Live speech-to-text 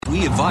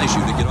advise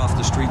you to get off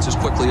the streets as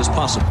quickly as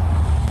possible.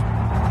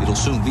 It'll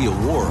soon be a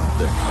war out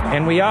there.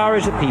 And we are,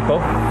 as a people,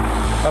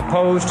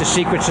 opposed to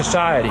secret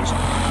societies,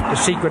 to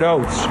secret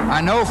oaths.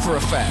 I know for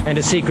a fact. And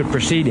to secret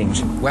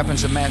proceedings.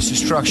 Weapons of mass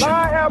destruction.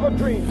 I have a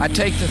dream. I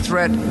take the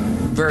threat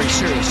very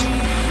seriously.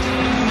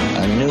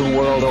 A new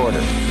world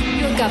order.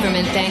 Your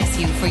government thanks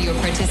you for your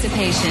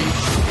participation.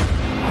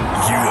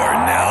 You are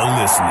now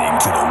listening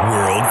to the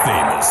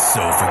world-famous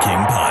Sofa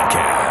King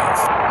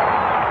podcast.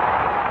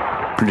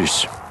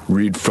 Please,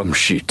 read from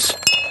sheets.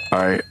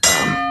 I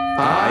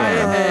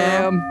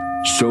am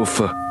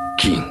Sofa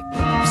King.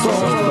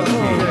 Sofa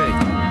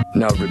King.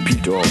 Now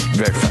repeat all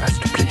very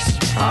fast, please.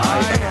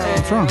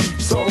 What's wrong?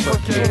 Sofa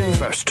King.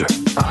 Faster.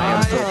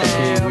 I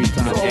am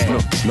Sofa King. No,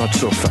 not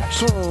so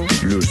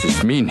fast.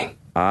 Loses meaning.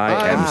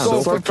 I am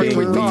Sofa King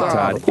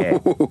retarded.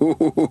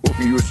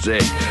 You say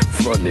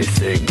funny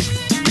things.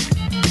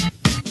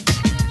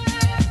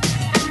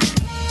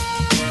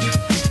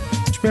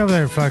 Be over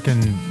there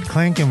fucking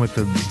clanking with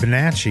the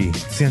Bonacci.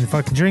 See him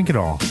fucking drink it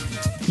all.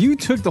 You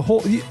took the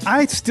whole.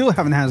 I still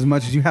haven't had as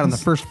much as you had on the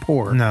first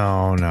pour.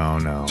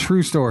 No.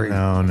 True story.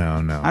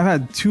 No. I've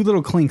had 2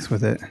 little clinks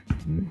with it.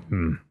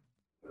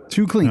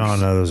 2 clinks. No,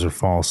 those are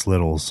false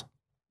littles.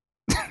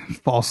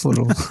 False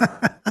littles.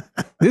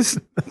 This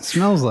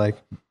smells like.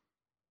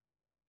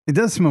 It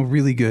does smell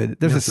really good.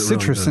 There's a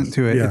citrus really scent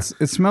to it. Yeah.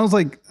 It smells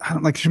like I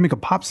don't like. You should make a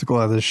popsicle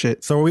out of this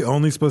shit. So are we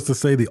only supposed to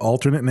say the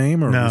alternate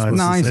name, or No, are we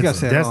supposed you to gotta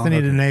say it all.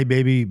 Destiny Danae,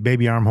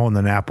 baby arm holding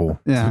an apple.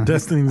 Yeah. So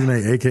Destiny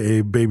Danae,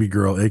 aka Baby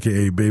Girl,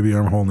 aka Baby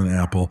Arm Holding an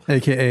Apple,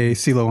 AKA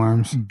CeeLo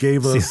Arms,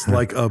 gave us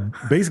like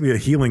basically a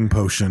healing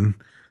potion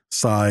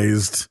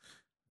sized.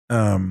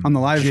 On the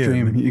live gin.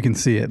 stream, you can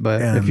see it,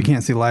 but if you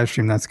can't see live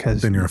stream, that's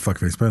because Then you're a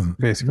fuckface peasant.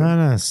 basically.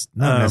 Not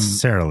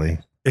necessarily.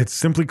 It's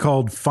simply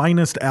called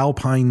Finest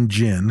Alpine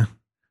Gin.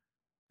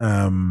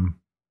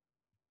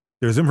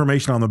 There's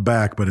information on the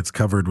back, but it's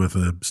covered with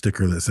a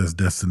sticker that says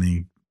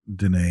Destiny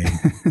Danae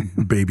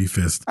Baby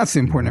Fist. That's the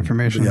important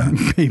information. Yeah.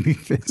 Baby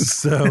fist.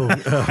 So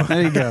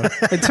There you go.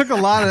 It took a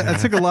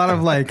lot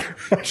of like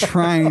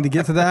trying to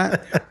get to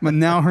that, but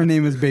now her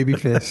name is Baby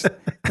Fist.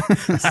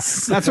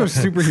 That's her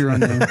superhero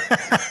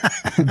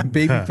name.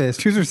 Baby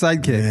Fist. Who's her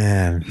sidekick?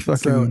 Man.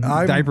 Fucking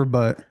diaper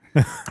butt.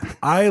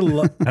 I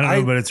don't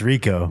know, but it's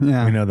Rico.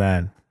 Yeah. We know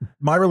that.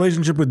 My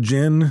relationship with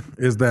gin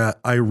is that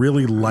I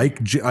really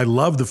like gin. I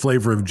love the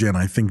flavor of gin.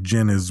 I think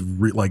gin is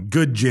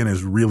good gin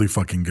is really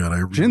fucking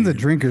good. Gin's a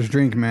drinker's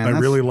drink, man. I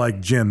really like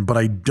gin, but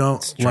I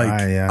don't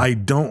dry, I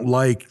don't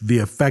like the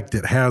effect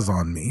it has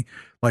on me.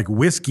 Like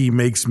whiskey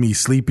makes me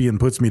sleepy and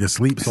puts me to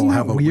sleep, so Isn't I'll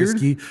have that a weird?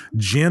 whiskey.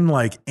 Gin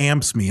like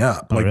amps me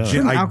up. Like really?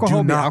 gin, Shouldn't I alcohol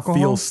do be not alcohol?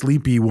 feel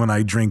sleepy when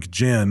I drink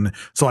gin,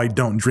 so I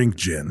don't drink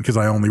gin because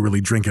I only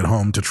really drink at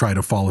home to try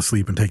to fall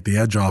asleep and take the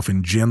edge off.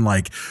 And gin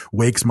like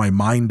wakes my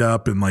mind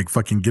up and like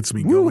fucking gets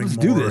me going. let's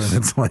do more. this.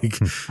 And it's like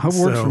How it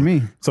works for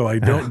me. So I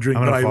don't drink,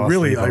 I'm but gonna I fall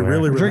really asleep over there.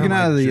 really Drinking like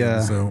out of the,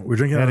 gin. So we're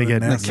drinking out of gotta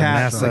the get The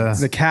cat, NASA.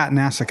 the cat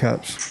NASA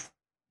cups.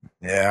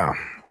 Yeah.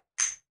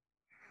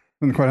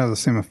 Doesn't quite have the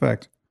same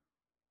effect.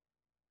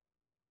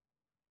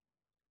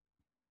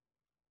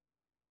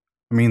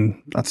 I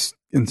mean, that's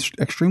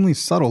extremely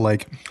subtle.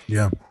 Like,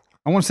 Yeah.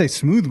 I want to say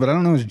smooth, but I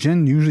don't know. Is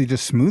gin usually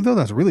just smooth though?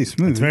 That's really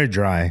smooth. It's very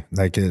dry.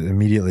 Like it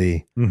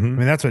immediately. I mean,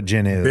 that's what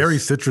gin is. Very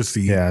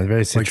citrusy. Yeah, very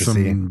Like citrusy.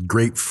 some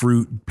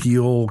grapefruit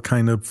peel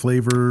kind of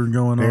flavor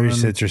going Very on.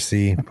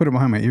 citrusy. I put it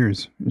behind my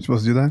ears. You're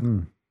supposed to do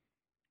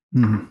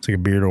that? It's like a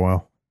beard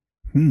oil.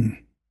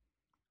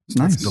 It's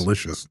nice. It's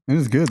delicious. It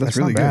is good. That's That's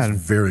really not bad. good.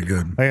 It's very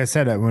good. Like I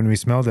said, when we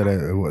smelled it,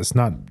 it was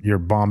not your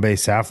Bombay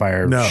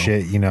Sapphire No.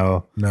 shit, you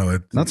know. No,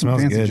 That's some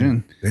smells fancy good.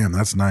 gin. damn,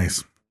 that's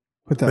nice.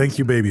 Put that. Thank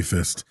you, Baby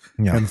Fist.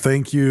 Yeah. And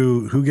thank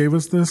you. Who gave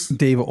us this?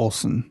 Dave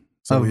Olson.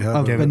 So we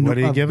have- of What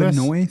did he give us?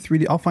 Benoy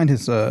 3D. I'll find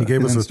his. He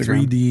gave his us a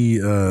Instagram.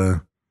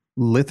 3D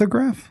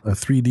lithograph.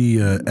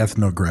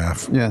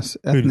 ethnograph. Yes,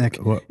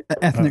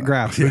 ethnic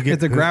graph.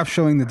 It's a graph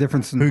showing the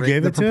difference in who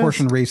gave the it to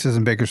proportion us? of races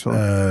in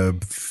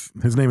Bakersfield.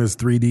 His name is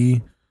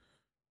 3D.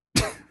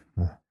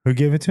 Who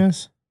gave it to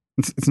us?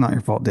 It's not your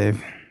fault,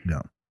 Dave.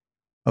 No.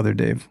 Other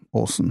Dave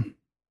Olson.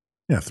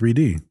 Yeah,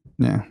 3D.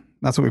 Yeah,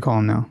 that's what we call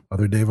him now.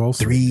 Other Dave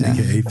also. 3D.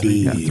 AKA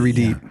 3D. Yeah,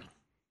 3D.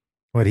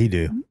 What'd he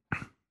do?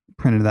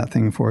 Printed that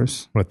thing for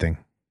us. What thing?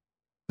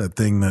 That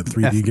thing that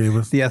 3D gave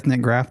us. The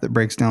ethnic graph that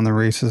breaks down the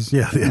races.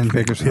 Yeah, the in ethnic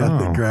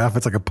Bakersfield. graph.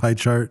 It's like a pie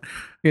chart.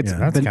 It's Yeah.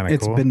 That's kinda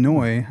it's cool.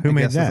 Benoit. Who I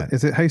made guess. that?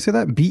 Is it how you say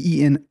that?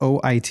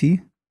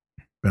 Benoit.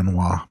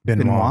 Benoit.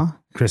 Benoit.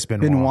 Chris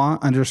Benoit. Benoit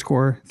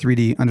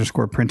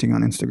 _3D_ printing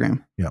on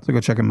Instagram. Yeah. So go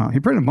check him out. He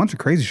printed a bunch of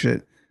crazy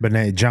shit.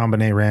 John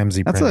Benet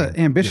Ramsey. That's printing.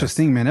 an ambitious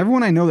thing, man.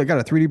 Everyone I know that got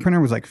a 3D printer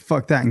was like,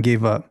 fuck that, and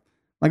gave up.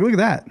 Like, look at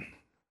that.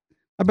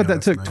 I bet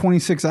that took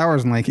 26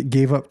 hours and like it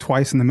gave up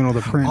twice in the middle of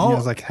the print. It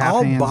was like half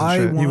I'll hands buy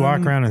and shit. one. You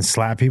walk around and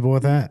slap people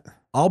with that?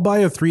 I'll buy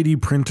a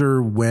 3D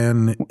printer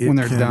when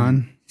they're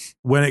done.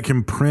 When it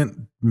can print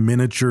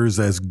miniatures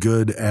as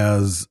good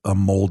as a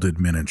molded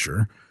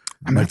miniature.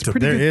 I mean, that's pretty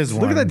there good. is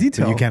Look at one, that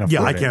detail. but you can't afford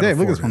Yeah, I it. can't Dave,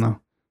 look at afford this one it.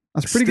 though.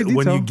 That's pretty good detail.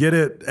 When you get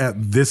it at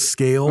this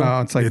scale,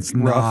 Oh, it's like it's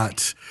rough.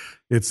 not.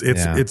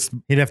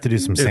 He'd have to do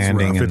some it's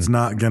sanding. rough. It's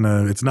not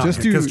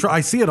because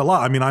I see it a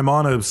lot. I mean, I'm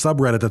on a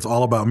subreddit that's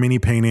all about mini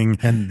painting,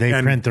 and they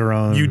print their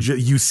own.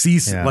 You see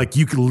like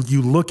you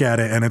look at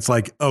it and it's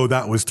like, oh,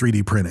 that was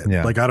 3D printed.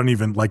 Yeah. Like I don't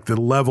even like the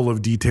level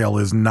of detail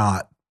is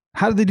not.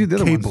 How do they do the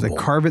other ones? They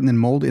carve it and then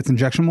mold it? It's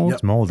injection mold?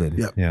 It's molded.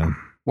 Yep. Yeah.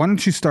 Why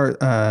don't you start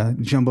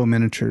Jumbo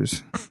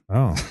Miniatures?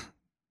 Oh.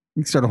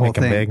 You can start a whole Make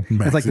 'em thing.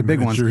 big. It's like the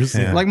big ones.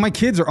 Yeah. Like my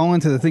kids are all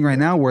into the thing right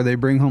now where they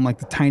bring home like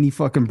the tiny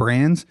fucking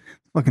brands,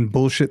 fucking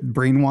bullshit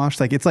brainwashed.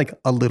 Like it's like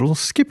a little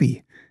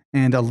Skippy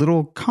and a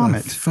little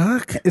Comet.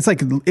 Fuck. It's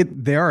like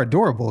they are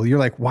adorable. You're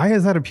like, why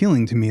is that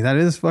appealing to me? That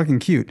is fucking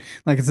cute.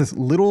 Like it's this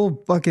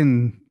little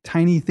fucking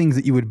tiny things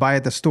that you would buy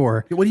at the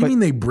store. What do you mean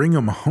they bring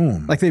them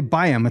home? Like they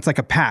buy them. It's like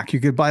a pack.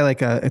 You could buy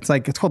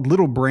it's called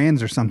Little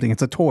Brands or something.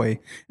 It's a toy.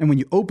 And when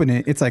you open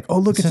it, it's like, oh,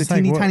 look, it's a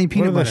teeny tiny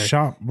peanut butter.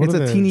 It's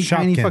a teeny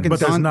tiny fucking But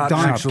there's not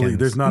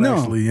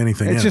actually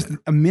anything in it. It's just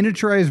a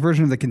miniaturized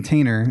version of the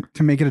container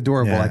to make it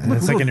adorable. Yeah. Like, look,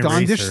 It's like an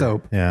Dawn dish eraser.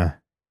 soap. Yeah.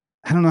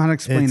 I don't know how to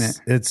explain it.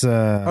 It's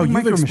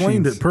you've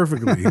explained it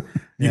perfectly. You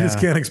Yeah. just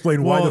can't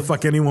explain why the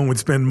fuck anyone would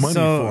spend money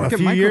for it. a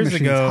few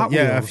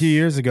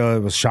years ago, it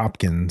was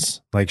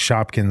Shopkins. Like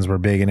Shopkins were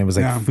big, and it was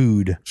like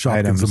food Shopkins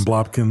items and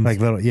Blopkins. like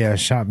little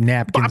shop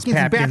napkins,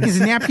 Napkins,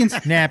 papkins,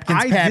 napkins. napkins,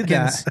 I did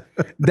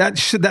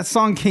papkins. that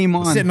song came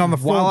on Sitting on the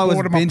while I was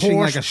floorboard of my benching Porsche.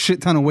 like a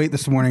shit ton of weight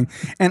this morning,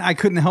 and I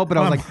couldn't help it.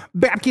 I was like,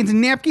 Babkins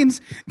and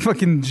napkins.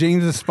 Fucking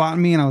James was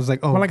spotting me, and I was like,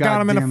 oh, Well, I got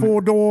him in a damn it.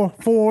 4-door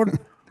Ford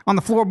on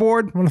the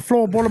floorboard. on the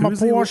floorboard of my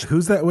Porsche.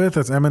 Who's that with?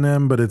 That's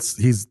Eminem, but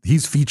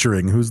he's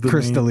featuring. Who's the name?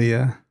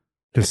 Crystalia.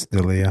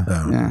 Crystalia.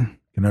 Oh, Yeah.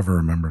 can never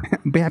remember.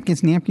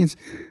 Babkins, napkins.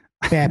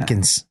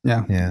 Babkins.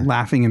 Yeah.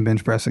 Laughing and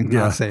bench pressing.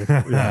 Not safe.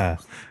 Yeah.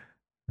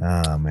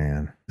 Oh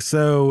man.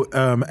 So,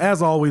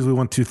 as always, we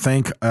want to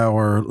thank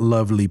our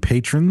lovely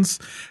patrons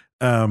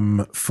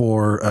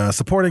for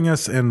supporting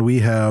us, and we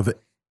have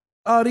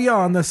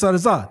Ariana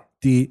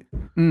Sarzati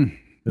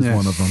is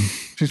one of them.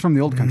 She's from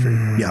the old country.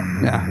 Yeah.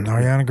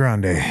 Ariana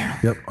Grande.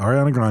 Yep,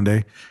 Ariana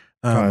Grande.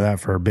 Try that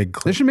for a big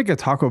clip. They should make a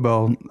Taco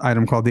Bell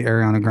item called the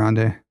Ariana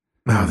Grande.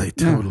 Oh, they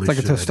totally It's like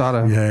should. a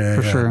tostada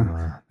for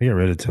sure. They got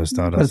rid of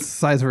tostadas. But it's the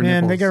size of her Man,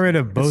 nipples. they got rid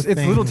of both It's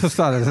things. little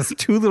tostadas. It's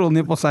 2 little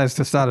nipple-sized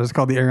tostadas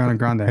called the Ariana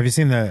Grande. Have you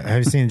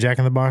seen Jack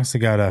in the Box? They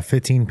got a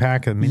 15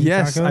 pack of mini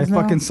Yes, tacos I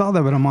now? fucking saw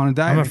that, but I'm on a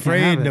diet. I'm I can't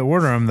afraid have to it.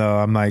 order them though.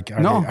 I'm like,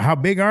 how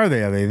big are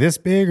they? Are they this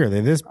big? Are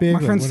they this big? My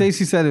friend Like, what-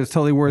 Stacy said it was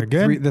totally worth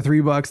They're good? the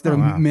 $3. They're Oh,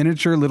 wow.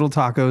 miniature little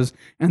tacos,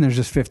 and there's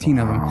just 15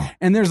 of them.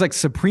 And there's like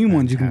Supreme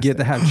ones you can get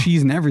that have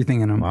cheese and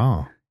everything in them.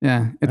 Wow.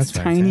 Yeah, it's That's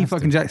tiny fantastic.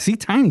 fucking jack. See,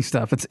 tiny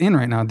stuff. It's in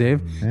right now,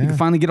 Dave. You can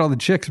finally get all the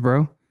chicks,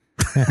 bro.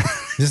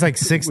 Just like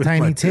 6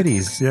 tiny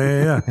titties.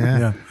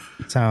 Yeah.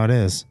 That's how it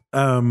is.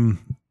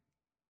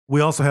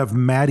 We also have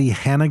Maddie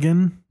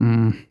Hannigan.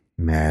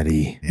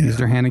 Maddie.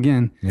 Used her hand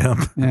again. Yep.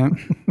 Yeah.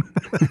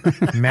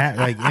 Matt,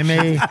 like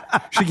M.A.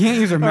 She can't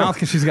use her mouth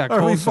because she's got Are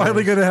cold we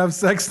finally sores. going to have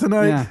sex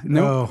tonight? Yeah.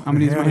 Nope. I'm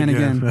gonna use my hand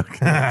again.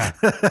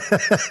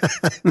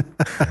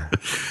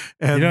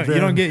 And You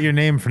don't get your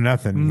name for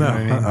nothing. You No.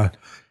 know what I mean?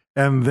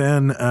 And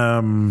then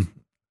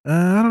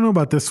I don't know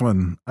about this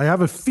one. I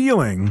have a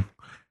feeling,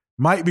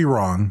 might be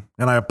wrong,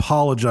 and I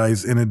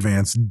apologize in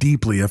advance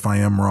deeply if I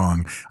am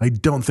wrong. I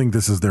don't think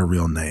this is their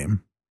real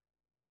name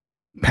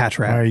Patch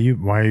Why rat. are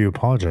you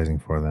apologizing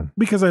for then?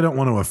 because I don't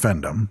want to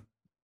offend them.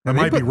 I They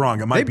might be put-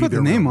 wrong. It might They be put the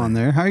their name real on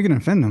there. How are you going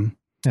to offend them?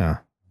 Yeah.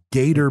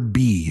 Gator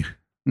B.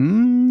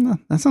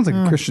 That sounds like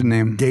a Christian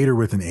name. Gator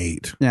with an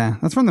 8. Yeah,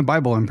 that's from the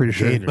Bible. I'm pretty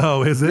sure. Gator.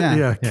 Oh, is it? Yeah.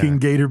 Yeah. King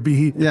Gator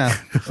B. Yeah,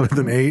 With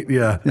an 8.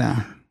 Yeah.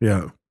 yeah.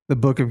 Yeah. The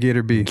Book of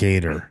Gator B.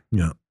 Gator.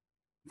 Yeah.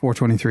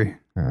 423.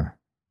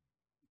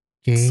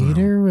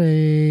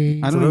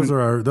 Gatorade. I So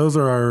don't those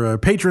are our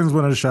patrons.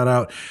 Wanted to shout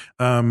out.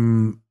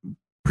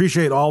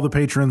 Appreciate all the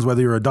patrons,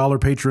 whether you're a $1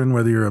 patron,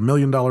 whether you're a $1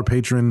 million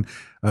patron.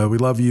 We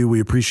love you. We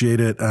appreciate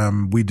it.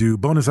 We do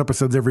bonus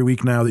episodes every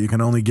week now that you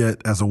can only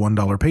get as a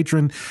 $1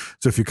 patron.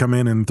 So if you come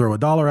in and throw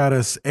 $1 at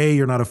us, A,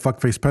 you're not a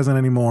fuckface peasant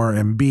anymore,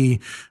 and B,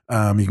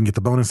 you can get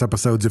the bonus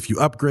episodes. If you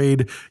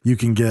upgrade, you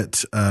can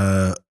get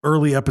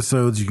early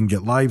episodes. You can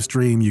get live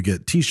stream. You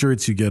get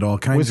T-shirts. You get all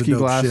kinds Whiskey of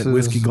dope glasses, shit.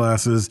 Whiskey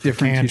glasses,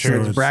 different Canters.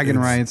 t-shirts, bragging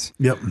It's- rights,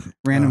 Yep.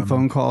 random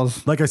phone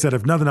calls. Like I said,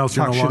 if nothing else,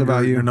 Talk shit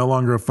about you. you're no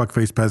longer a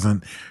fuckface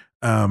peasant,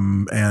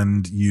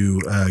 and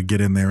you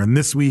get in there. And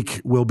this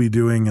week we'll be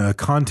doing a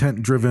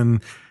content-driven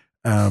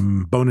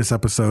bonus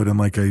episode. And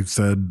like I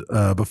said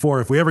before,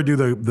 if we ever do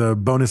the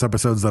bonus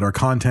episodes that are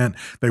content,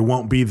 they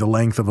won't be the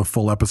length of a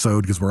full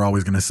episode because we're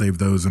always going to save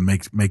those and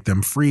make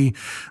them free.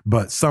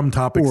 But some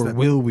topics, Or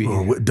will we?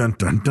 Dun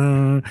dun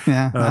dun.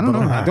 Yeah, I don't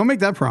know. Don't make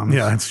that promise.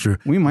 Yeah, that's true.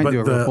 We might But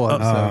do a real full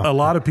episode. a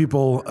lot of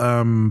people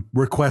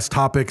request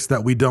topics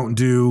that we don't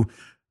do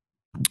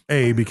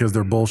because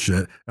they're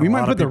bullshit. We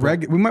might put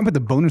the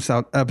bonus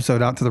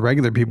episode out to the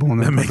regular people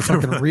and then put the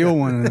fucking real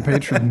one in the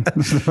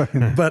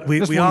Patreon. But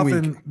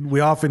we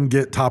often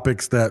get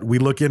topics that we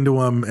look into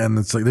them, and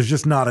it's like there's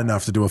just not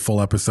enough to do a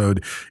full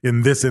episode.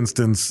 In this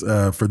instance,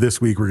 for this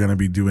week, we're going to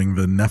be doing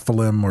the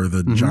Nephilim or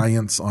the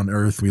giants on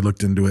Earth. We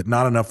looked into it.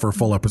 Not enough for a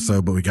full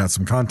episode, but we got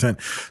some content.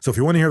 So if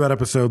you want to hear that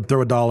episode,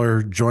 throw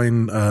 $1,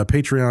 join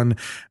Patreon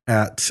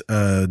at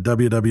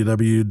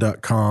www.com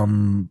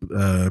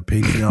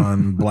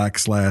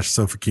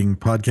Patreon/Sofa King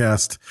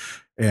podcast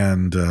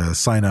and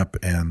sign up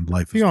and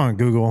life. If you go on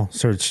Google,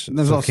 search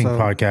Sofa King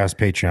podcast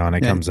Patreon,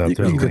 it comes up. You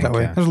can do it that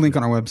way. There's a link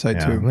on our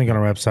website too. Link on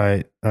our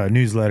website,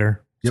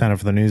 newsletter. Yep. Sign up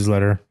for the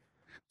newsletter.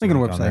 Link on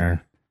our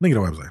website. Link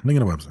on our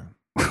website.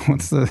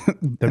 What's the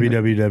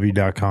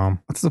www.com?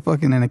 What's the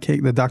fucking in a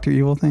cake? The Dr.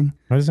 Evil thing?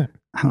 What is it?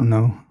 I don't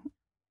know.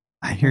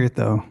 I hear it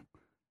though.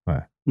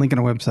 What? Link on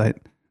our website.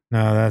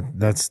 No,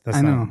 that's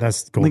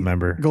gold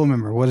member. Gold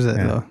member. What is it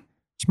though?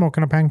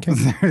 Smoking a pancake.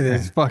 There it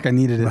is. Fuck, I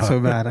needed it so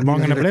bad.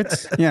 Bong and a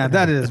Blitz? Yeah,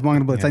 that is Bong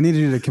and a Blitz. I needed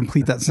you to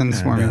complete that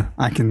sentence for me.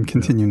 I can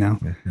continue now.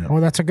 Oh,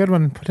 that's a good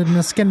one. Put it in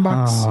the skin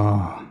box.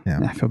 Oh, yeah.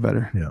 I feel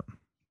better. Yeah.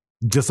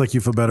 Just like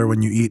you feel better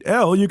when you eat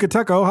El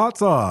Yucateco hot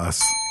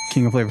sauce.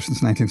 King of flavors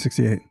since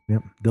 1968.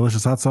 Yep.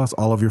 Delicious hot sauce,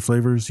 all of your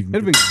flavors. You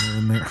can get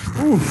in there.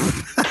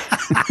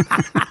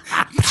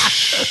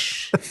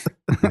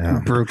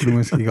 Broken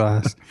whiskey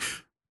glass.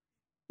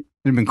 It'd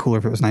have been cooler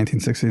if it was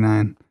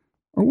 1969.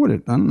 Or would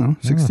it? I don't know.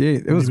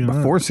 68. It was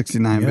before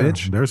 69,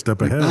 bitch. They're a step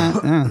ahead.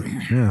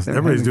 Yes,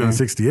 everybody's doing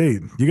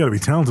 68. You got to be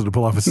talented to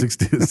pull off a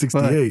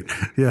 68.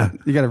 Yeah.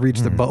 You got to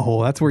reach the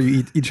butthole. That's where you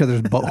eat each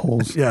other's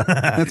buttholes. Yeah.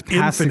 That's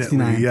past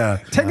 69. Yeah.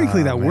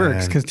 Technically, that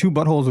works because 2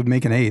 buttholes would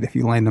make an 8 if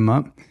you lined them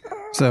up.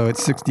 So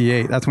it's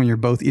 68. That's when you're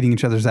both eating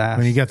each other's ass.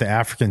 When you got the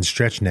African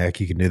stretch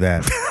neck, you can do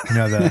that. You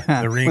know,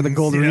 the rings. With the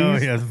gold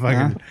rings? Yeah,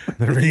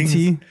 the rings.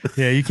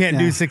 Yeah, you can't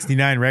do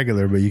 69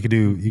 regular, but you could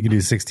do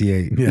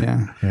 68.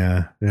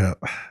 Yeah.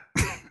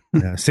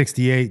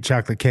 68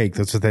 chocolate cake.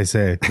 That's what they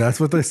say. That's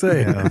what they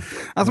say.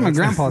 That's what my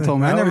grandpa told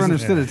me. I never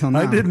understood it till now.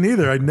 I didn't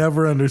either. I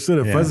never understood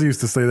it. Yeah. Fuzzy used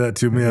to say that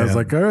to me. I was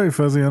like, all right,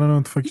 Fuzzy, I don't know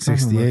what the fuck you're talking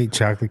 68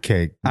 chocolate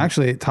cake. I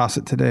actually ate toss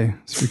it today.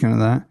 Speaking of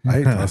that. I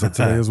ate toss it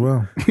today as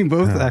well. We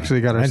both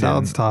actually got our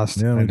salads tossed.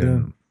 Yeah, we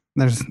did.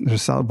 There's a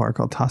salad bar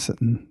called Toss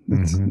It, and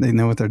they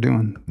know what they're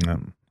doing. No,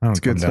 I don't It's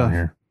good come down stuff.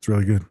 here. It's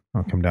really good.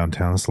 I'll come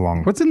downtown. It's a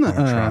long. What's in the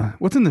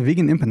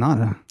vegan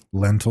empanada?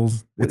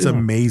 Lentils. It's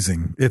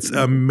amazing. It's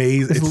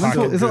amazing.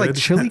 Is it like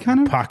chili kind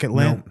of? Pocket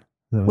lint.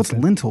 What's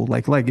lentil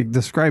like? Like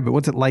describe it.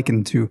 What's it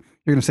likened to?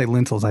 You're gonna say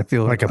lentils. I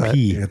feel like a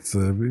pea. It's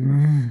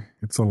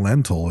a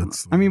lentil.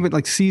 I mean, but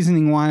like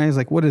seasoning wise,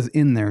 like what is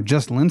in there?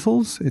 Just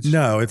lentils? It's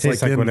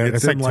tastes like like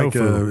it's in like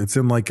tofu. it's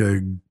in like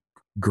a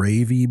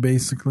gravy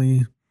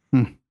basically.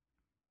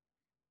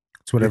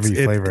 It's whatever you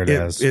flavor it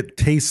as. It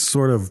tastes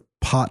sort of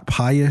pot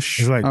pie-ish.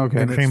 It's like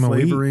cream of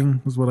wheat.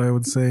 Flavoring is what I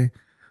would say.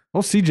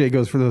 Well, CJ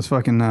goes for those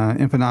fucking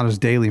empanadas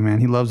daily, man.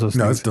 He loves those.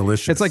 No, things. it's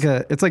delicious.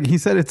 It's like he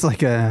said. It's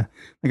like a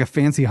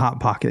fancy hot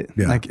pocket.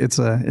 Yeah. Like it's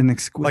an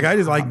exquisite. Like I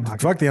just hot like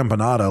pocket. fuck the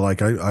empanada.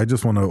 Like I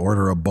just want to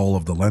order a bowl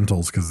of the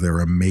lentils because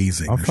they're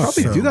amazing. I'll They're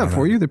probably do that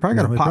for you. They probably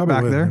got a pot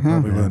back there. They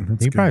probably Yeah. would.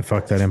 It's You good. probably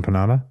fuck that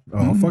empanada.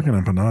 Oh, fucking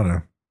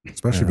empanada,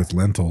 especially if it's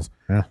lentils.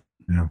 Yeah.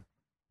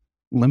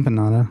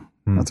 Limpanada.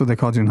 That's what they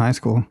called you in high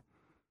school.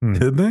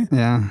 Did they?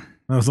 Yeah.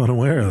 I was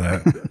unaware of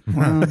that.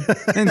 Well, they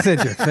didn't say it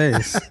to your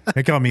face.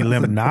 They call me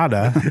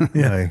limonada.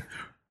 Yeah.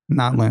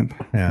 Not limp.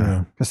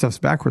 Yeah. Because stuff's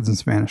backwards in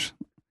Spanish.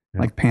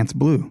 Like pants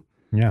blue.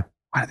 Yeah.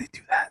 Why do they do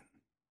that?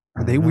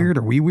 Are they weird?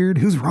 Are we weird?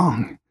 Who's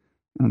wrong?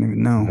 I don't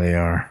even know. They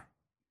are.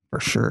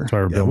 For sure. That's why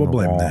we're Yeah, building we'll the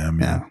blame wall. them.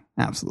 Yeah,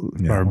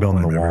 absolutely. Why we're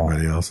building the blame wall.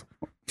 Everybody else.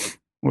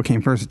 What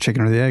came first, the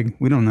chicken or the egg?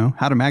 We don't know.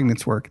 How do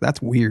magnets work? That's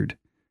weird.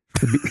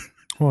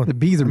 Well, The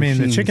bees are I mean,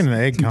 machines. the chicken and the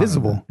egg It's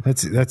invisible.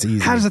 That's easy.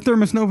 How does the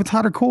thermos know if it's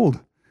hot or cold?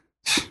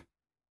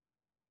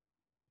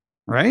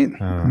 Right?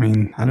 I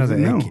mean, I know the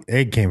know?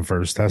 egg came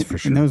first. That's for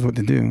It sure. knows what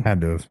to do.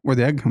 Had to have. Where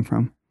the egg come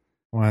from?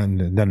 Well,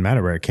 and it doesn't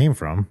matter where it came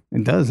from.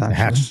 It does It actually.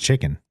 hatched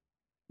chicken.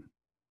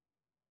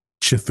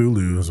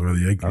 Cthulhu is where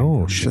the egg came Oh,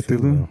 from. shit.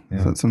 Cthulhu. Yeah.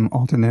 Is that some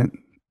alternate?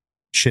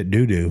 Shit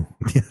doo doo.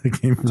 Yeah, it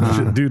came from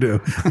Shit-Doo-Doo,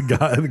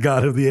 the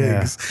god of the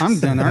eggs. I'm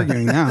done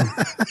arguing now.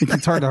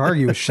 It's hard to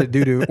argue with shit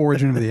doo doo,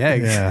 origin of the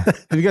egg. Yeah.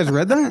 Have you guys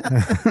read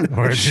that?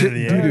 Origin of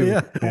the egg.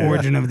 Doo-doo,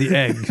 origin of the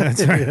egg.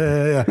 That's right.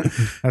 Yeah.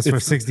 That's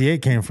where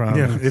 68 came from.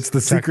 Yeah, it's the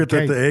secret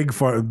that the egg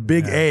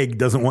egg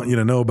doesn't want you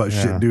to know about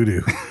shit doo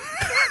doo.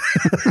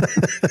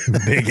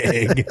 Big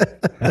egg.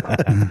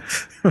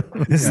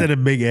 Instead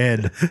of Big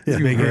Ed.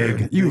 Big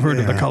egg. You've heard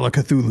of the Call of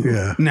Cthulhu.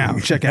 Yeah. Now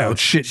check out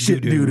shit doo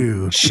Doo doo.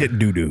 doo. Shit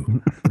doo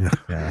doo.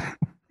 Yeah.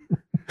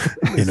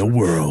 In a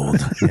world.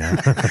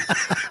 Yeah.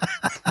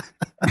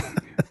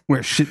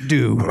 Where shit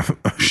doo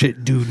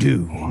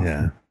doo.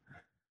 Yeah.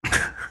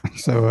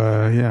 So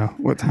yeah,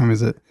 what time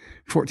is it?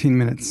 14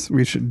 minutes.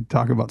 We should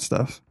talk about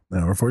stuff.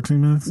 Now we're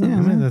 14 minutes. Yeah,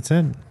 I mean, that's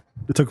it.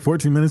 It took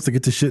 14 minutes to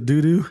get to shit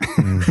doo doo.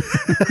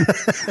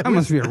 That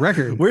must be a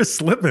record. We're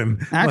slipping.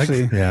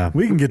 Actually, Yeah.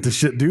 we can get to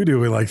shit doo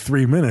doo in like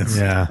 3 minutes.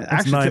 Yeah. That's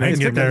Actually, 9 I can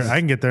get there. I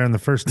can get there in the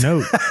first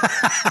note.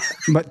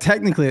 but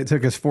technically, it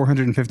took us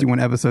 451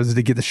 episodes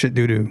to get the shit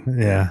doo doo.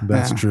 Yeah.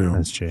 That's true.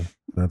 That's true.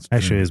 That's true.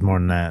 Actually, it's more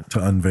than that.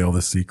 To unveil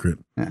the secret.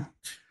 Yeah.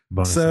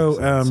 Bonus So,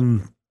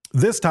 episodes.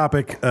 this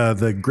topic,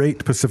 the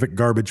Great Pacific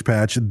Garbage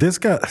Patch, this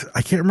got,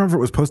 I can't remember if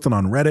it was posted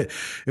on Reddit.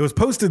 It was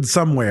posted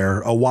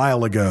somewhere a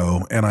while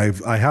ago, and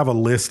I have a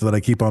list that I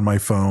keep on my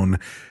phone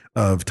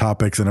of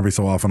topics, and every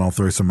so often I'll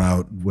throw some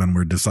out when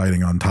we're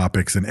deciding on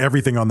topics, and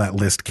everything on that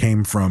list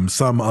came from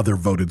some other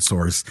voted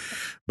source,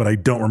 but I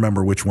don't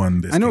remember which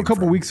one this I know a came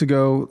couple from. weeks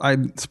ago, I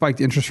spiked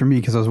interest for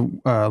me because I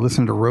was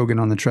listening to Rogan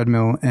on the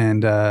treadmill,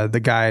 and the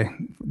guy,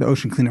 the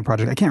Ocean Cleanup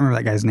Project, I can't remember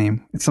that guy's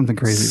name. It's something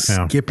crazy.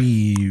 Yeah.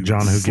 Skippy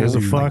John Who Gives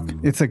a Fuck.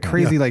 It's a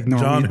crazy like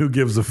John Norwegian. Who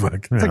Gives a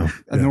Fuck. It's like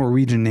a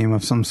Norwegian name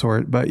of some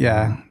sort, but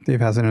yeah,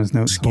 Dave has it in his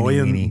notes.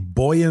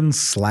 Boyan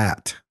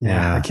Slat.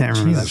 Yeah, I can't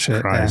remember that Jesus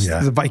shit. Christ. Yeah.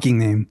 It's a Viking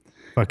name.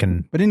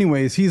 Fucking. But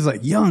anyways, he's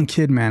like young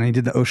kid, man. He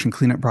did the Ocean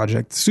Cleanup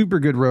Project. Super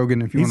good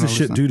Rogan. If you He's want a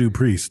to shit doo doo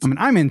priest. I mean,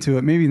 I'm into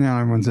it. Maybe now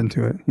everyone's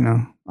into it. You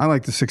know, I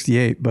like the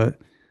 68, but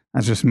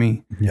that's just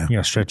me. Yeah.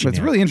 Yeah, stretching. But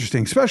it's really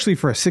interesting, especially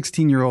for a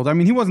 16-year-old. I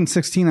mean, he wasn't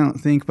 16, I don't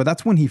think, but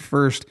that's when he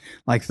first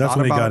That's thought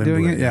when he about got into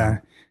doing it, it. yeah. Yeah.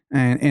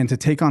 And to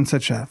take on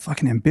such a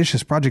fucking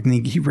ambitious project, and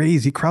he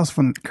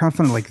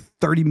crowdfunded like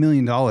 $30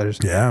 million.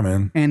 Yeah,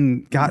 man.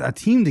 And got a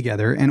team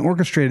together and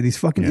orchestrated these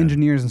fucking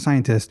engineers and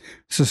scientists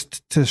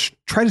to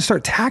try to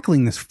start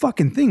tackling this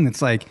fucking thing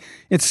that's like,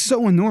 it's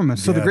so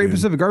enormous. So the Great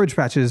Pacific Garbage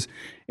Patch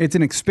it's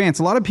an expanse.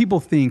 A lot of people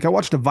think, I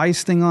watched a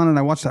Vice thing on it,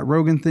 I watched that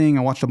Rogan thing,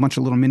 I watched a bunch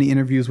of little mini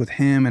interviews with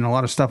him and a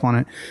lot of stuff on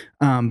it.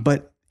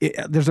 But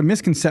there's a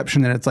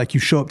misconception that it's like you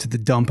show up to the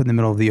dump in the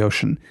middle of the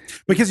ocean.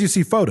 Because you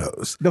see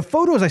photos. The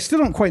photos, I still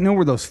don't quite know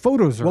where those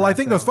photos are. Well, I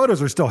think those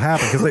photos are still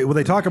happening because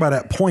they talk about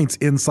at points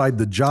inside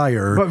the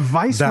gyre. But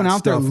Vice that went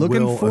out there stuff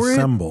looking will for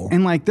assemble. it,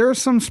 and like there are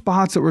some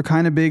spots that were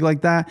kind of big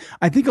like that.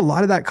 I think a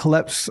lot of that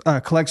collects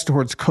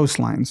towards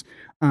coastlines,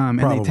 and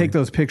Probably. they take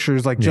those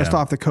pictures like just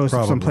off the coast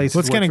of some Probably. places. Well,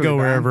 it's going to further go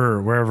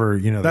down. wherever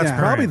you know. That's the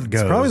probably current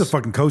it's goes. probably the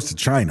fucking coast of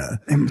China.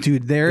 And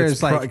dude, there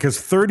is like, because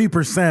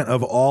 30%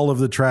 of all of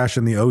the trash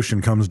in the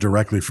ocean comes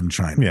directly from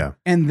China. Yeah.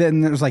 and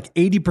then there's like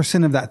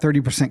 80% of that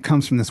 30%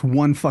 comes from this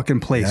one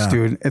fucking place, Yeah.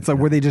 dude. It's like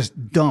where they just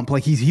dump.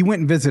 Like he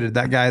went and visited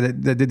that guy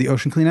that did the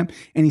ocean cleanup,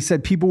 and he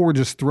said people were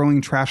just throwing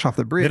trash off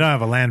the bridge. They don't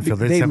have a landfill.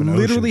 They just have an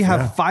literally ocean.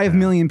 have 5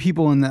 million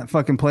people in that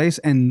fucking place,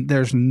 and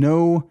there's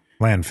no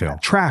Landfill.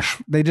 trash.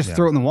 They just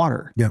throw it in the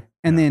water. Yep.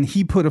 And then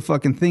he put a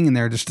fucking thing in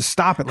there just to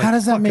stop it. Like, How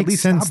does that fuck, at make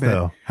least sense, stop it.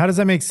 though? How does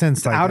that make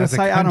sense? Like, Out of as a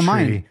sight, out of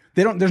mind. country,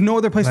 They don't. There's no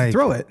other place to like,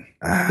 throw it.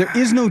 There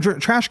is no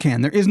trash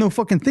can. There is no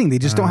fucking thing. They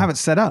just don't have it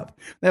set up.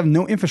 They have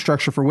no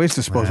infrastructure for waste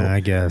disposal.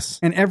 I guess.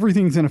 And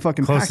everything's in a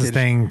fucking Closest package.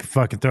 thing,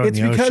 fucking throw it It's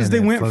in the ocean. because they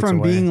and it went floats from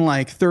away. being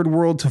like third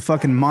world to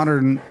fucking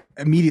modern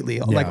immediately.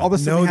 Like all of a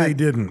sudden, No, they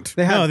didn't.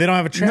 They had, No, they don't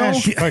have a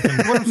trash. No, fucking,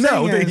 what I'm No,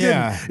 saying they is- didn't.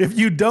 Yeah. If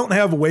you don't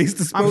have waste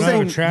disposal, saying-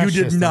 you did Trash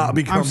not system.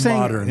 become I'm saying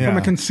modern. from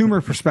a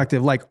consumer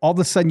perspective, like all of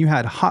a sudden you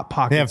had Hot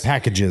Pockets. They have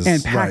packages.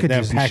 And Right,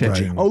 packages they have and shit.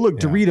 packaging. Oh,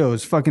 look, Yeah.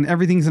 Doritos, fucking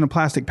everything's in a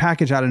plastic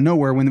package out of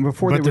nowhere when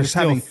before But they were they're just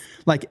still- having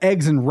like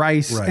eggs and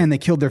rice Right. and they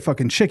killed their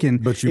fucking chicken.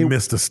 But you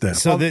missed a step.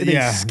 So They that,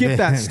 yeah, skipped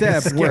that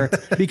step where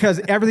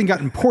because everything got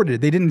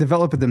imported. They didn't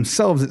develop it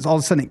themselves. It's all of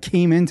a sudden it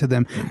came into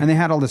them and they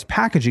had all this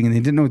packaging and they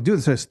didn't know what to do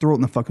with it, so they just throw it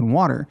in the fucking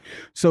water.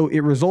 So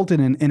it resulted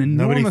in an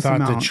nobody enormous thought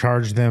amount. to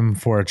charge them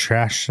for a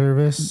trash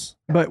service.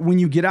 But when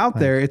you get out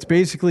there, it's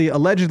basically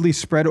allegedly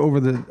spread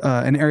over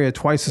an area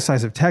twice the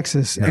size of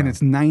Texas, and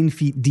it's 9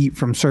 feet deep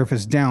from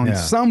surface down. Yeah.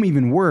 Some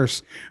even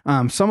worse.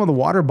 Some of the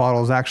water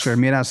bottles actually are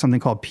made out of something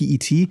called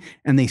PET,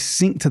 and they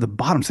sink to the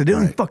bottom. So they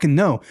don't even fucking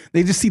know.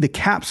 They just see the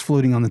caps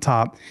floating on the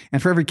top,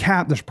 and for every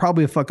cap, there's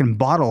probably a fucking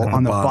bottle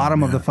on the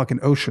bottom of the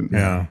fucking ocean.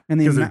 Yeah. and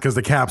Because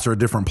the caps are a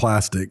different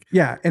plastic.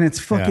 yeah, and it's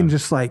fucking Yeah.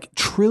 just like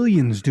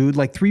trillions, dude.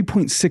 Like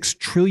 3.6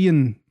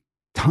 trillion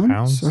tons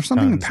Pounds? or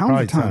something. Tons. Pounds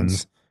Probably or tons.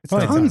 tons. It's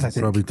Probably tons, tons. I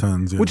think. Probably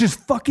tons, yeah. Which is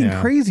fucking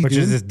Yeah. crazy, Which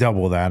dude. is just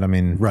double that. I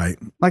mean, Right.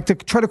 Like to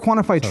try to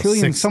quantify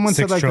trillions, someone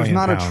said 6 like there's trillion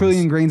not a pounds.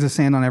 trillion grains of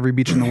sand on every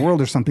beach in the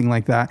world or something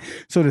like that.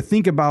 So to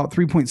think about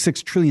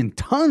 3.6 trillion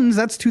tons,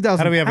 that's 2,000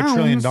 how do we have pounds.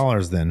 $1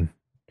 trillion then?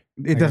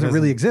 It doesn't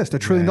really exist. $1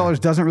 trillion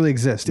doesn't really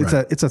exist. It's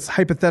Right. it's a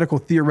hypothetical,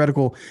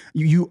 theoretical.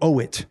 You owe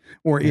it,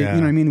 or Yeah.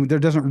 you know what I mean. There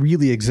doesn't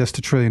really exist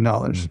 $1 trillion.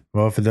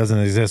 Well, if it doesn't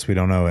exist, we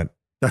don't know it.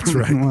 That's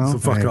right. Well, so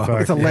fuck Hey, off.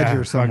 fuck. It's a ledger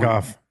Yeah, somewhere. Fuck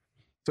off.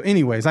 So,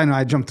 anyways, I know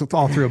I jumped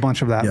all through a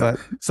bunch of that, Yeah. but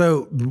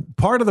So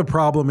part of the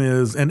problem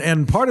is,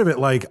 and part of it,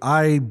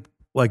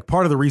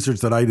 part of the research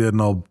that I did, and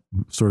I'll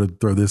sort of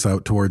throw this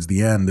out towards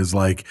the end, is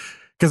like,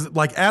 because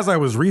like as I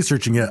was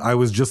researching it, I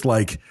was just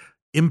like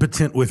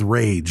impotent with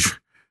rage.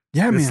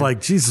 yeah, man. It's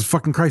like, Jesus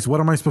fucking Christ, what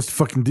am I supposed to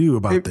fucking do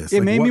about this? It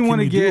Like, made what me can want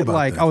to you do get about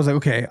like, this? I was like,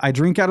 okay, I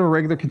drink out of a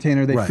regular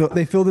container. They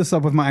Right. fill this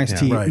up with my iced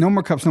tea. right. No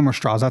more cups, no more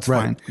straws. That's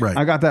Right, fine. right.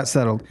 I got that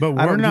settled. But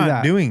I we're don't do not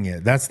that. doing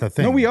it. That's the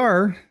thing. No, we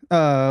are.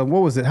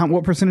 What was it?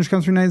 What percentage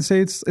comes from the United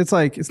States? It's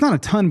like, it's not a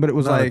ton, but it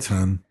was Not like, a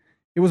ton.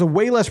 It was a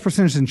way less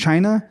percentage in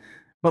China,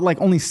 but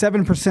like only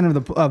 7%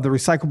 of the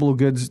recyclable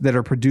goods that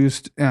are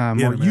produced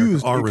or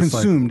used or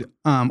consumed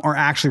are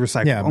actually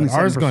recycled. Yeah, only but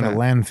ours 7%. going to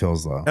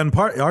landfills though. And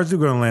ours do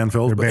go to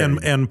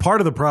landfills, and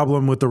part of the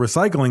problem with the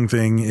recycling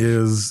thing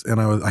is,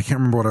 and I can't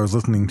remember what I was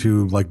listening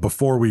to like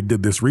before we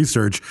did this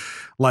research,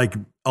 like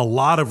a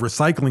lot of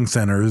recycling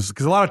centers,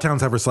 because a lot of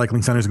towns have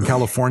recycling centers. In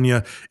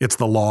California, it's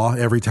the law.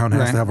 Every town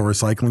has to have a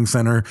recycling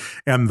center.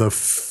 And the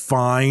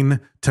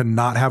fine to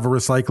not have a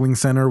recycling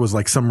center was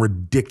like some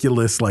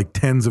ridiculous, like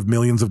tens of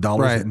millions of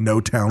dollars that no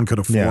town could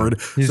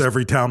afford. Yeah. So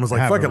every town was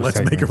like, fuck it, let's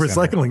make a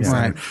recycling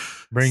center.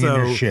 Bring in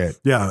your shit.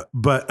 Yeah.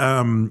 But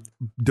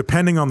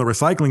depending on the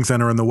recycling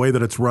center and the way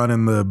that it's run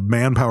and the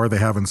manpower they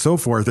have and so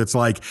forth, it's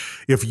like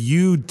if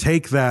you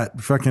take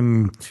that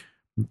fucking,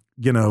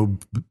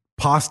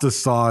 pasta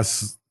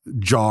sauce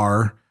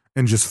jar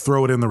and just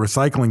throw it in the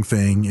recycling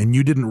thing and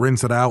you didn't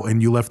rinse it out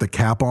and you left the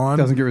cap on,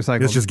 doesn't get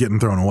recycled. It's just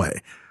getting thrown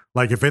away.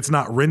 Like if it's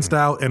not rinsed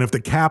out and if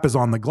the cap is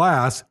on the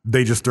glass,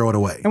 they just throw it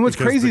away. And what's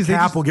crazy is the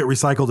cap will get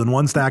recycled in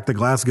one stack, the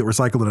glass will get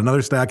recycled in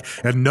another stack,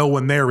 and no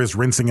one there is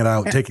rinsing it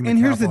out, taking the cap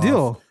off. And here's the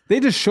deal. They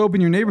just show up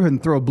in your neighborhood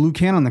and throw a blue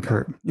can on the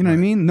curb. You know what I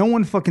mean? No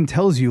one fucking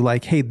tells you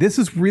like, hey, this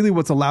is really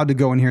what's allowed to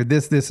go in here.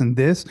 This, and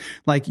this.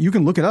 Like you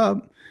can look it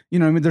up. You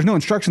know what I mean? There's no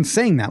instructions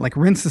saying that. Like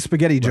rinse the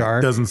spaghetti jar.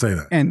 It doesn't say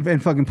that.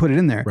 And fucking put it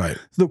in there. Right.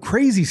 So the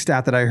crazy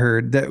stat that I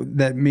heard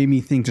that made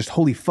me think just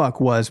holy fuck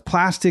was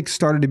plastic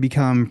started to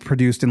become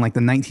produced in like the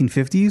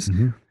 1950s.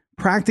 Mm-hmm.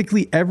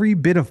 Practically every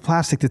bit of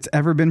plastic that's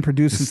ever been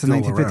produced since the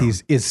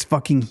 1950s is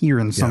fucking here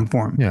in some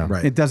form. Yeah.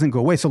 Right. It doesn't go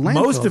away. So landfills,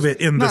 most of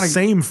it in the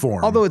same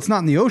form. Although it's not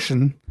in the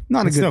ocean.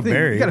 Not it's a good still thing.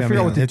 Buried. You got to figure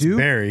out what to do.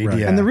 Buried,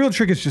 right. And the real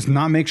trick is just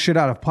not make shit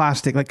out of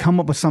plastic. Like come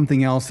up with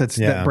something else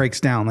that breaks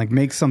down. Like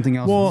make something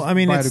else. Well, I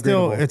mean,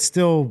 it's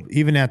still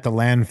even at the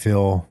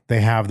landfill they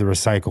have the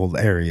recycled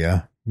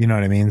area. You know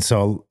what I mean?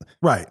 So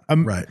right.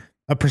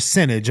 A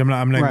percentage. I'm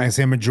not going to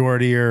say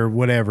majority or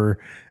whatever.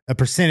 A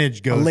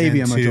percentage goes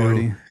into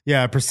majority.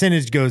 Yeah, a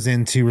percentage goes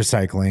into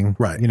recycling.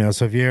 Right.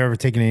 So if you're ever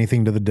taking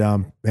anything to the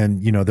dump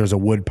and there's a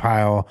wood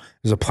pile,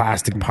 there's a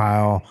plastic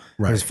pile,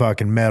 there's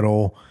fucking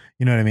metal.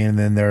 You know what I mean? And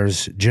then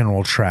there's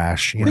general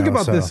trash. Think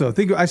about this though.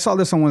 I saw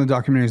this on one of the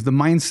documentaries. The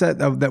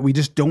mindset that we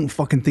just don't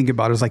fucking think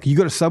about is like you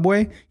go to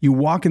Subway, you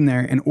walk in there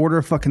and order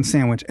a fucking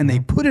sandwich, and they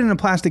put it in a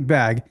plastic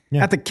bag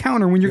at the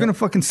counter when you're gonna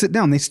fucking sit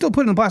down. They still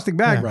put it in a plastic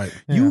bag. Yeah.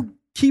 Right. You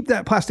keep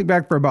that plastic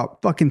bag for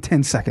about fucking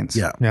 10 seconds.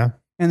 Yeah.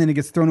 And then it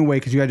gets thrown away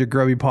because you had your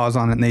grubby paws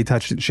on it and they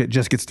touched it. Shit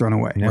just gets thrown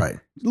away. Yeah. Right.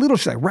 Little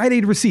shit like Rite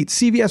Aid receipt,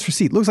 CVS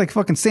receipt, looks like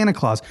fucking Santa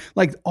Claus.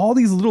 Like all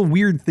these little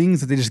weird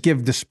things that they just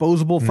give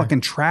disposable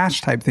fucking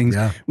trash type things.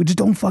 Yeah. We just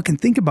don't fucking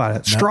think about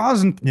it.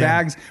 Straws and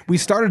bags, we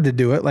started to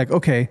do it. Like,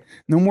 okay,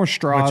 no more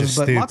straws,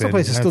 but lots of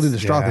places still do the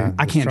straw thing.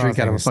 I can't drink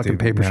out of a fucking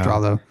paper straw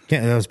though.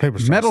 Those paper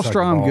straws. Metal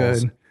straw, I'm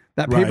good.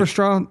 That paper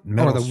straw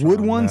or the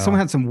wood one.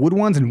 Someone had some wood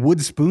ones and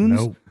wood spoons.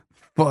 Nope.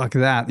 Fuck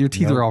that. Your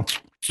teeth are all...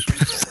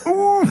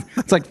 Ooh,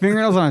 it's like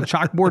fingernails on a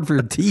chalkboard for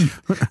your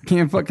teeth.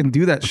 Can't fucking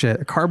do that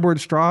shit. A cardboard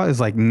straw is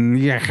like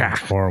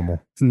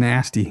horrible. It's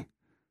nasty.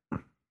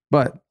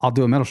 But I'll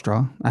do a metal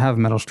straw. I have a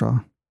metal straw.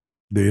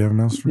 Do you have a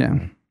metal straw?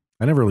 Yeah.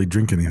 I never really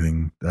drink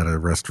anything at a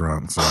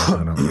restaurant, so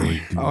I don't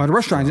really do at a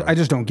restaurant, I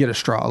just don't get a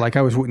straw. Like I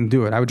always wouldn't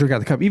do it. I would drink out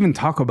of the cup. Even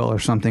Taco Bell or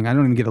something, I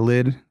don't even get a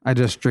lid. I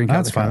just drink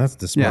out of the cup. That's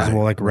disposable.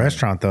 Yeah. Like a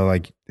restaurant though,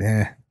 like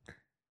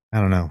I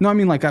don't know. No, I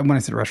mean like when I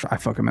said restaurant, I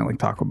fucking meant like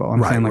Taco Bell.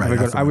 I'm saying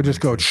like if I would just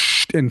go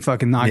and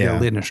fucking not get a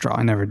lid in a straw.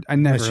 I never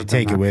Unless you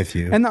take it with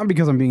you. And not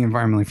because I'm being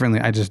environmentally friendly.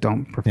 I just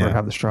don't prefer to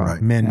have the straw.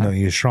 Right. Men don't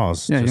use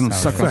straws. Yeah, you don't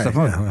suck that stuff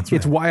up.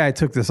 It's why I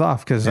took this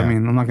off because I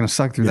mean I'm not going to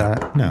suck through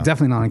that. No.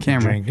 Definitely not on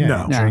camera.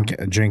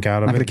 Drink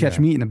out of it. I'm going to catch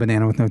me eating a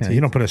banana with no teeth.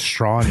 You don't put a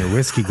straw in your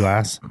whiskey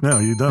glass. No,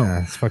 you don't.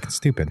 Yeah, it's fucking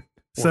stupid.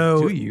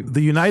 So the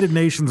United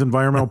Nations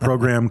Environmental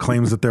Program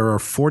claims that there are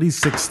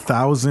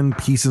 46,000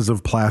 pieces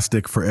of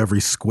plastic for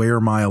every square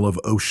mile of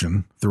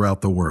ocean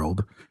throughout the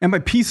world. And by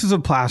pieces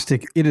of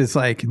plastic, it is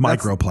like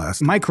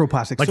microplastic.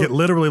 Microplastic. Like it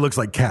literally looks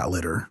like cat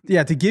litter.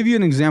 Yeah, to give you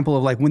an example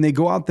of like when they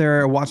go out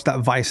there, watch that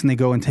Vice and they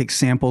go and take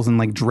samples and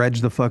like dredge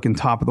the fucking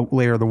top of the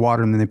layer of the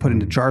water and then they put it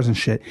into jars and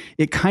shit.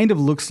 It kind of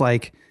looks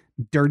like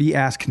dirty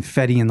ass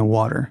confetti in the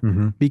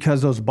water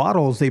because those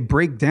bottles, they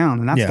break down.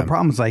 And that's the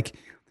problem is like,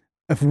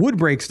 if wood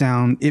breaks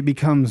down, it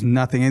becomes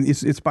nothing. And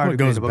it's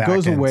biodegradable. It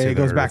goes away. It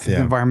goes back to the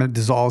environment. It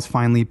dissolves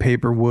finally.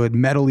 Paper, wood,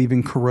 metal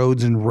even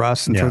corrodes and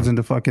rusts and turns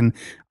into fucking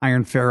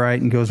iron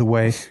ferrite and goes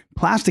away.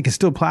 Plastic is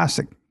still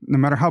plastic, no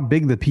matter how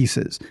big the piece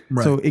is.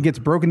 Right. So it gets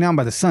broken down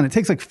by the sun. It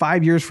takes like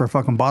 5 years for a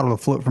fucking bottle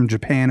to float from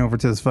Japan over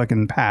to this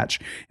fucking patch.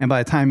 And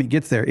by the time it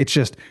gets there, it's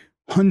just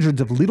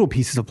hundreds of little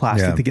pieces of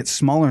plastic that get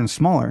smaller and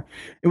smaller.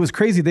 It was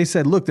crazy. They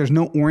said, look, there's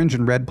no orange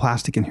and red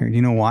plastic in here. Do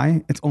you know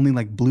why? It's only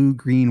like blue,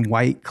 green,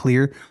 white,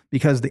 clear,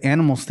 because the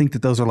animals think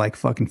that those are like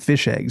fucking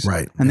fish eggs.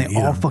 Right. And they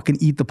all fucking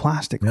eat the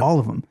plastic, all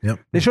of them. Yep.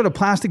 They showed a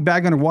plastic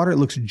bag underwater. It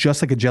looks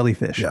just like a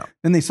jellyfish. Yeah.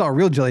 Then they saw a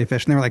real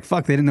jellyfish and they were like,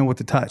 fuck, they didn't know what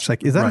to touch.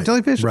 Like, is that a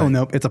jellyfish? Right. Oh,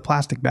 nope. It's a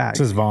plastic bag. It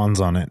says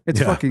Vaughn's on it.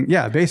 It's fucking,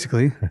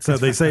 basically. So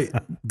they say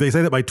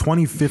that by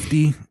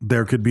 2050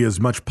 there could be as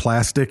much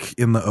plastic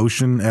in the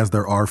ocean as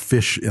there are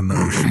fish in the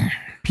ocean.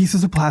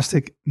 Pieces of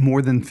plastic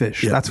more than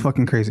fish. That's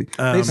fucking crazy. They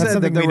That's said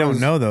something that we there don't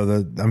was- know,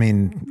 though. I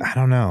mean, I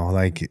don't know.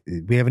 Like,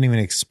 we haven't even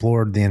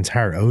explored the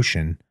entire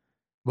ocean.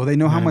 Well, they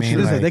know how You know what much I mean?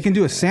 it is. Like- They can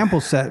do a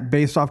sample set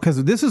based off,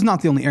 because this is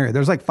not the only area.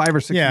 There's like 5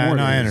 or 6 Yeah, more.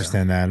 no, I areas.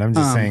 understand that. I'm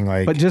just saying,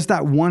 like, but just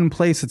that one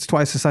place that's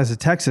twice the size of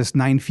Texas,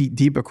 9 feet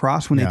deep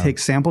across, when they take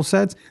sample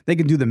sets, they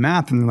can do the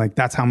math and like,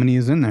 that's how many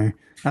is in there.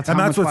 That's how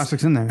much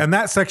plastic's in there. And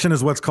that section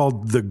is what's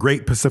called the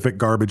Great Pacific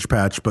Garbage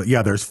Patch. But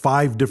yeah, there's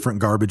 5 different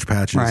garbage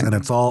patches, Right. and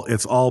it's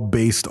all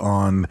based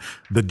on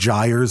the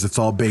gyres. It's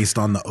all based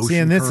on the ocean. See,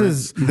 and this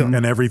currents is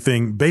and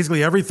everything.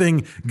 Basically,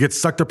 everything gets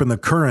sucked up in the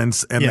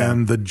currents, and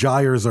then the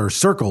gyres are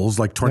circles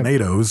like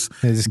tornadoes.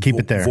 They just keep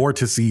it there.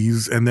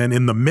 Vortices, and then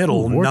in the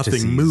middle,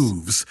 vortices. nothing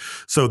moves.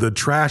 So the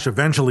trash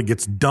eventually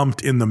gets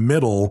dumped in the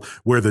middle,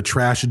 where the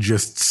trash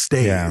just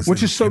stays. Yeah.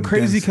 Which is so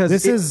crazy, because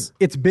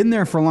it's been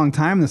there for a long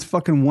time. This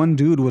fucking one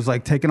dude was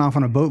like taking off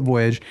on a boat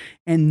voyage,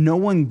 and no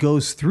one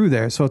goes through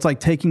there. So it's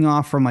like taking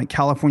off from like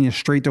California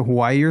straight to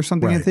Hawaii or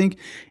something, I Right. think.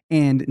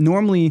 And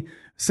normally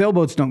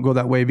sailboats don't go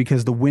that way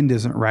because the wind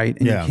isn't right,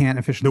 and you can't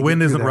efficiently. The wind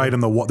get through isn't there. right,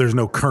 and there's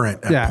no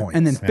current at points.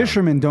 And then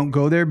fishermen don't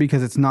go there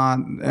because it's not.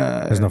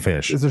 there's no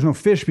fish. There's no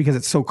fish because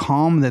it's so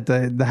calm that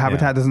the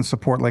habitat doesn't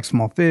support like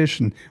small fish,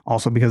 and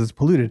also because it's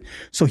polluted.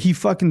 So he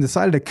fucking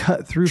decided to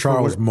cut through.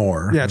 Charles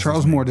Moore. Yeah,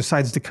 Charles Moore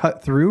decides to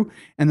cut through,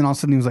 and then all of a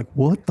sudden he was like,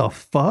 "What the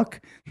fuck?"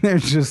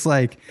 There's just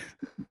like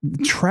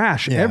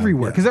trash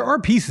everywhere, because there are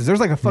pieces. There's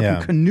like a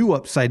fucking canoe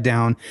upside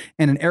down,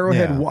 and an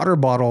Arrowhead water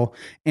bottle,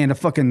 and a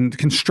fucking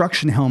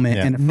construction helmet,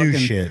 and a New fucking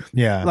shit.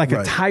 Yeah. like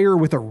a tire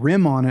with a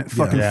rim on it,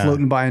 fucking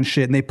floating by and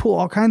shit. And they pull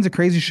all kinds of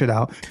crazy shit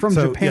out from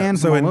Japan,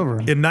 from all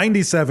over. In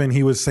 97,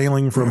 he was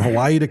sailing from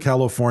Hawaii to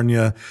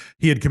California.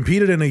 He had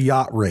competed in a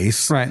yacht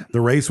race. Right.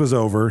 The race was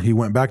over. He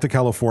went back to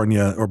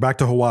California, or back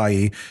to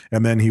Hawaii,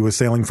 and then he was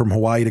sailing from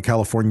Hawaii to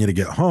California to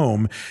get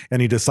home.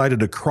 And he decided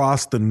to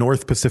cross the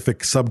North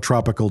Pacific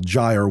subtropical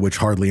gyre, which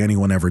hardly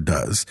anyone ever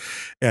does.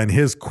 And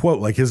his quote,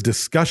 like his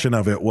discussion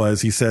of it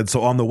was, he said,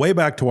 "So on the way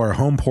back to our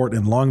home port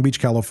in Long Beach,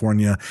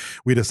 California,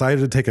 we decided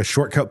to take a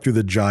shortcut through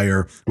the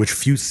gyre, which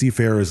few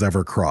seafarers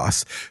ever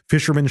cross.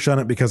 Fishermen shun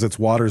it because its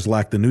waters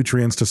lack the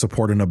nutrients to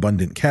support an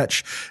abundant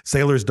catch.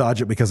 Sailors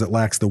dodge it because it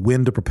lacks the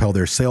wind to propel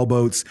their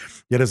sailboats.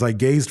 Yet as I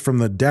gazed from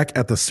the deck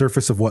at the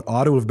surface of what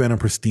ought to have been a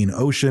pristine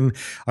ocean,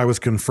 I was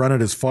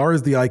confronted as far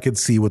as the eye could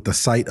see with the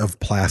sight of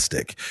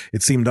plastic.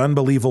 It seemed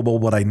unbelievable,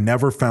 but I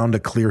never found a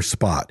clear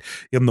spot.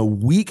 In the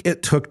week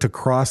it took to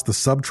cross the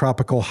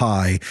subtropical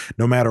high,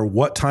 no matter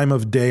what time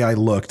of day I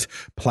looked,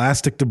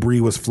 plastic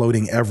debris was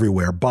floating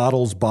everywhere.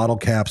 Bottles, bottle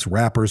caps,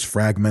 wrappers,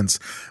 fragments.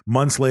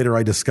 Months later,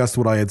 I discussed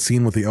what I had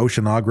seen with the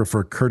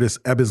oceanographer Curtis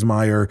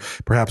Ebbesmeyer,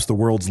 perhaps the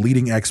world's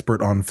leading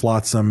expert on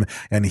flotsam,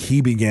 and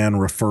he began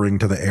referring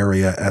to the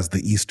area as the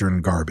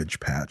Eastern Garbage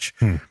Patch."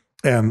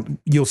 And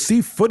you'll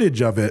see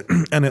footage of it,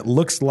 and it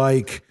looks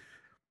like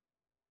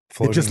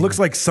it just looks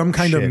like some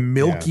kind of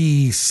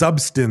milky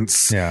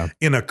substance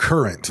in a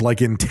current, like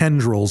in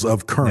tendrils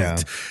of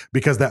current,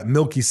 because that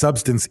milky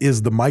substance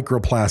is the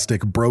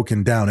microplastic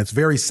broken down. It's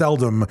very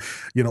seldom,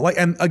 like,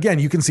 and again,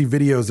 you can see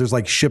videos. There's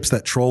like ships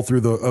that troll through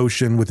the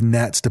ocean with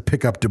nets to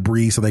pick up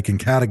debris so they can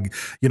try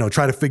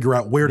to figure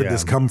out where did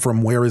this come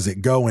from? Where is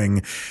it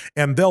going?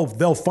 And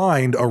they'll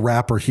find a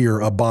wrapper here,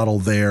 a bottle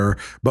there.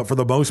 But for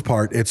the most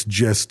part, it's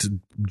just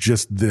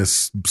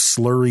this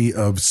slurry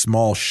of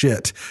small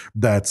shit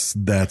that's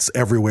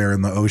everywhere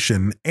in the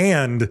ocean,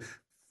 and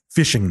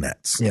fishing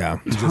nets. Yeah.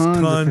 Just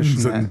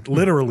tons and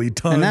literally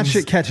tons. And that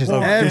shit catches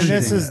everything. And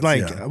this is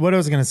what I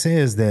was going to say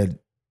is that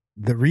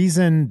the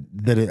reason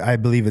that I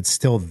believe it's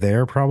still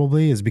there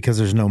probably is because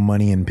there's no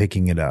money in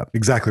picking it up.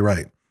 Exactly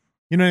right.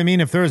 You know what I mean?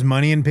 If there was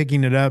money in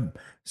picking it up,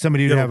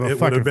 somebody would have a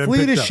fucking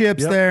fleet of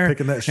ships there,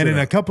 and in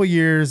a couple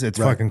years, it's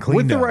fucking cleaned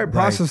with the up. right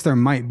process. There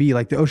might be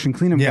like the ocean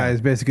cleanup guy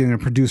is basically going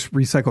to produce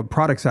recycled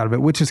products out of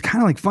it, which is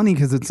kind of like funny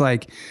because it's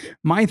like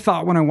my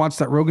thought when I watched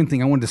that Rogan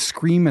thing, I wanted to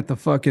scream at the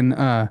fucking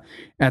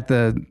at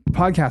the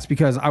podcast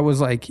because I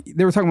was like,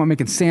 they were talking about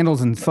making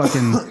sandals and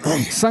fucking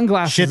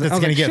sunglasses. Shit that's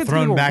going to get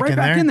thrown back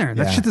in there.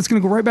 That shit that's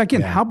going to go right back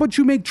in. How about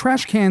you make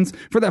trash cans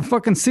for that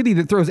fucking city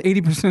that throws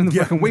 80% of the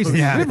fucking waste in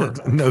the river?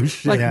 No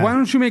shit. Like, why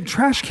don't you make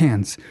trash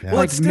cans? Well,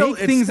 Like, it's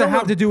things that still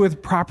have to do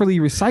with properly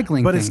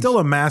recycling. But things. it's still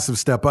a massive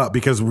step up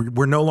because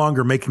we're no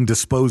longer making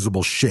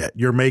disposable shit.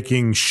 You're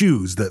making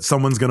shoes that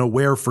someone's going to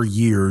wear for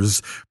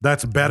years.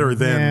 That's better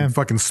than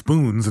fucking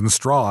spoons and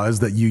straws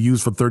that you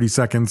use for 30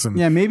 seconds. And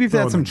maybe if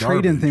throw that's in some the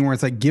trade-in garbage. thing where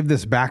it's like, give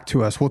this back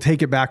to us. We'll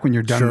take it back when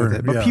you're done with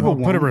it. But people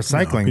put a won't.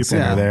 recycling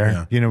center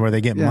there, where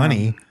they get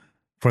money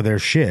for their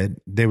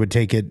shit, they would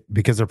take it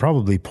because they're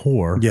probably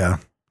poor. Yeah.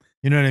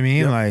 You know what I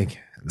mean? Yep. Like,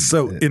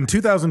 so in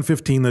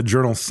 2015, the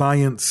journal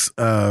Science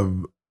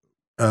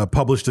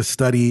published a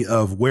study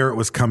of where it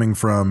was coming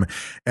from,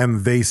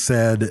 and they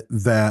said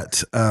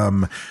that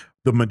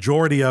the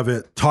majority of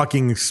it,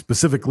 talking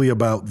specifically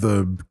about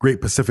the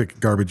Great Pacific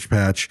Garbage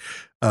Patch,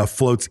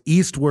 floats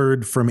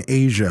eastward from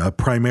Asia,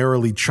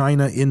 primarily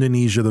China,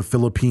 Indonesia, the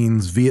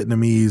Philippines,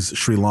 Vietnamese,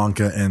 Sri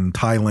Lanka, and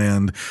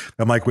Thailand.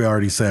 And like we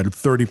already said,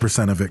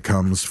 30% of it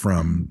comes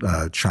from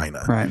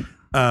China. Right.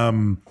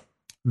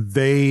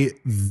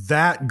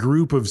 That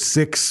group of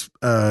 6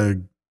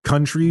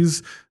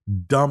 countries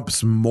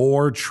dumps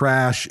more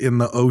trash in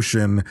the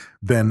ocean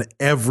than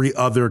every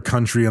other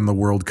country in the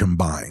world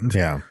combined.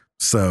 yeah.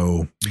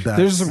 So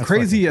There's some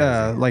crazy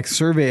like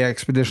survey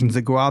expeditions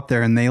that go out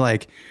there and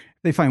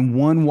they find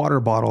one water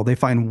bottle, they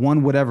find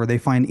one whatever, they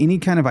find any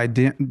kind of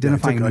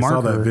identifying I marker.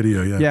 saw that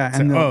video. Yeah. Yeah.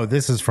 And Oh,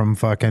 this is from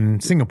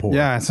fucking Singapore.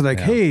 yeah. So like,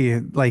 hey,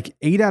 like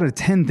 8 out of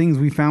 10 things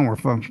we found were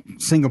from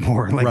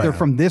Singapore. Like Right. they're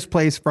from this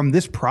place, from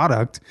this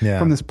product, Yeah.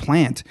 from this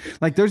plant.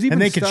 Like there's even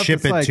And they could stuff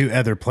ship that's it like, to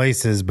other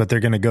places, but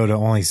they're going to go to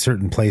only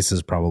certain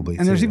places probably.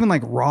 and there's too. even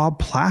like raw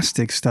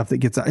plastic stuff that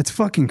gets out. It's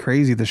fucking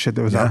crazy the shit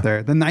that was out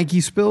there. The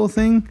Nike spill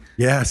thing.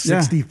 Yeah,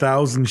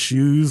 60,000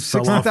 shoes.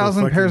 fell off a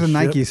 60,000 pairs of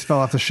fucking ship. Nikes fell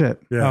off the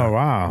ship. Yeah. Oh,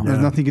 wow.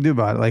 There's nothing you can do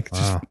about it. Like,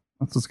 just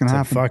that's what's going to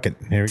happen. Fuck it.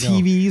 Here we go.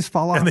 TVs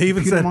fall off. And they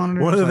even computer said,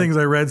 monitors. one of the Like, things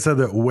I read said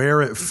that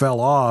where it fell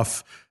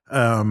off,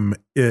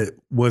 it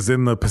was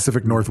in the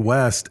Pacific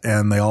Northwest,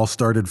 and they all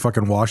started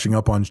fucking washing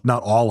up on,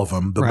 not all of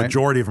them, the Right.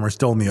 majority of them are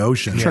still in the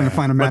ocean. Trying to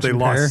find a But they matching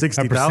lost pair.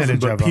 60,000,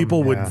 percentage but of them,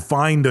 people would yeah.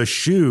 find a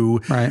shoe,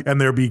 Right. and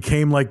there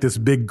became like this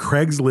big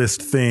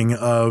Craigslist thing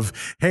of,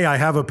 hey, I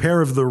have a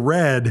pair of the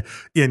red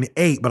in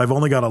 8, but I've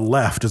only got a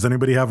left. Does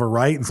anybody have a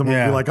right? And someone would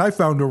Yeah. be like, I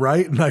found a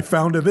right, and I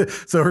found it.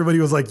 So everybody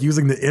was like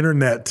using the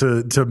internet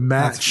to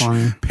match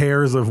funny.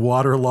 pairs of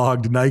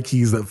waterlogged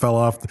Nikes that fell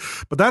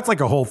off. But that's like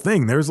a whole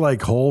thing. There's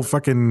like whole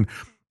fucking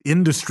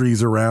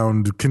industries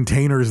around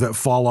containers that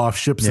fall off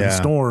ships in Yeah.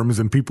 storms,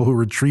 and people who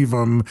retrieve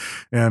them,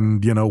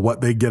 and you know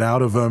what they get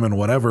out of them and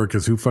whatever,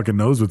 because who fucking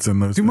knows what's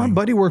in those Dude, my things.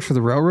 buddy works for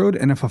the railroad,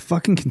 and if a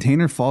fucking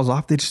container falls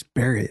off, they just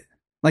bury it.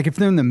 Like if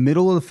they're in the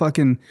middle of the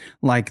fucking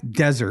like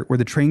desert where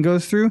the train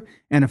goes through,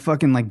 and a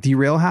fucking like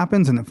derail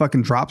happens and it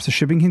fucking drops the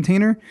shipping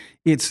container,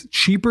 it's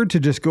cheaper to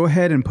just go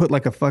ahead and put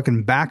like a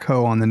fucking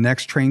backhoe on the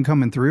next train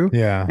coming through,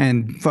 Yeah.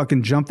 and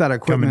fucking jump that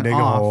equipment dig a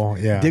off, hole,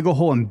 yeah. dig a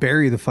hole and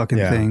bury the fucking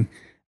Yeah. thing.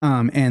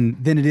 And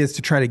then it is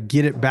to try to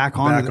get it back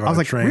on. Back I on was the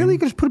like, train. really? You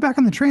can just put it back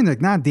on the train? They're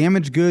like, nah,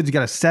 damaged goods. You got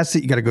to assess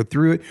it. You got to go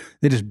through it.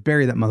 They just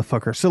bury that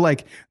motherfucker. So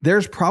like,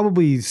 there's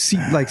probably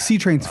sea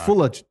trains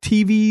full of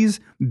TVs,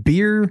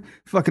 beer,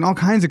 fucking all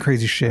kinds of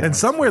crazy shit. And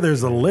somewhere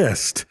there's a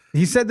list.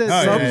 He said that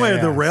yeah, Somewhere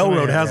yeah. the railroad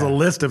Somewhere, has a yeah.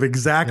 list of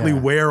exactly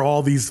where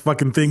all these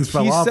fucking things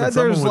fell he off. said and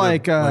someone there's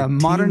with like,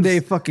 modern day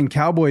fucking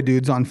cowboy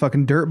dudes on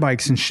fucking dirt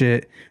bikes and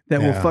shit that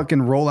will Yeah.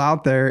 fucking roll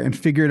out there and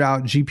figure it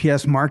out,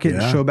 GPS mark it,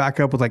 and Yeah. show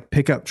back up with like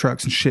pickup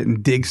trucks and shit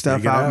and dig stuff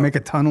Dig it out, out. make a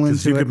tunnel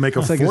 'Cause into you it. could make a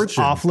It's like just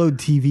fortune. offload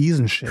TVs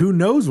and shit. Who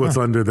knows what's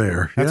under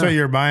there? That's Yeah. what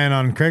you're buying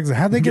on Craigslist.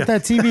 How'd they get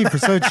that TV for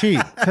so cheap?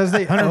 Because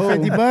they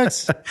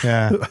 $150?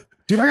 Yeah.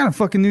 Dude, I got a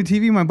fucking new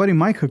TV. My buddy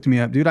Mike hooked me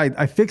up, dude.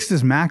 I fixed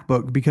his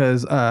MacBook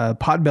because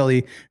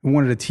Podbelly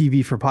wanted a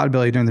TV for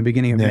Podbelly during the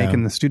beginning of Yeah.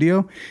 making the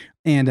studio.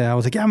 And I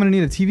was like, yeah, I'm going to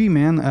need a TV,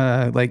 man.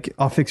 Like,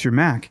 I'll fix your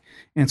Mac.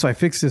 And so I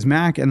fixed his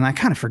Mac, and I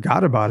kind of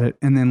forgot about it.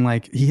 And then,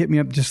 like, he hit me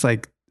up just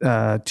like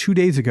 2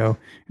 days ago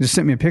and just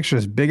sent me a picture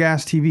of this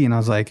big-ass TV. And I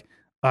was like,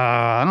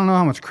 I don't know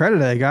how much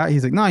credit I got.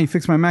 He's like, no, you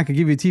fixed my Mac. I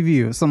give you a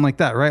TV or something like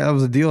that, right? That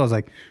was the deal. I was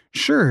like,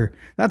 sure,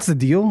 that's the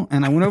deal.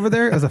 And I went over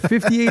there as a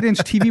 58-inch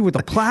TV with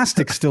the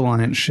plastic still on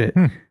it and shit.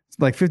 It's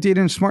like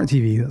 58-inch smart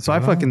TV. So I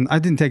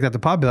didn't take that to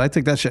Podbelly. I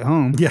took that shit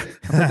home. Yeah.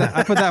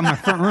 I put that in my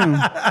front room,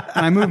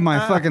 and I moved my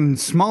fucking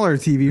smaller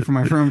TV from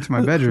my front room to my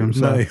bedroom.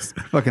 So Nice.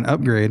 fucking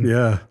upgrade.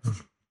 Yeah.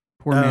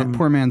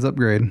 Poor man's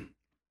upgrade.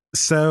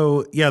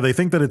 So yeah, they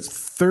think that it's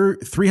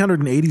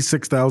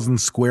 386,000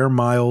 square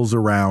miles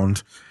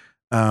around,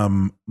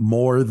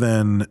 more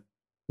than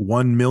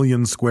 1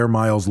 million square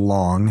miles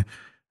long.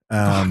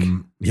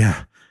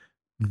 Yeah.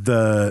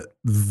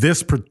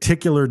 This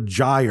particular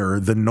gyre,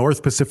 the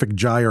North Pacific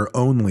Gyre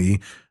only,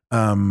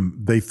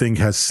 they think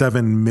has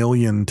 7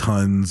 million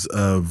tons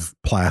of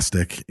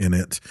plastic in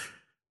it.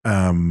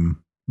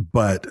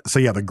 But so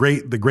yeah, the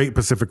Great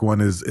Pacific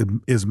one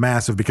is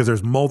massive because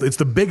there's it's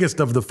the biggest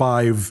of the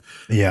 5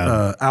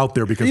 out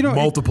there because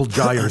multiple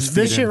gyres.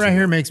 This feed shit into right it.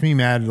 here makes me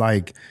mad.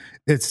 Like,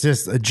 it's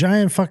just a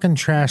giant fucking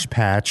trash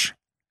patch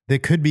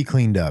that could be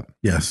cleaned up.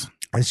 Yes.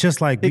 It's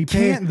just like we It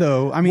can't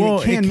though. I mean,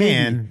 Well, it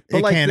can.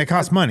 it can. It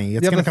costs money.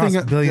 It's Yeah, going to the thing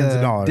cost billions of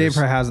dollars. Dave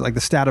probably has like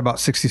the stat about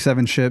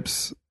 67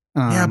 ships.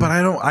 Yeah, but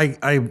I don't.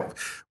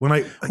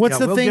 What's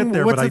the we'll thing? Get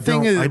there, what's but the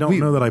thing? I don't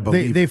know that I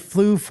believe. they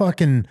flew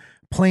fucking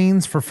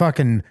planes for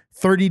fucking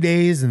 30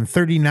 days and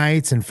 30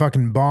 nights and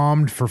fucking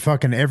bombed for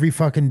fucking every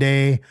fucking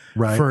day.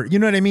 Right. For, you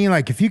know what I mean?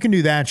 Like, if you can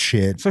do that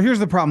shit. So here's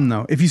the problem,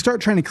 though. If you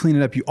start trying to clean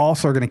it up, you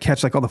also are going to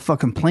catch like all the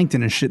fucking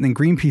plankton and shit, and then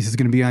Greenpeace is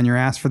going to be on your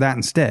ass for that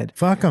instead.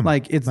 Fuck them.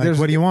 Like, it's like,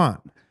 what do you want?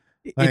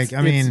 Like,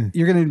 I mean,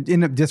 you're going to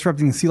end up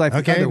disrupting the sea life.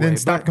 Okay, the other then way.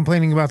 stop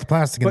complaining about the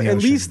plastic in But the at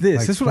ocean. least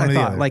this Like, is what one I or the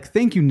thought. other. Like,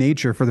 thank you,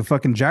 nature, for the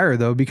fucking gyro,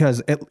 though,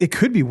 because it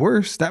could be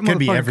worse. That Could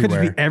be motherfucker could just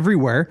everywhere. be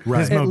everywhere.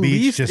 Right. Pismo At Beach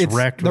least just it's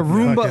wrecked the with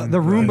Roomba. fucking- The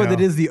Roomba I that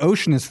know. is the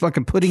ocean is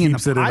fucking putting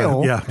Keeps in it a in a-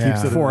 pile. yeah,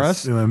 keeps it for in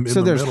us. the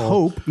So there's middle.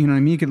 hope. You know what I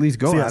mean? You could at least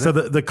go. So, yeah, at so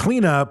it. the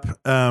cleanup,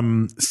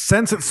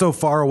 since it's so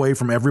far away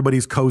from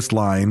everybody's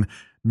coastline,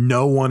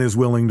 no one is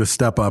willing to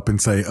step up and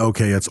say,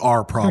 okay, it's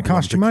our problem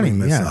cost to you money, clean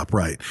this yeah. up.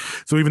 Right.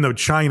 So even though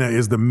China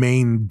is the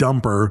main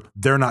dumper,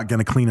 they're not going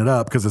to clean it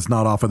up because it's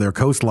not off of their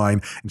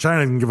coastline. And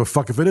China doesn't give a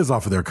fuck if it is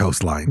off of their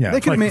coastline. Yeah.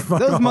 They could have made fuck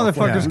those off.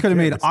 motherfuckers Yeah. could have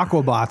made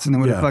Aquabots and they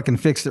would have Yeah. fucking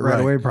fixed it right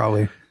Right. away.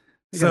 Probably.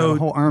 They could So- have a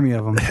whole army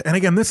of them. And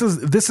again, this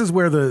is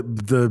where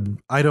the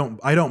I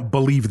don't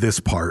believe this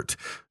part.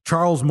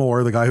 Charles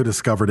Moore, the guy who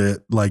discovered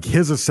it, like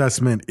his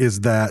assessment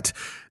is that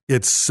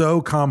it's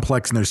so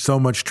complex and there's so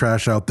much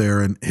trash out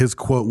there. And his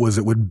quote was,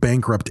 "It would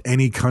bankrupt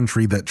any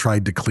country that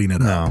tried to clean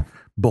it up."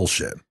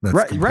 Bullshit. That's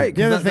Right. complete- Right.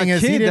 The other That thing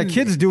is, he kid, that didn't-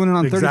 kid's doing it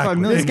on 35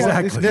 Exactly. million.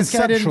 Exactly.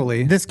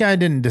 Conceptually. This guy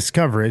didn't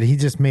discover it. He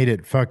just made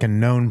it fucking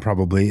known.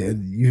 Probably,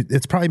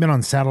 it's probably been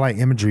on satellite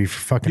imagery for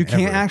fucking. You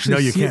can't ever. actually No,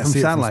 you see can't it from see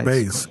it from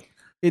satellites. space.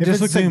 It If just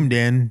it's looks zoomed like,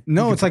 in.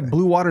 No, it's like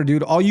blue water,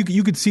 dude. All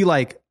you could see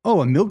like,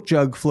 oh, a milk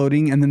jug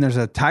floating, and then there's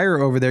a tire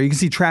over there. You can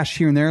see trash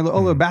here and there.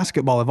 Oh, a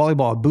basketball, a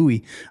volleyball, a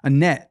buoy, a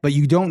net, but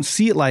you don't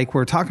see it like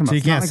we're talking about. So you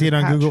It's not can't like see a it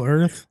on patch. Google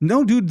Earth.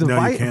 No, dude. The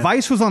No, you can't.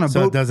 Vice was on a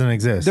So boat. it doesn't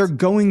exist. They're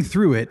going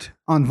through it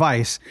on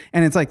Vice,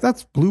 and it's like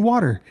that's blue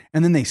water,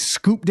 and then they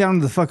scoop down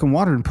to the fucking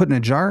water and put in a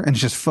jar, and it's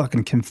just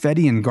fucking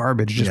confetti and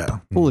garbage, just Yeah.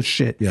 full of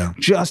shit. Yeah.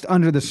 just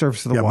under the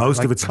surface of the Yeah, water. most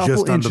of like it's couple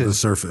just under the inches.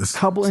 surface.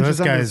 Couple So inches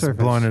this under the guy's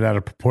surface. blowing it out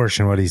of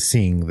proportion. What he's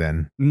seeing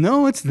then.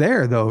 No, it's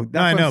there though. That's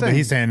I what know, I'm but saying.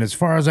 he's saying as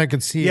far as I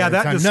could see, Yeah, it's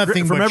that on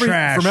nothing but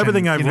trash. from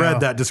everything and, I've you know,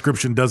 read, that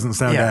description doesn't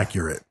sound Yeah.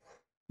 accurate.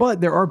 But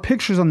there are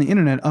pictures on the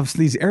internet of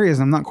these areas.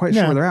 And I'm not quite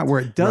sure Yeah. where they're at, where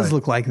it does Right.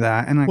 look like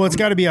that. And Well, it's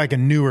got to be like a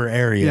newer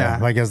area. Yeah.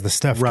 Like as the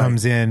stuff Right.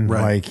 comes in,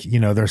 Right. like, you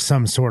know, there's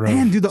some sort of,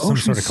 man, dude, the some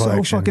ocean's sort of so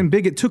collection. fucking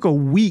big. It took a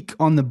week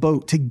on the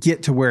boat to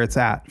get to where it's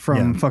at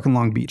from Yeah. fucking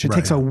Long Beach. It Right.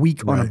 takes a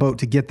week on a Right. boat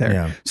to get there.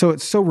 Yeah. So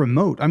it's so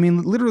remote. I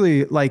mean,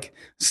 literally, like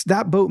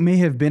that boat may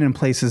have been in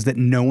places that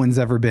no one's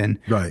ever been.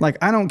 Right. Like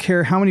I don't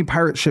care how many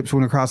pirate ships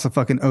went across the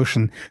fucking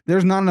ocean.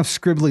 There's not enough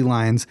scribbly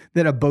lines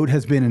that a boat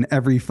has been in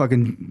every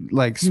fucking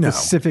like No.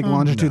 specific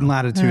longitude and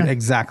latitude.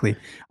 Exactly.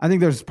 I think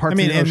there's parts I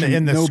mean, of the ocean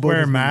in the no boat square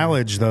has been in.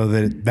 mileage though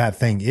that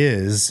thing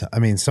is, I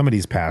mean,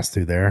 somebody's passed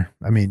through there.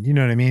 I mean, you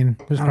know what I mean?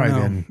 There's I don't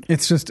probably know. been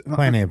It's just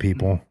plenty of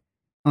people.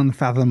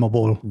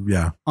 unfathomable.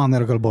 Yeah.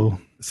 Unnervable.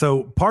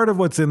 So part of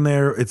what's in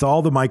there, it's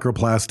all the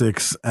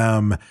microplastics.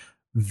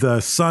 The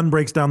sun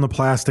breaks down the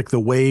plastic, the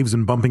waves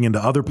and bumping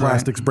into other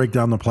plastics break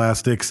down the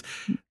plastics.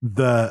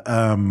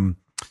 The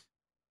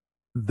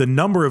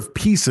number of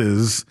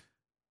pieces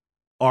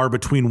are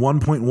between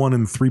 1.1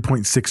 and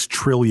 3.6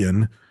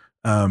 trillion.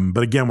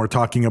 But again, we're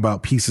talking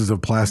about pieces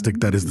of plastic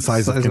that is the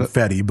size of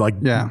confetti, like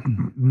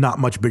not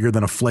much bigger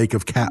than a flake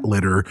of cat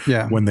litter.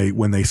 Yeah. When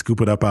they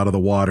scoop it up out of the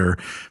water,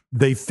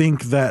 they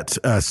think that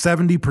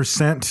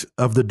 70%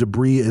 of the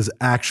debris is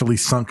actually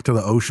sunk to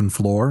the ocean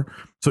floor.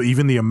 So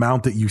even the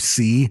amount that you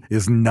see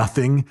is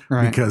nothing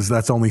because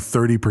that's only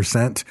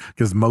 30%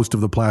 because most of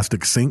the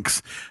plastic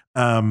sinks.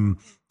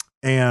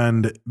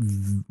 And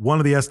one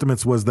of the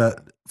estimates was that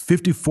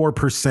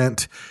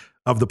 54%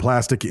 of the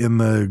plastic in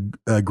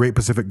the Great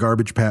Pacific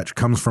Garbage Patch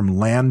comes from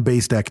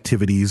land-based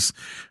activities,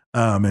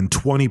 and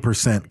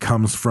 20%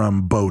 comes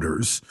from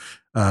boaters.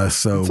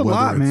 So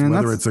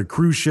whether it's a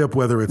cruise ship,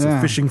 whether it's a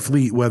fishing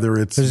fleet, whether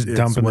it's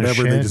dumping their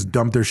whatever, they shit. just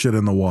dump their shit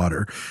in the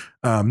water.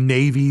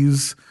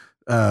 Navies.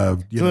 So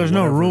there's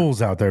no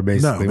rules out there,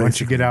 basically. No,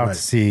 Once you get out to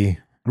sea.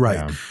 Right.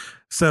 Yeah.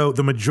 So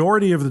the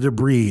majority of the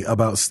debris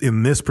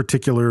in this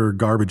particular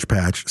garbage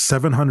patch,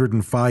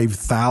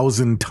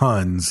 705,000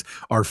 tons,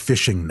 are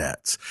fishing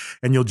nets.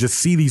 And you'll just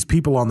see these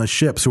people on the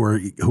ships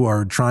who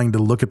are trying to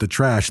look at the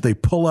trash. They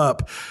pull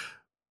up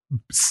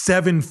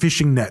 7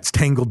 fishing nets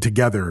tangled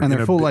together. And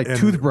they're full like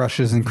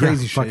toothbrushes and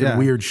crazy shit. Fucking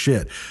weird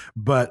shit.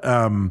 But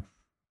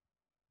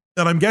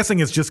and I'm guessing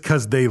it's just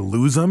because they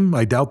lose them.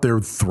 I doubt they're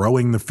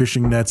throwing the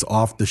fishing nets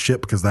off the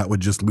ship because that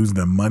would just lose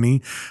them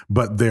money.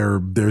 But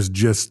there's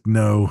just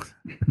no.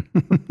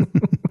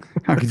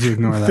 How could you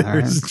ignore that?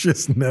 There's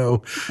just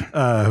no.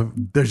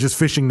 There's just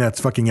fishing nets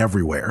fucking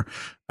everywhere.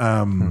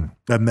 And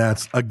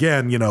that's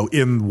again,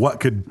 in what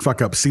could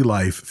fuck up sea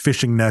life,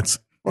 fishing nets.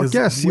 Well,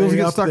 seals way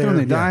get up stuck in when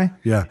there. they die.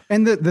 Yeah.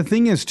 And the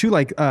thing is too,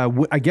 like,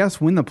 I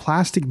guess when the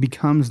plastic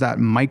becomes that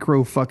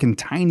micro fucking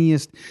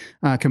tiniest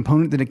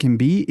component that it can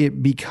be,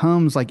 it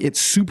becomes like it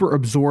super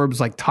absorbs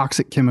like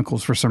toxic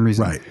chemicals for some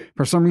reason. Right.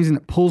 For some reason,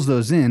 it pulls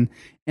those in,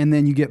 and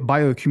then you get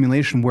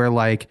bioaccumulation where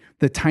like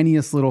the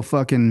tiniest little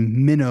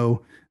fucking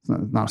minnow.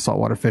 not a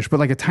saltwater fish, but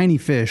like a tiny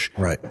fish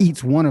Right.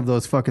 eats one of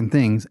those fucking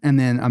things, and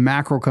then a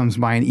mackerel comes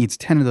by and eats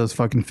 10 of those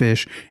fucking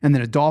fish, and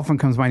then a dolphin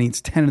comes by and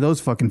eats 10 of those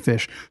fucking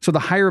fish. So the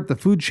higher up the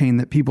food chain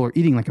that people are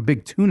eating, like a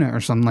big tuna or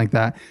something like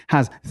that,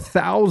 has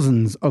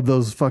thousands of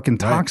those fucking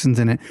toxins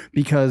in it,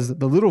 because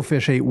the little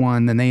fish ate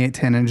one, then they ate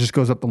 10, and it just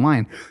goes up the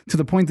line, to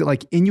the point that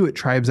like Inuit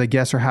tribes, I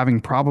guess, are having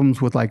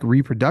problems with like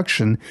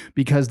reproduction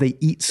because they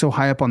eat so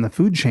high up on the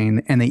food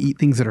chain, and they eat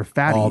things that are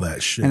fatty. All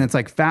that shit. And it's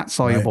like fat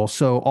soluble.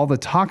 So all the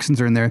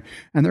toxins are in there,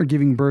 and they're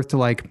giving birth to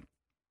like,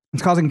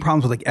 it's causing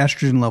problems with like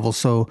estrogen levels.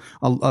 So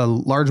a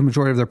large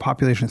majority of their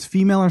population is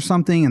female or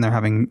something, and they're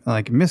having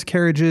like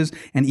miscarriages.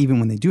 And even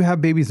when they do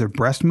have babies, their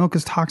breast milk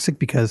is toxic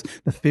because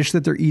the fish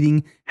that they're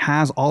eating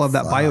has all of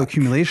that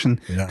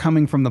bioaccumulation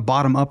coming from the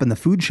bottom up in the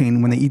food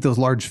chain. When they eat those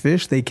large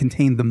fish, they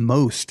contain the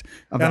most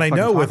of that. And I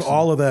know fucking with toxin.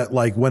 all of that,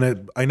 like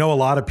I know a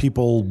lot of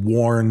people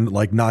warn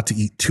like not to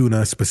eat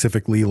tuna,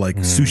 specifically like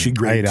sushi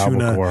grade I ate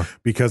tuna, albacore.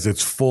 because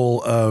it's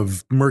full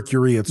of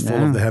mercury, it's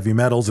full of the heavy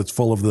metals, it's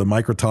full of the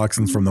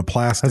mycotoxins from the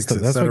plastics.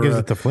 That's what gives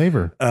it the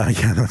flavor.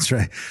 Yeah, that's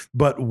right.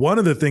 But one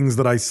of the things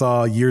that I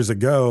saw years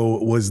ago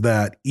was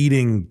that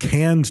eating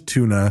canned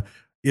tuna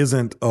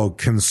isn't a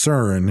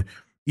concern.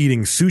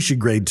 Eating sushi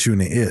grade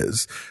tuna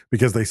is,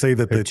 because they say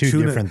that They're the two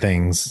tuna, different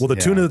things. Well, the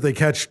tuna that they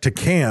catch to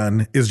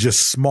can is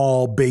just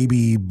small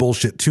baby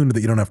bullshit tuna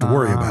that you don't have to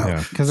worry about.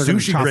 yeah. 'Cause they're gonna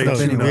Sushi chop grade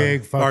those tuna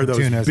big fucking are those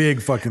tunas.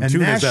 big fucking And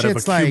tunas that have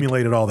shit's like-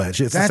 accumulated all that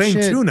shit. It's the that same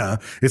shit- tuna.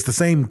 It's the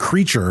same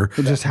creature.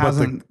 It just but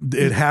hasn't-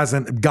 it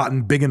hasn't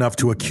gotten big enough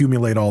to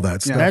accumulate all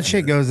that stuff. That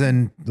shit goes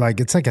in like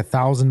it's like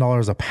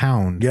 $1,000 a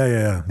pound.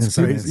 Yeah. It's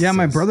And crazy. Yeah,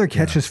 my brother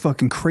catches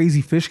fucking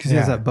crazy fish because he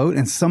has Yeah. that boat,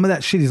 and some of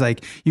that shit, he's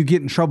like, you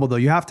get in trouble though.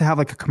 You have to have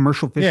like a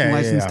commercial fishing Yeah,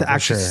 license to for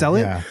actually sure. sell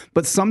it. Yeah.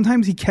 But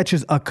sometimes he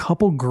catches a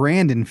couple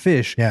grand in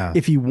fish. Yeah.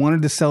 If he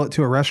wanted to sell it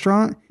to a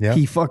restaurant, Yeah.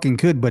 he fucking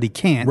could, but he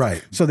can't.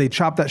 Right. So they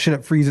chop that shit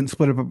up, freeze it, and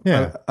split it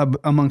up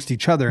amongst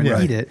each other and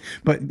Yeah. eat it.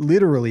 But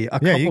literally, a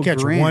Yeah, couple you catch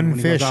grand one when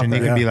he goes fish out and you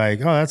there. can be like,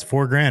 oh, that's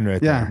 $4,000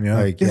 right Yeah. there.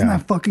 Like, Isn't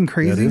that fucking That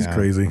crazy? is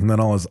crazy. And then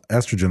all his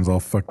estrogen's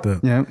all fucked up.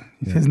 Yeah.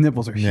 His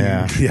nipples are huge.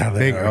 Yeah. Yeah, they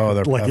Big, are.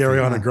 they're Like puffy.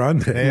 Ariana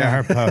Grande. They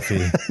are puffy.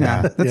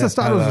 Yeah. That's Yeah. a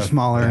testosterone are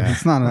smaller.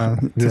 It's not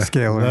to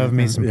scale. or Love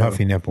me anything. some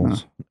puffy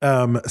nipples.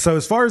 So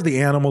as far as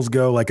the animals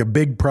go, like a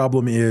big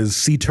problem is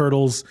sea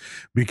turtles,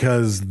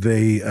 because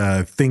they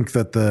think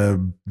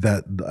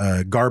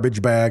that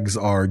garbage bags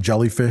are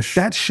jellyfish.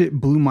 That shit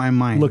blew my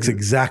mind. looks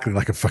exactly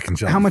like a fucking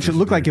jellyfish. How much it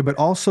looked like it, but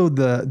also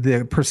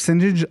the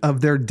percentage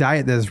of their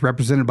diet that is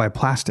represented by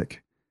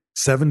plastic.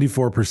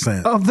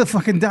 74%. Of the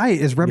fucking diet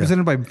is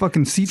represented by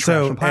fucking sea trash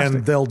So, and plastic.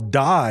 and they'll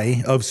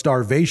die of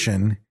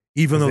starvation,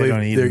 even though They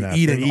don't eat they're enough.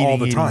 eating They're all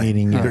the eating, time.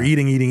 eating, They're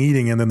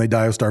eating, and then they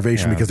die of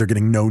starvation Yeah. because they're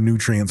getting no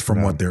nutrients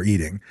from what they're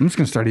eating. I'm just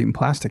gonna start eating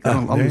plastic.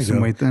 I'll there lose you some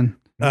go. weight then.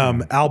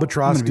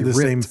 Albatross I'm do gonna the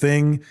be same ripped.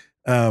 thing.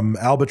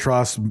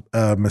 Albatross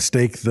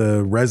mistake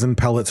the resin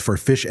pellets for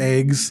fish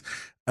eggs.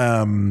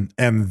 And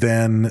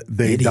then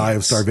they die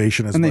of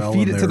starvation as And they well.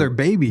 feed it to they're- their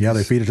babies. Yeah,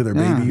 they feed it to their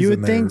Yeah. babies. You would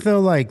and think they're- though,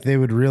 like they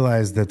would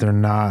realize that they're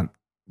not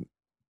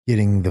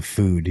getting the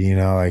food. You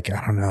know, like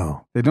I don't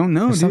know. They don't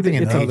know. There's Dude. something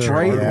in It's a other-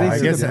 bright. yeah, They I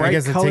see guess the bright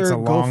it takes color, a go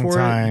long for it.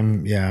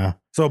 time. Yeah.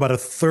 So about a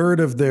third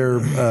of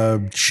their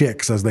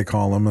chicks, as they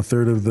call them, a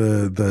third of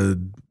the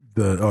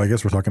I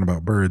guess we're talking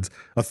about birds.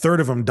 A third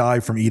of them die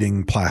from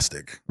eating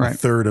plastic. Right. A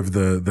third of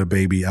the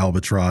baby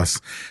albatross.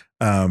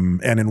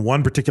 And in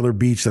one particular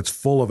beach that's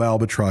full of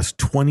albatross,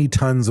 20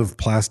 tons of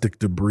plastic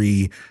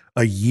debris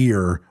a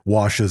year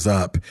washes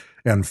up,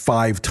 and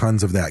 5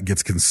 tons of that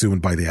gets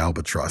consumed by the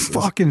albatrosses.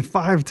 Fucking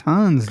 5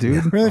 tons, dude.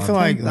 I really feel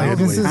like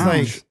this is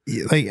pounds.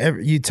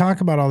 you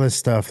talk about all this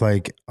stuff,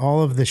 like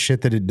all of the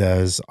shit that it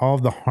does, all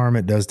of the harm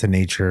it does to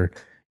nature.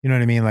 You know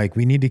what I mean? Like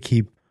we need to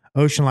keep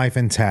ocean life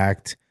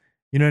intact.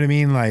 You know what I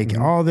mean? Like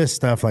all this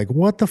stuff, like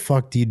what the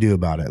fuck do you do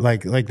about it?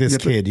 Like this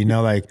kid, you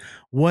know, like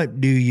what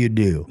do you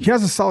do? He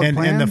has a solid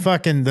plan. And the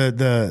fucking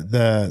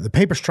the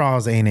paper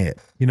straws ain't it.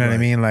 You know what I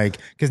mean? Like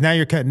because now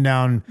you're cutting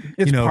down.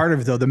 It's you know, part of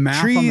it, though. The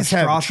math on the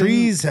straw thing-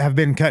 trees have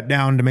been cut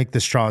down to make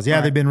the straws. Yeah,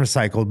 Right. they've been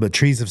recycled, but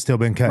trees have still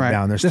been cut Right.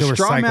 down. They're the still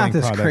straw recycling math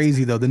is products.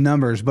 crazy though. The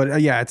numbers,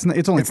 but yeah, it's only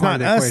It's part not of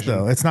the us equation.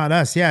 though. It's not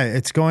us. Yeah,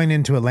 it's going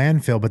into a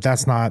landfill, but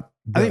that's not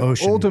the I think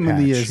ocean.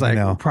 ultimately patch, is like you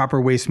know?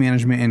 proper waste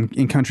management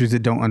in countries that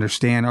don't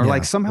understand, or Yeah.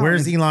 like somehow.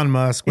 Where's Elon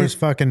Musk? Where's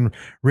fucking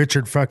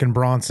Richard fucking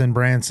Branson?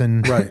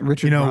 Right.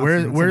 Richard You know,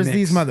 Branson, it's a where's mix.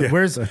 these mother? Yeah,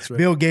 where's that's right.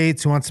 Bill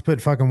Gates who wants to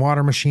put fucking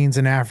water machines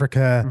in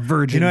Africa?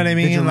 Virgin You know what I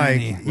mean?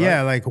 vigilante. Like,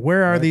 yeah, like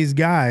where are these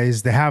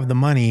guys that have the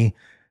money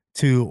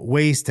to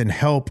waste and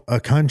help a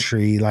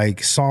country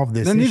like solve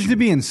this There needs issue? to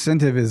be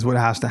incentive, is what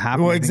has to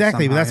happen. Well, I think,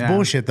 exactly, but somehow, that's yeah.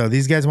 bullshit though.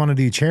 These guys want to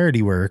do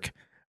charity work,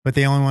 but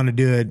they only want to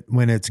do it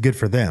when it's good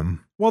for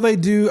them. Well, they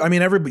do. I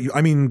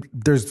mean,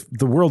 there's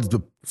the world's the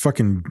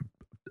fucking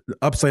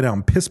upside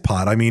down piss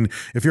pot. I mean,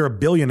 if you're a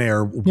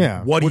billionaire,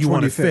 Yeah. what do Which you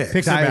one want to do you fix?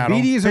 fix? Pick a battle.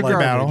 Diabetes or Pick a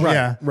battle. garbage?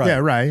 Yeah, Right.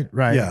 yeah,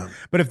 right. Yeah.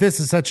 But if this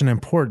is such an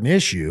important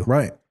issue,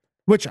 Right.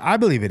 Which I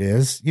believe it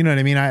is. You know what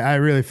I mean? I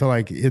really feel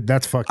like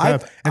that's fucked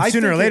up. And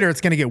sooner or later, it's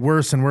going to get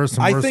worse and worse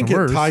and worse. I think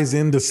it ties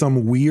into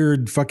some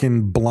weird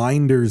fucking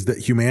blinders that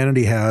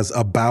humanity has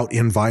about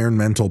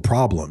environmental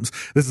problems.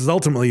 This is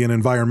ultimately a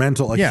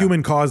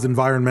human-caused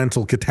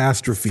environmental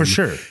catastrophe. For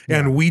sure.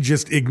 And we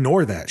just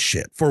ignore that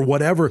shit for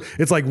whatever.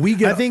 It's like we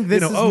get, I think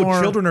this is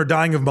more, children are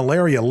dying of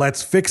malaria.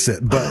 Let's fix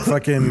it. But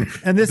fucking,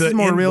 and this is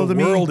more real to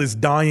me. The world is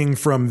dying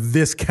from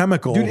this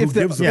chemical. Dude, if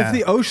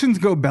the oceans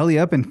go belly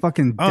up and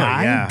fucking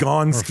die,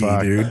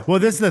 Gonski, dude. Well,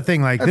 this is the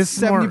thing. Like, that's this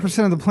is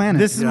 70% of the planet.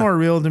 This is more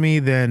real to me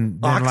than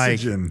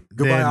oxygen. Like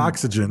goodbye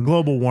oxygen.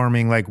 Global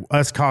warming, like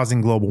us causing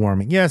global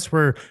warming. Yes,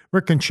 we're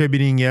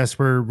contributing. Yes,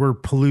 we're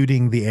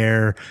polluting the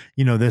air.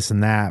 You know, this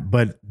and that.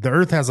 But the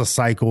Earth has a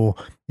cycle.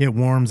 It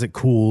warms. It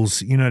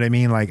cools. You know what I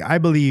mean? Like, I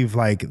believe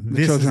like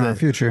this children is are our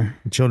future.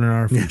 Children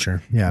are our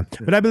future. Yeah.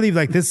 But I believe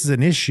like this is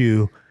an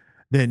issue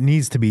that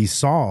needs to be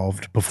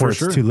solved before it's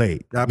too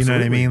late. Absolutely. You know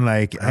what I mean?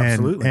 Like,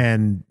 absolutely.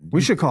 And we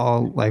should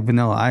call like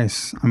Vanilla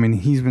Ice. I mean,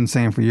 he's been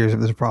saying for years if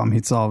there's a problem,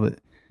 he'd solve it.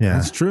 Yeah,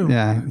 that's true.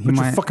 Yeah, put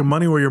your fucking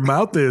money where your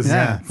mouth is.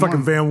 Yeah,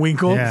 fucking Van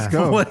Winkle. Yeah. Let's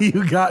go. What do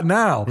you got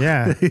now?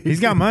 Yeah, he's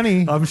got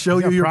money. I'm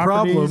showing you your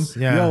problem.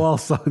 Yeah. Yo,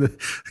 also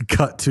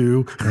cut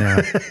to.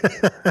 Yeah.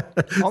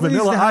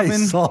 Vanilla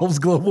Ice solves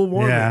global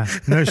warming. Yeah,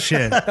 no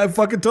shit. I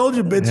fucking told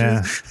you,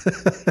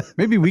 bitches. Yeah.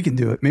 Maybe we can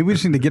do it. Maybe we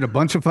just need to get a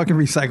bunch of fucking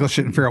recycle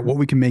shit and figure out what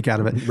we can make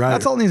out of it. Right.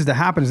 That's all that needs to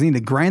happen. Is they need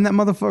to grind that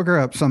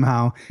motherfucker up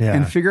somehow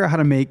and figure out how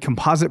to make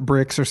composite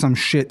bricks or some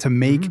shit to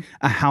make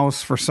a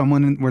house for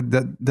someone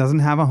that doesn't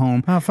have a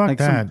home. Oh, fuck like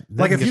that.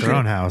 Like if you could,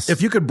 own house.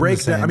 If you could break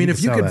that, I mean,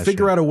 if you could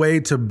figure out a way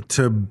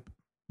to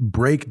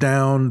break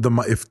down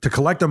to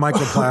collect the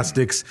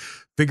microplastics,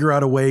 figure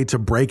out a way to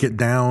break it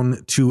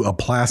down to a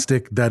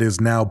plastic that is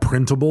now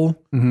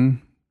printable. Mm-hmm.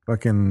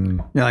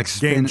 Fucking like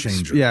game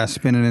changer.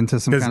 Spin it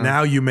into some. Because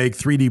now you make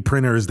 3D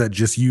printers that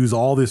just use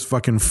all this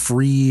fucking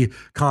free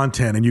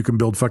content, and you can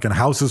build fucking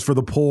houses for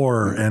the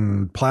poor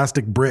and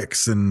plastic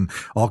bricks and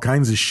all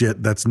kinds of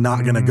shit that's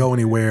not going to go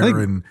anywhere.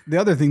 And the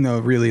other thing, though,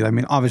 really, I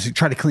mean, obviously,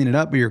 try to clean it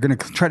up, but you're going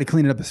to try to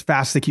clean it up as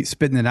fast as they keep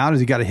spitting it out.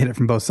 Is you got to hit it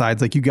from both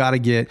sides. Like you got to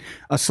get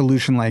a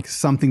solution, like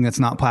something that's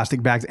not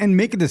plastic bags, and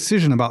make a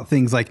decision about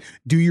things like: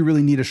 do you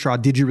really need a straw?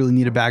 Did you really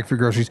need a bag for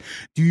groceries?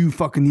 Do you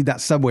fucking need that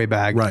Subway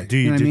bag? Right? Do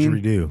you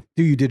didgeridoo?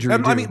 Do you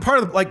didgeridoo? I mean,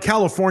 part of like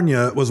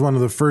California was one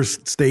of the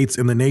first states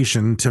in the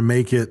nation to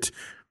make it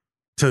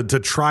to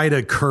try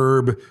to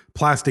curb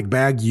plastic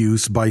bag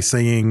use by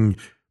saying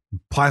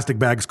plastic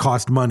bags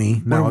cost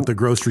money now at the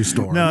grocery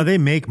store. No, they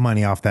make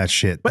money off that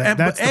shit.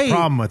 That's the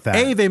problem with that.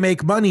 A, they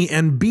make money,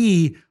 and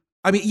B,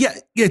 I mean, yeah,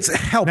 it's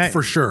helped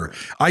for sure.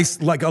 I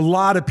like a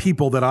lot of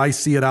people that I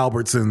see at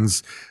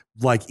Albertsons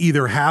like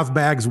either have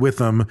bags with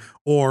them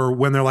or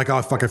when they're like,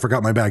 oh fuck, I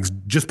forgot my bags,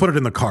 just put it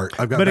in the cart.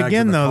 I've got but bags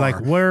again in the though, car.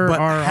 like where but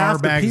are our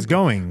bags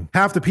going?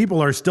 Half the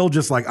people are still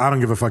just like, I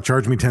don't give a fuck,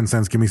 charge me 10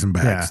 cents, give me some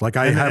bags. Yeah. Like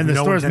I have and the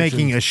no store's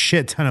intentions. making a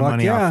shit ton of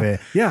money off it.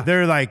 Yeah.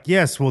 They're like,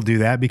 yes, we'll do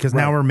that because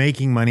now we're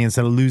making money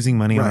instead of losing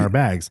money on our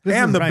bags.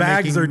 And the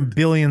bags are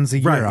billions a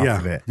year off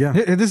of it. Yeah.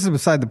 This is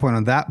beside the point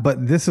on that,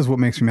 but this is what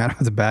makes me mad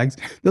about the bags.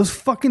 Those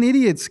fucking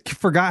idiots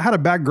forgot how to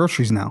bag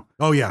groceries now.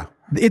 Oh yeah.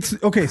 It's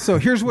okay. So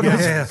here's what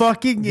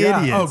fucking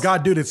idiots. Oh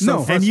god, dude, it's so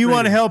frustrating. And you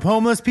want to help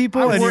homeless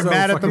people and you're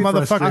mad at the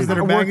motherfuckers that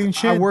are bagging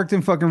shit? I worked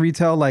in fucking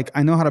retail. Like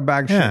I know how to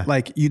bag shit.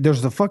 Like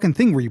there's the fucking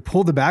thing where you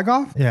pull the bag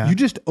off. Yeah. You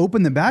just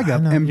open the bag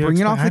up and bring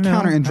it off the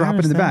counter and drop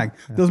it in the bag.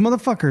 Those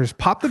motherfuckers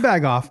pop the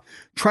bag off,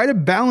 try to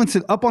balance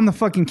it up on the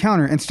fucking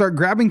counter and start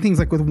grabbing things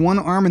like with one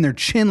arm in their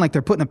chin, like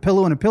they're putting a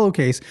pillow in a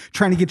pillowcase,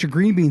 trying to get your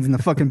green beans in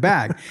the fucking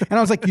bag. And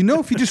I was like,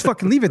 if you just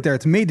fucking leave it there,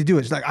 it's made to do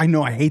it. She's like, I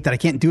know, I hate that. I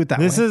can't do it that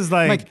way. This is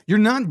like you're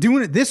not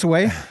doing it this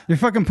way. You're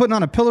fucking putting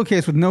on a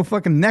pillowcase with no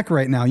fucking neck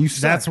right now. You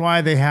suck. That's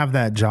why they have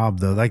that job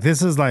though. Like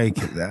this is like,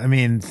 I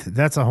mean,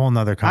 that's a whole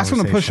nother conversation. I just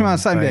want to push them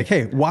outside and be like,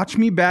 hey, watch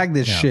me bag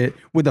this shit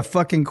with a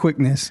fucking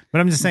quickness.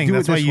 But I'm just saying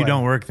that's why you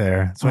don't work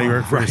there. That's why you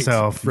work for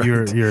yourself. Right.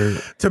 You're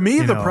to me,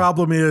 the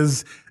problem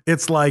is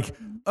it's like,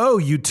 oh,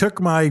 you took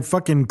my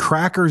fucking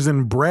crackers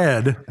and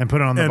bread and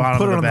put it on the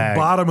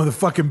bottom of the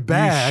fucking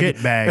bag,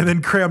 shit bag, and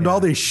then crammed all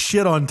this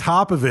shit on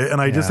top of it, and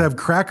I just have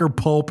cracker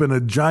pulp and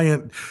a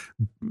giant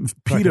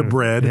pita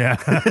bread. Yeah,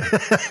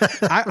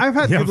 I've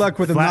had good luck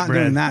with them not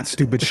doing that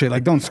stupid shit.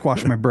 Like, don't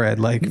squash my bread,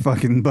 like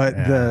fucking. But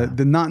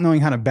the not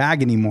knowing how to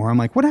bag anymore, I'm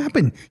like, what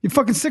happened? You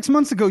fucking 6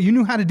 months ago, you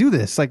knew how to do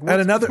this. Like,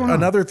 and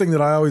another thing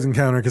that I always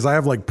encounter, because I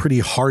have like pretty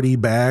hardy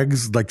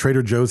bags. Like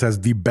Trader Joe's has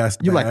the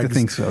best. You bags. like to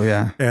think so,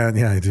 yeah? And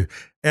yeah, I do.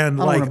 And I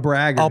don't like, wanna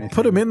brag or I'll anything.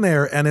 put them in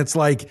there, and it's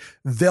like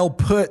they'll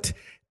put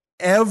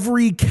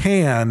every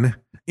can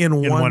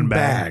in one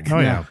bag. Oh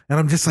yeah, and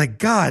I'm just like,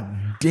 God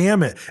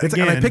damn it! It's like,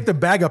 and I pick the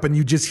bag up, and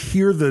you just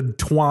hear the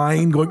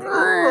twine going.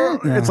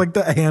 It's like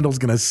the handle's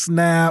gonna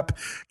snap.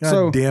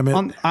 God damn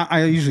it!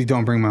 I usually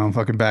don't bring my own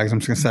fucking bags. I'm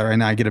just gonna say right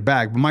now I get a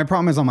bag. But my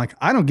problem is I'm like,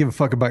 I don't give a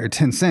fuck about your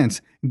 10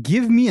 cents.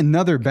 Give me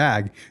another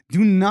bag.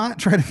 Do not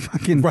try to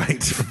fucking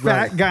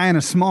fat guy in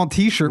a small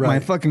t-shirt my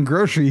fucking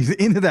groceries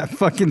into that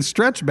fucking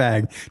stretch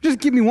bag. Just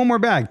give me one more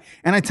bag.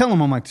 And I tell them,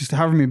 I'm like, just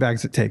however many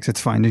bags it takes, it's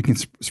fine. You can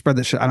spread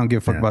that shit. I don't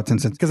give a fuck about 10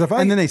 cents.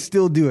 And then they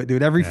still do it,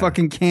 dude. Every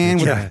fucking can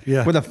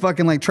with a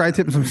fucking like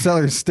tri-tip and some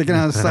celery sticking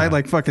out of the side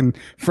like fucking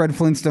Fred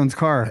Flintstone's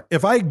car.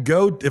 If I'm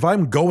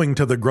going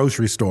to the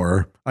grocery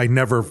store, I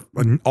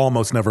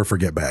almost never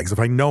forget bags. If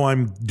I know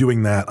I'm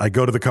doing that, I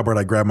go to the cupboard,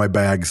 I grab my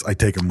bags, I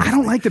take them with I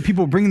don't me. like that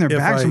people bringing their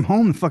bags from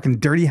home, the fucking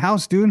dirty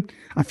house, dude.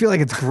 I feel like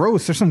it's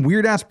gross. There's some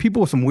weird ass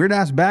people with some weird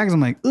ass bags. I'm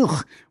like,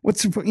 ugh,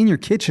 what's in your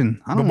kitchen?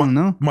 I don't want to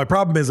know. My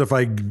problem is if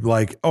I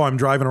like, I'm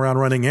driving around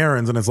running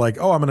errands and it's like,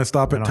 I'm going to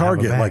stop at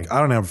Target. Like, I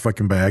don't have a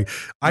fucking bag.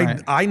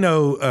 I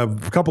know a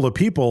couple of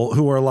people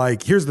who are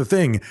like, here's the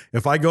thing.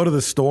 If I go to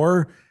the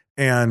store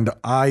and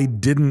I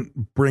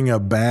didn't bring a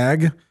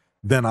bag,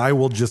 then I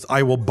will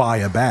buy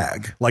a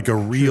bag, like a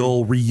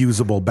real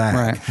reusable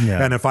bag. Right.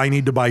 Yeah. And if I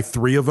need to buy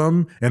 3 of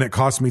them and it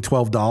costs me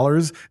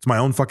 $12, it's my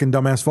own fucking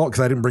dumbass fault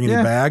because I didn't bring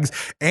any bags.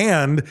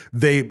 And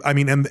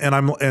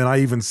I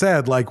even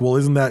said like, well,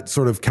 isn't that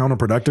sort of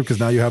counterproductive because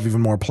now you have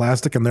even more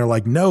plastic? And they're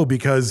like, no,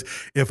 because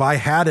if I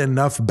had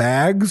enough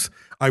bags,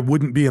 I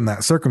wouldn't be in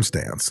that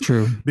circumstance.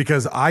 True.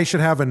 Because I should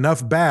have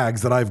enough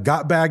bags that I've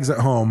got bags at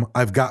home,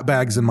 I've got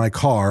bags in my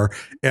car,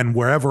 and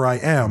wherever I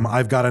am,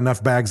 I've got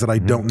enough bags that I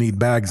don't need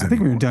bags in. I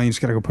think when you're done, you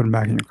just gotta go put them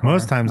back in your car.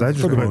 Most times I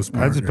just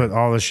put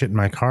all the shit in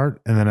my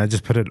cart and then I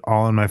just put it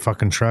all in my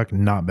fucking truck,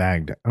 not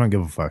bagged. I don't give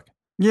a fuck.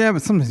 Yeah,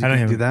 but sometimes you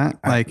can't do that.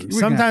 Like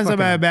sometimes I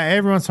buy a bag.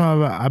 Every once in a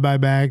while I buy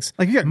bags.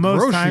 Like you got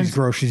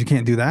groceries. You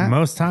can't do that.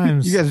 Most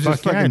times, you guys are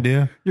just fucking.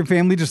 do. Your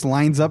family just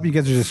lines up. You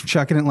guys are just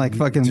chucking it like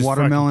fucking Just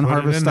watermelon fucking put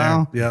it harvest in there.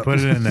 style. Yeah, Put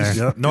it in there.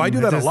 Yep. No, I do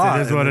that a lot.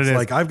 It is what and it it's is.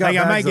 Like I've got. Like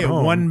I might bags at get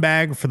home. one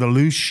bag for the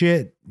loose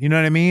shit. You know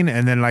what I mean?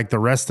 And then like the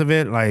rest of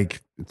it, like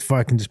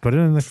fucking just put it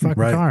in the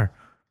fucking car.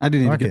 I do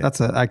need to Fuck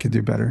get. it. I could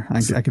do better.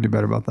 I could do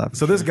better about that.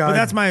 So this guy. But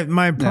that's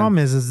my problem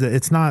is that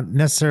it's not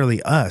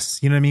necessarily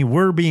us. You know what I mean?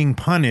 We're being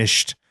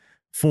punished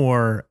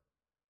for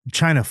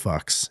China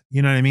fucks,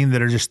 you know what I mean,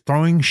 that are just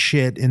throwing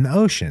shit in the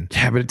ocean.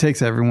 Yeah, but it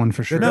takes everyone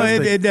for sure. No,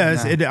 it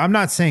does. Yeah. I'm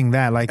not saying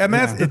that. Like, and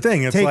that's the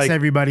thing. It takes like,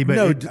 everybody, but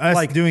no, us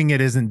like, doing it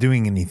isn't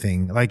doing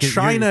anything. Like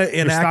China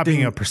you're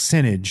stopping enacting a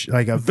percentage,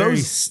 like a very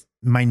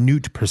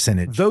minute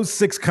percentage. Those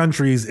 6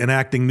 countries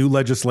enacting new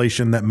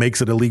legislation that makes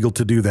it illegal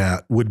to do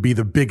that would be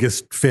the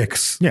biggest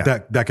fix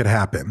that could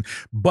happen.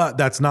 But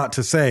that's not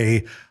to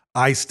say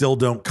I still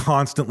don't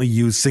constantly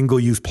use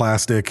single-use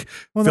plastic,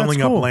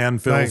 filling up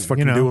landfills, like,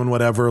 doing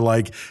whatever.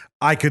 Like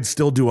I could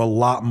still do a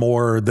lot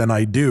more than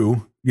I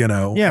do, Yeah,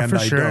 and for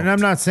I sure. don't. And I'm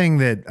not saying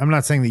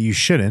that you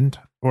shouldn't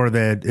or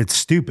that it's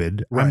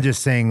stupid. Right. I'm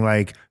just saying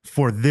like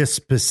for this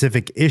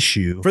specific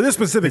issue. For this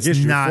specific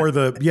issue, for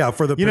the you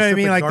know what I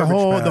mean? Like the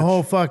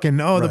whole fucking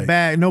the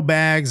bag, no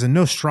bags and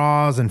no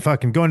straws and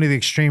fucking going to the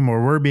extreme where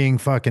we're being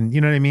fucking,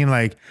 you know what I mean?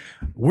 Like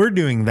we're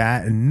doing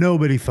that and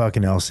nobody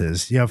fucking else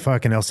is. You have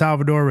fucking El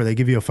Salvador where they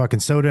give you a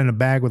fucking soda in a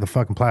bag with a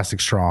fucking plastic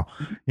straw,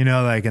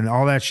 like, and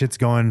all that shit's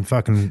going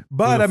fucking.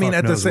 But I mean,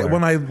 at the same,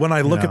 when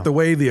I look at the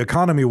way the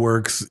economy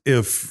works,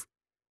 if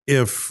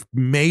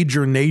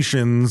major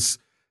nations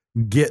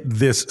get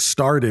this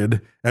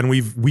started and we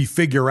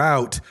figure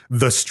out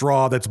the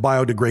straw that's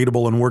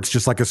biodegradable and works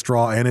just like a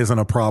straw and isn't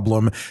a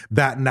problem,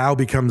 that now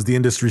becomes the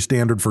industry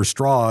standard for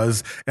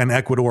straws, and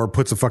Ecuador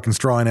puts a fucking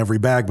straw in every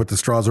bag, but the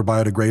straws are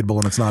biodegradable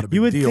and it's not a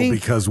big deal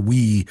because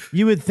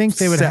you would think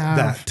they would set have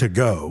that to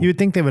go. You would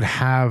think they would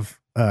have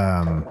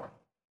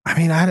I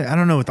mean, I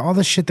don't know, with all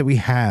the shit that we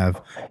have,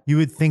 you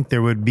would think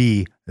there would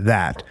be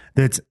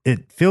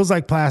it feels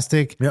like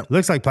plastic,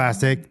 looks like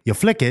plastic, you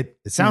flick it,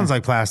 it sounds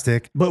like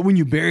plastic. But when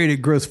you bury it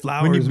grows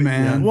flowers,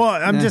 man. Well,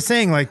 I'm just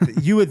saying, like,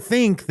 you would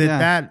think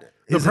that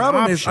the is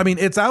problem an is, option, I mean,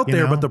 it's out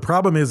there, but the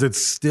problem is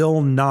it's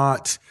still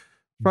not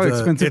probably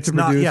expensive to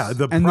produce.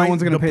 And no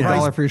one's going to pay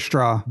 $1 for your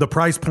straw. The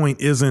price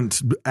point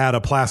isn't at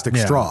a plastic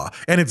straw,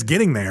 and it's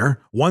getting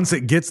there. Once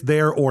it gets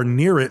there or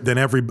near it, then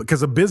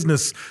because a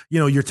business,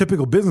 your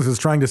typical business is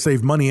trying to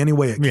save money any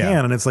way it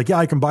can, and it's like,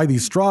 I can buy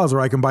these straws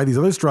or I can buy these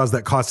other straws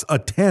that cost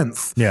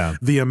 1/10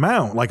 the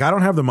amount. Like I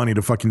don't have the money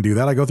to fucking do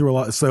that. I go through a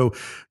lot. So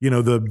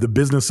the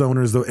business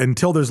owners,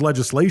 until there's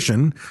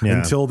legislation,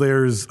 until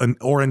there's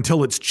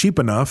until it's cheap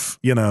enough,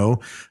 I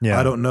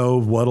don't know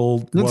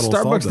what'll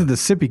Starbucks did the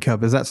sippy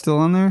cup. Is that still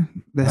on there?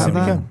 They have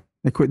that.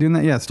 They quit doing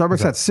that. Yeah,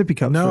 Starbucks had sippy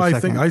cups. No, for a I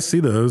second. think I see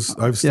those.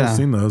 I've still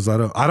seen those. I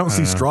don't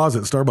see straws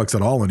at Starbucks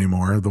at all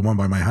anymore. The one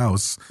by my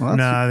house.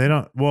 No, they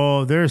don't.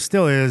 Well, there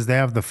still is. They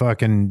have the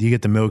fucking. You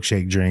get the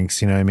milkshake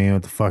drinks. You know what I mean,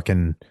 with the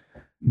fucking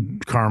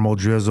caramel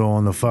drizzle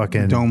and the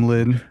fucking dome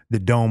lid. The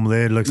dome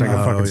lid looks like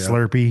a fucking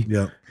Slurpee.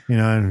 Yeah. You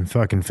know, and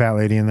fucking fat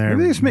lady in there.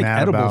 Maybe they just make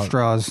mad edible about-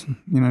 straws.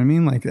 You know what I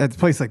mean? Like at a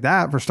place like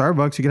that for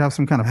Starbucks, you could have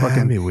some kind of That'd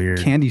fucking be weird.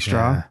 candy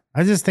straw. Yeah.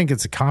 I just think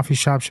it's a coffee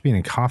shop should be in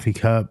a coffee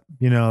cup.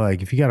 You know,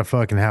 like if you got to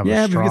fucking have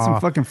Yeah, a but straw, you get some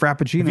fucking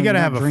frappuccino. if you got to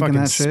you're have not a drinking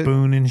fucking that shit.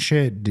 spoon and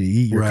shit to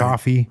eat your Right.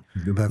 coffee.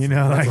 That's- You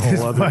know, that's like a whole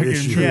it's other fucking,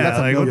 issue. yeah, That's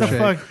a like what the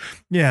milkshake. fuck?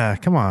 Yeah,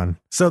 come on.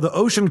 So the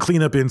Ocean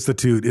Cleanup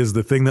Institute is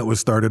the thing that was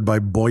started by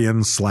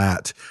Boyan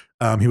Slat.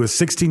 He was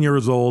 16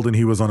 years old and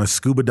he was on a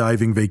scuba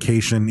diving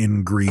vacation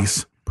in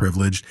Greece,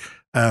 privileged.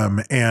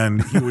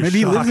 And he was Maybe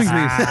he lives in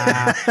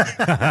shocked.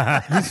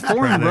 Greece. He's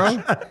foreign, bro.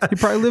 He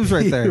probably lives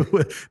right there.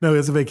 No, it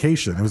was a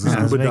vacation. It was a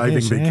scuba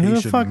diving vacation Who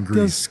the fuck in does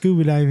Greece.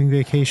 scuba diving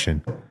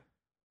vacation?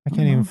 I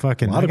can't even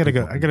fucking. A lot I of gotta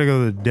go. people I gotta go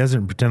to the desert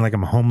and pretend like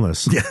I'm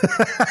homeless. Yeah.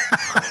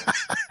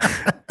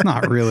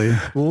 Not really.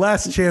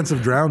 Less chance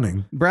of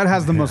drowning. Brad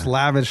has the most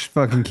lavish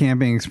fucking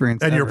camping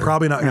experience And you're ever.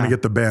 probably not going to Yeah.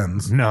 get the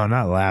bends. No,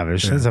 not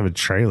lavish. Let's have a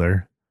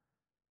trailer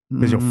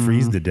because you'll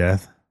freeze to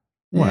death.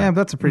 Yeah, but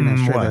that's a pretty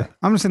nice trailer. What?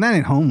 I'm just saying that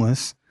ain't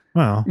homeless.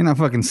 Well, You're not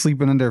fucking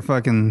sleeping under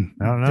fucking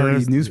I don't know. dirty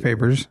There's-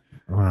 newspapers.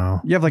 well,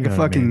 You have like you a know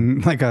what I fucking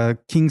mean. like a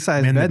king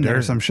size In the bed in there or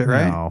dirt. some shit,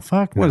 right? No,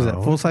 fuck. What is no.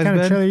 it, full size What kind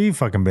bed? of trailer you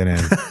fucking been in?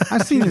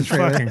 I've seen the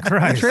trailer. Fucking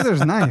Christ. The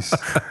trailer's nice.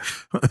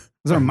 Is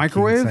there a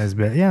microwave Size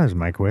bed. Yeah, there's a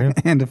microwave.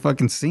 and a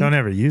fucking sink? Don't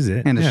ever use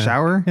it. And a Yeah.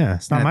 shower? Yeah,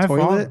 it's not And a my fault.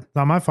 toilet? It's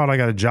not my fault. I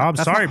got a job.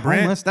 That's Sorry, not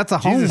Brent. homeless. That's a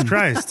home. Jesus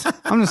Christ.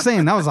 I'm just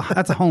saying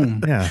that's a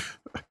home. Yeah,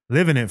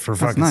 live in it for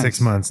That's fucking nice.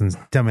 6 months and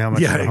tell me how much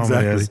Yeah, of a home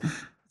it is. exactly.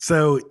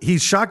 So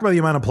he's shocked by the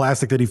amount of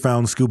plastic that he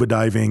found scuba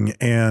diving.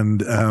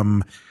 And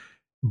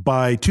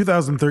by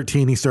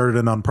 2013, he started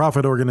a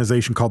nonprofit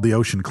organization called the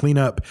Ocean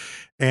Cleanup.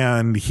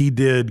 And he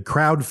did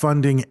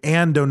crowdfunding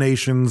and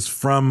donations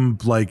from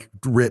like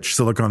rich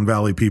Silicon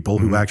Valley people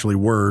who actually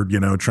were, you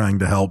know, trying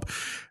to help.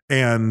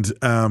 And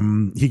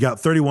he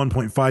got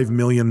 $31.5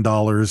 million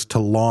to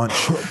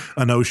launch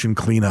an ocean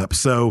cleanup.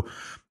 So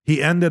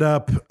he ended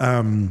up,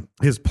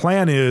 his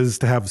plan is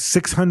to have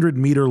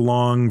 600-meter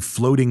long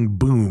floating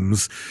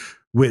booms,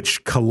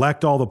 which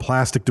collect all the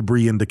plastic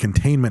debris into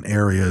containment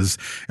areas.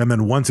 And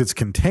then once it's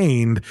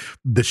contained,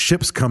 the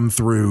ships come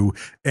through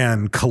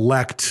and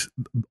collect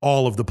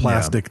all of the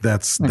plastic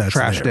that's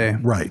trash there. day.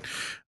 Right.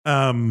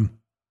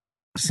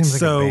 Seems like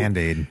So a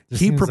Band-Aid.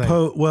 Just He seems like-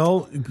 proposed,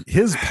 well,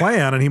 his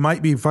plan, and he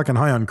might be fucking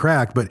high on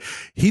crack, but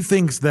he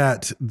thinks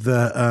that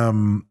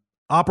the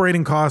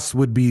operating costs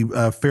would be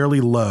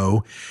fairly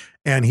low.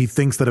 And he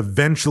thinks that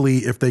eventually,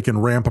 if they can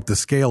ramp up the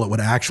scale, it would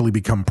actually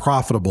become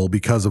profitable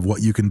because of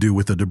what you can do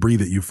with the debris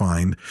that you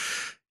find.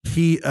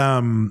 He,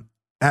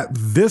 at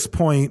this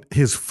point,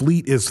 his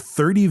fleet is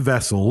 30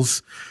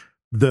 vessels.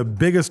 The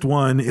biggest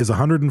one is a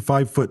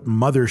 105-foot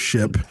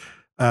mothership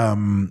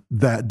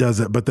that does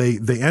it, but they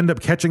end up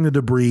catching the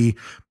debris.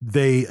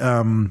 They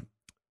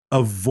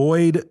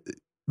avoid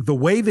the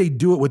way they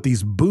do it with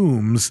these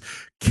booms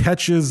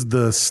catches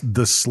the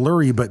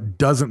slurry but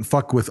doesn't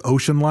fuck with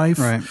ocean life,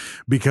 Right.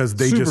 because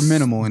they Super just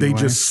minimal they anyway.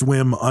 just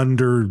swim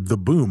under the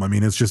boom. I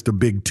mean, it's just a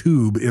big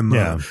tube in the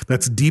Yeah.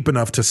 that's deep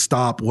enough to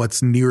stop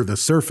what's near the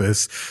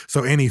surface.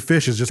 So any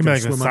fish is just It can going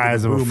be to like the swim under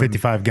size the of a boom and-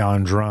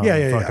 55-gallon drum. Yeah,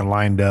 yeah, yeah. fucking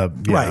lined up.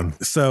 Yeah.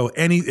 Right. So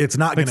it's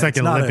not Looks gonna, like it's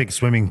an not Olympic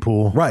swimming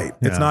pool. Right.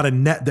 It's Yeah. not a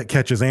net that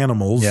catches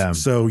animals. Yeah.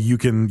 So you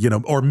can, you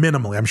know, or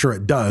minimally, I'm sure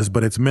it does,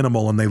 but it's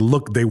minimal and they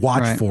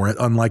watch Right. for it,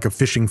 unlike a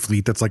fishing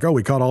fleet that's like, oh,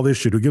 we caught all this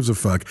shit. Who gives a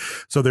fuck?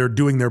 So they're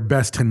doing their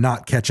best to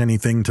not catch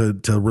anything,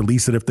 to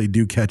release it if they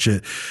do catch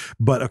it.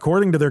 But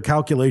according to their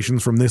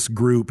calculations from this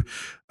group,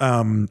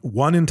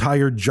 one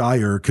entire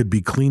gyre could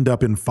be cleaned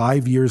up in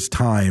 5 years'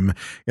 time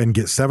and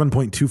get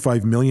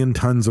 7.25 million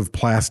tons of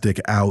plastic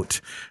out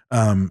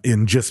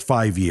in just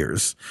 5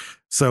 years.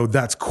 So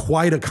that's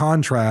quite a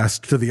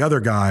contrast to the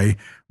other guy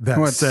that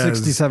What, says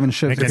 67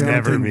 ships It can are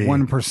never going be. to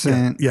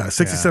 1%. yeah,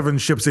 67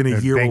 ships in a They're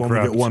year will only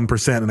bankrupt. get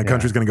 1%, and the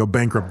country's going to go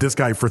bankrupt. This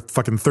guy, for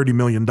fucking $30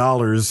 million,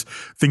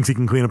 thinks he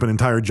can clean up an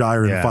entire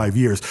gyre in Yeah. 5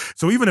 years.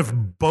 So even if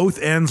both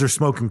ends are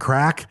smoking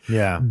crack,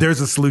 Yeah.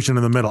 there's a solution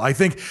in the middle. I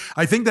think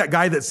that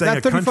guy that's saying That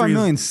a country 35 is-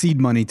 million seed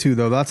money too,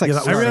 though. That's like Yeah,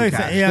 that I was- really cash.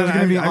 think, yeah, There's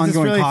going to be I just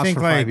ongoing really costs think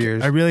for like 5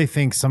 years. I really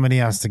think somebody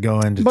has to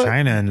go into But-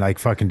 China and like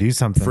fucking do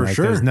something. For like,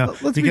 sure. there's no,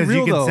 Let's because be real,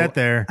 you can though. sit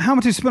there. How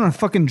much you spend on a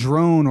fucking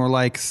drone or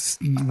like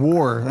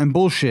war and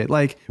bullshit?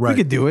 Like Right. we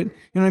could do it. You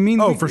know what I mean?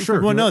 Oh, We- for we sure.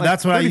 could Well, do no, it. Like,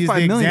 that's why I use the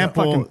 35 million,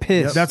 example. fucking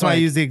pissed. That's why I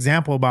Like, use the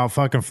example about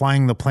fucking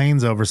flying the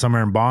planes over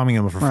somewhere and bombing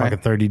them for Right. fucking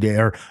 30 days,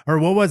 or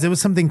what was it? It was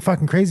something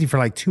fucking crazy for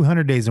like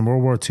 200 days in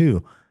World War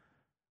II.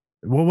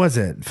 What was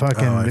it?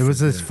 Fucking, Oh, I it was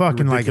this forget.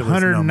 fucking like Ridiculous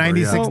number,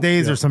 196 yeah.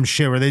 days Yeah. or some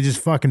shit where they just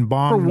fucking for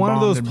bombed. one of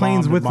bombed those and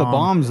planes bombed with and the bombed.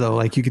 bombs, though,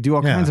 like you could do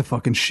all Yeah. kinds of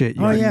fucking shit.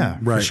 You Oh know? yeah,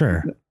 for Right.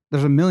 sure.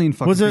 There's a million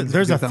fucking. Was things it? to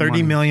There's do a with that $30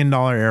 money. million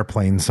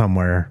airplane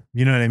somewhere.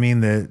 You know what I mean?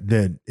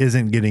 That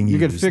isn't getting You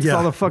used. could fix Yeah.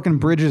 all the fucking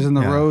bridges and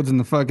the Yeah. roads and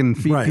the fucking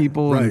feed Right,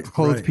 people right, and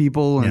clothe right.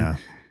 people. And Yeah.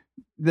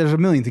 there's a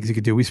million things you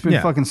could do. We spend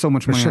Yeah, fucking so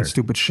much for money on sure.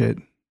 stupid shit.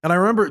 And I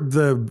remember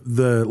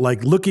the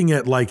like looking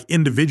at like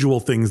individual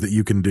things that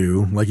you can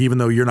do. Like, even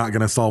though you're not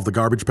going to solve the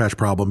Garbage Patch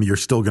problem, you're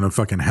still going to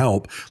fucking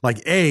help. Like,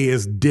 A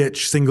is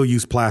ditch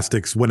single-use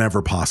plastics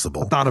whenever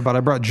possible. I thought about it.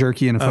 I brought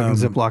jerky in a fucking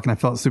Ziploc and I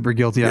felt super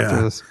guilty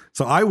after this.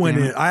 So I went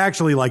in, I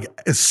actually, like,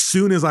 as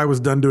soon as I was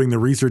done doing the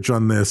research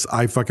on this,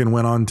 I fucking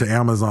went on to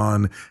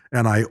Amazon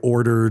and I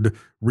ordered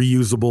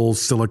reusable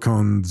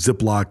silicone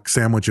Ziploc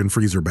sandwich and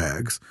freezer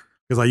bags.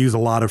 Because I use a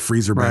lot of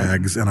freezer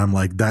bags, and I'm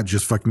like, that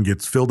just fucking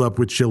gets filled up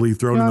with chili,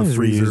 thrown in the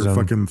freezer,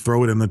 fucking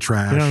throw it in the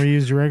trash. You don't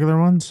reuse your regular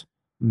ones?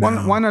 No.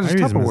 Why not just I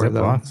use them as Tupperware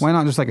though? Ziplocs. Why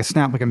not just like a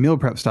Snap, like a meal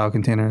prep style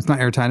container? It's not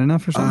airtight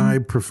enough or something. I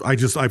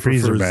prefer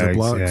Freezer bags,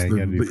 Ziplocs. yeah, you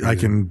gotta do I freezer.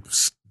 can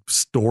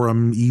store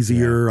them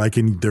easier.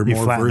 They're You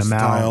more flatten them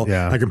out, versatile.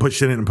 yeah. I can put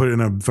shit in it and put it in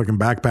a fucking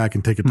backpack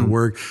and take it to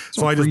work.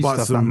 So I just freeze bought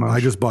stuff that some. much. I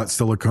just bought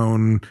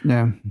silicone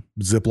Yeah.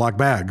 Ziploc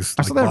bags.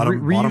 I saw that bought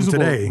 'em reusable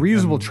today.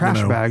 reusable And,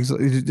 trash bags.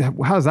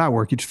 How does that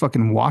work? You just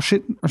fucking wash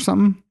it or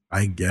something?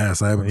 I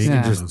guess I haven't. You seen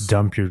can Yeah. just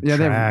dump your Yeah,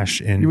 trash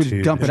into. you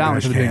would dump it out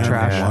into the big can,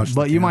 trash, yeah. Wash the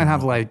but you might can.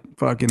 have like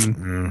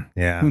fucking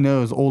Yeah. who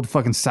knows, old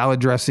fucking salad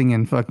dressing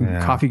and fucking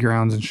Yeah. coffee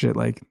grounds and shit.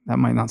 Like that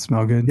might not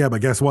smell good. Yeah,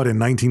 but guess what? In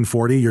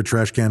 1940, your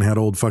trash can had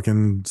old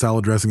fucking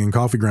salad dressing and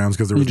coffee grounds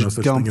because there was You no just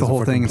such dumped thing the as a whole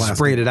fucking thing and plastic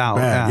sprayed it out,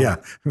 bag. yeah.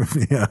 Yeah,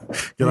 yeah.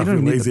 Get off don't your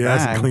need the lazy ass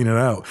and bag. clean it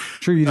out.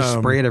 Sure, you just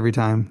spray it every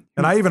time.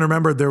 And I even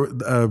remember there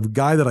a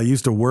guy that I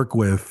used to work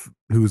with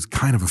who's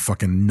kind of a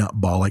fucking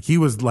nutball. Like, he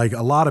was like,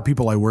 a lot of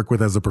people I work with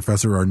as a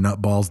professor are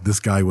nutballs. This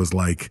guy was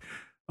like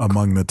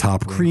among the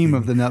top Cream ranking.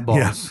 of the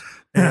nutballs.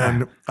 Yeah.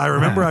 And I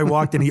remember I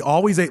walked in, he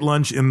always ate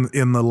lunch in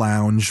the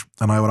lounge,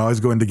 and I would always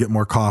go in to get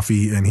more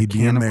coffee, and he'd be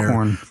in Can of there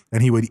corn.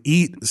 and he would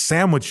eat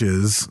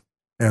sandwiches.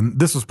 And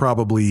this was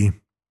probably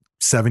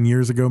 7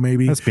 years ago,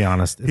 maybe. Let's be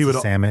honest. It's a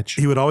sandwich.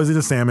 He would always eat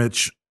a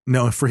sandwich.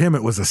 No, for him,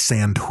 it was a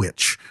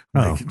sandwich.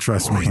 Like,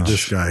 trust me,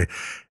 this guy.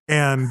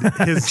 And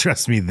his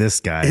Trust me, this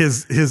guy.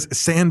 his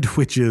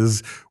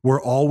sandwiches were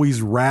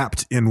always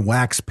wrapped in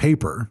wax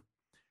paper.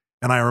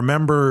 And I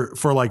remember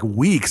for like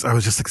weeks, I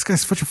was just like, this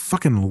guy's such a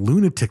fucking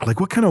lunatic. Like,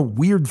 what kind of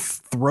weird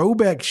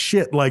throwback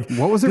shit? Like,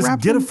 What was it just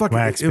wrapped get in? a fucking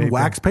Wax in paper.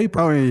 wax paper.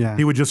 Oh, yeah.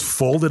 He would just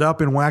fold it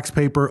up in wax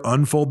paper,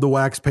 unfold the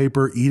wax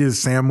paper, eat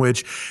his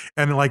sandwich.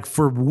 And like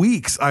for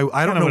weeks, I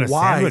don't know what a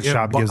why. sandwich it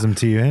shop bo- gives them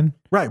to you in.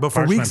 Right, but for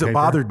Parchment weeks it paper.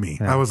 bothered me.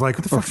 Yeah. I was like,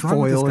 what the Or fuck's wrong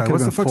with foil. this It guy? could've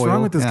What's the been fuck's wrong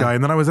foil. with this Yeah. guy?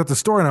 And then I was at the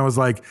store and I was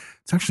like,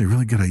 it's actually a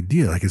really good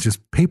idea. Like, it's just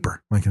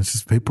paper. Like, it's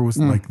just paper was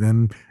like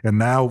then. And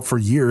now for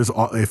years,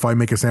 if I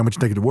make a sandwich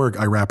and take it to work,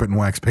 I wrap it in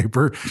wax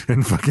paper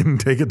and fucking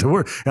take it to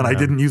work. And I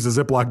didn't use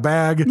a Ziploc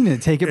bag. You need to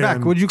take it back.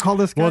 And What'd you call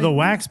this guy? Well, the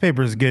wax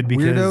paper is good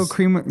because Weirdo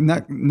cream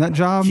nut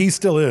job? He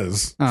still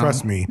is.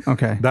 Trust me.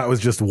 okay. That was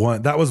just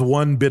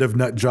one bit of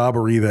nut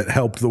jobbery that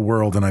helped the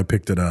world, and I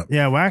picked it up.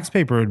 yeah, wax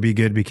paper would be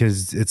good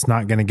because it's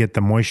not going to get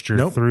the moisture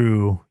Nope.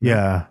 through.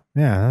 Yeah,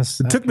 yeah.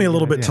 It took me a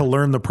little bit to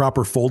learn the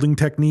proper folding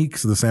technique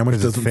so the sandwich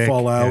 'Cause it's doesn't thick.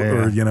 fall out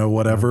Yeah, yeah. or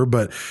whatever.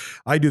 But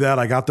I do that.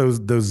 I got those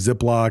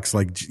Ziplocs,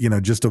 like,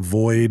 just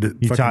avoid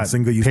You fucking taught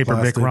single use paper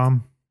plastic. Bic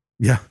rum.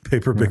 Yeah,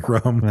 paper Bic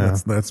rum. Yeah.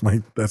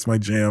 That's my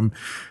jam.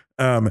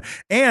 And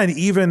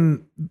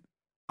even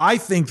I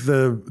think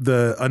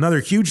the another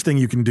huge thing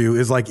you can do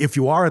is, like, if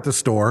you are at the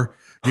store,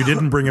 you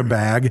didn't bring a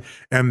bag,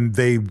 and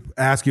they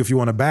ask you if you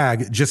want a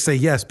bag, just say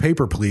yes,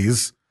 paper,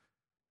 please.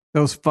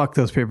 Fuck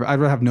those paper.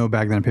 I'd rather have no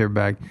bag than a paper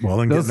bag. Well,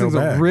 then those get no things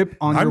will bag. rip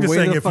on I'm your just way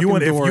saying, to the if you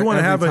want fucking door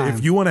to have every time.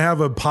 if you want to have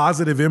a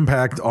positive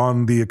impact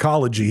on the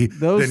ecology,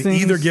 Those then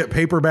things- either get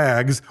paper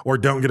bags or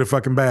don't get a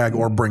fucking bag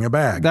or bring a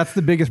bag. That's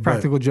the biggest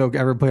practical joke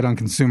ever played on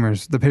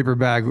consumers. The paper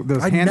bag.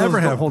 Those I handles never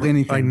don't have hold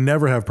anything. I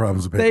never have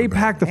problems with paper They bags.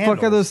 pack the fuck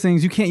out of those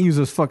things. You can't use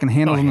those fucking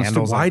handles on the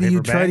handles store. on Why do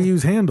you paper try to bag?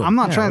 use handles? I'm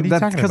not Yeah, trying. what are you That's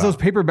talking because those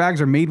about? paper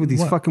bags are made with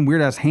these fucking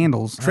weird ass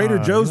handles. Trader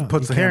Joe's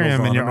puts the you carry handles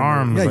them in on your them,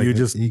 arms. Yeah, like you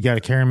just you got to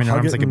carry them in your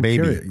hug arms it like a and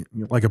baby. carry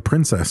it like a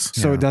princess.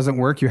 So it doesn't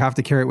work. You have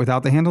to carry it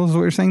without the handles. Is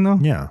what you're saying, though?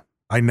 Yeah.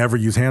 I never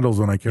use handles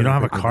when I carry. You don't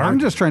have a paper cart? bags. I'm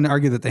just trying to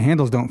argue that the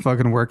handles don't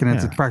fucking work, and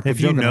it's a Yeah. practical If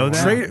you joke. know in a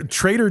that- way.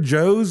 Trader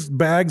Joe's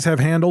bags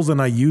have handles,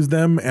 and I use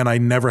them, and I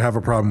never have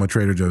a problem with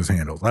Trader Joe's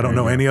handles. I don't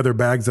know any other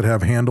bags that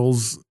have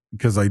handles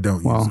because I don't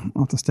use Well, them.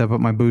 I'll have to step up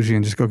my bougie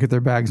and just go get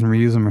their bags and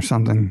reuse them or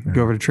something.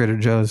 Go over to Trader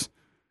Joe's.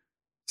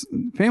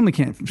 Family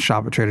can't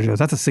shop at Trader Joe's.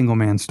 That's a single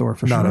man store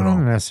for Not sure. at all.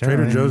 Not necessarily.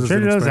 Trader Joe's is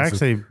Trader Joe's inexpensive.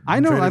 actually. I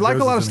know. Trader I like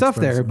Joe's a lot is of stuff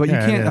there, inexpensive. but you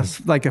Yeah, it can't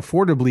is. like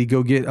affordably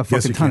go get a Yes,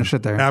 fucking you ton can. of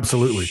shit there.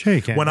 Absolutely. Sure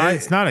you can.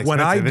 It's not when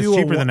I expensive. do It's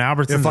a cheaper than wa-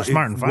 Albertsons if or I-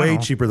 Smart and Way Final.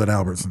 cheaper than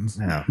Albertsons.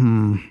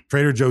 Yeah.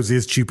 Trader Joe's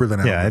is cheaper than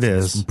Albertsons. Yeah, it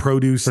is. From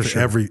produce For to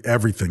sure.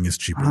 everything is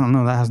cheaper. I don't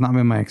know. That has not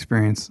been my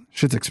experience.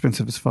 Shit's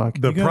expensive as fuck.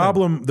 The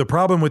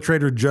problem with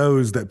Trader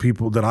Joe's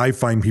that I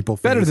find people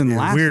Better face than is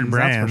Lassen's, weird that's for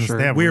brands. sure.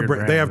 They have weird.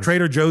 weird They have brands.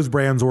 Trader Joe's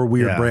brands or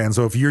weird Yeah. brands.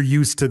 So if you're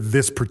used used to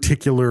this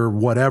particular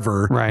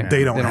whatever. Right.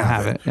 They don't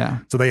have it. Yeah.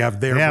 So they have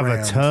their They have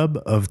brand. a tub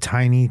of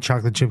tiny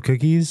chocolate chip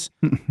cookies,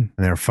 and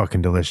they're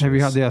fucking delicious. Have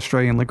you had the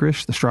Australian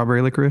licorice, the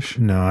strawberry licorice?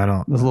 No, I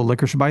don't. Those little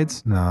licorice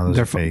bites? No, those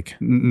They're are fake.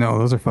 No,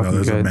 those are fucking No,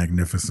 those good. are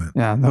magnificent.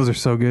 Yeah, those are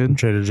so good.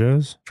 Trader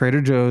Joe's.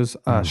 Trader Joe's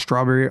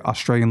strawberry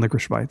Australian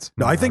licorice bites.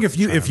 No, I think if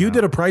you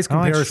did a price I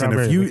like comparison,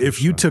 strawberry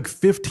if you took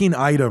 15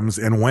 items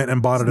and went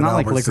and bought it It's at not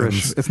like Albertsons,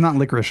 licorice. It's not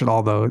licorice at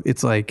all, though.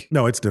 It's like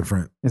no, it's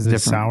different. it's Is it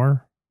different.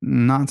 sour?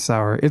 Not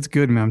sour. It's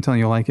good, man. I'm telling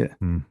you, you'll like it.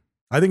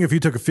 I think if you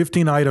took a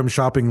 15 item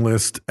shopping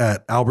list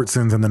at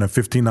Albertsons and then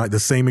the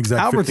same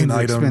exact 15 Albertsons is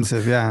items,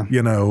 expensive,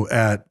 yeah.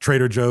 At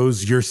Trader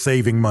Joe's, you're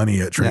saving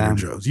money at Trader Yeah.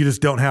 Joe's. You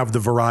just don't have the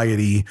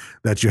variety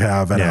that you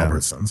have at Yeah.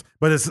 Albertsons.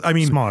 But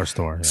Smaller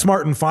store. Yeah.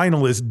 Smart and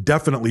Final is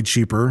definitely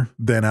cheaper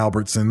than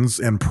Albertsons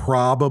and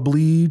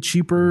probably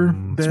cheaper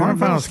than Smart and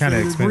Final's kind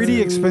of expensive.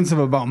 Pretty expensive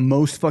about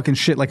most fucking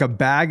shit. Like a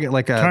bag,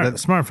 like a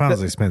Smart and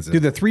Final's expensive.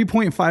 Dude, the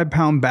 3.5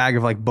 pound bag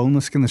of like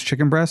boneless, skinless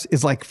chicken breast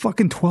is like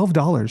fucking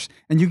 $12,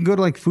 and you can go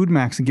to like Food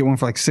Max and get one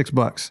for like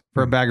 $6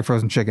 for a bag of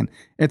frozen chicken.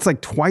 It's like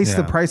twice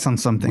the Yeah. price on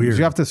something. Weird.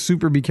 You have to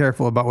super be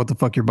careful about what the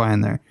fuck you're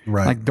buying there.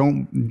 Right. Like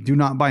do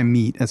not buy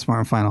meat at Smart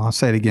and Final. I'll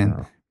say it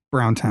again.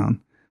 Browntown.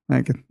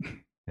 Like.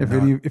 If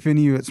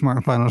any of you at Smart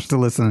and Final are still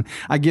listening,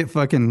 I get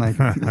fucking like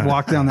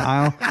walk down the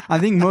aisle. I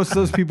think most of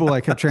those people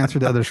like have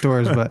transferred to other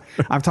stores, but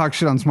I've talked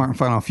shit on Smart and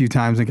Final a few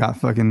times and got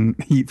fucking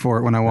heat for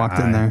it when I walked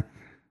in there.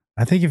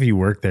 I think if you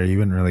worked there, you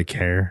wouldn't really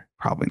care.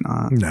 Probably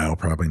not. No,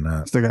 probably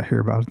not. Still got to hear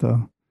about it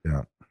though.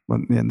 Yeah. But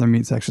yeah, their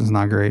meat section's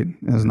not great.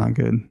 It's not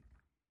good.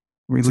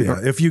 We So look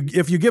yeah, if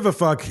you give a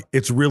fuck,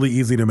 it's really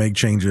easy to make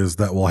changes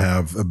that will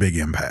have a big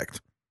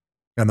impact.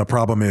 And the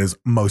problem is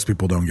most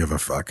people don't give a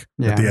fuck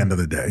at the end of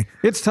the day.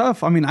 It's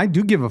tough. I mean, I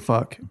do give a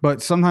fuck,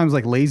 but sometimes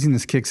like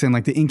laziness kicks in.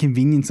 Like the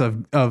inconvenience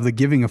of the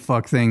giving a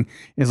fuck thing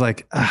is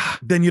like,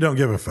 then you don't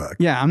give a fuck.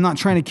 Yeah, I'm not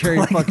trying to carry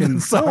a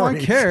fucking. Oh, I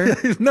care.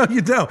 No,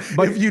 you don't.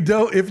 But if you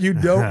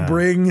don't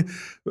bring,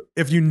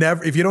 if you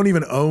don't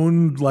even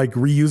own like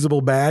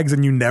reusable bags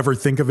and you never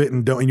think of it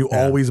and you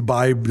always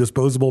buy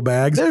disposable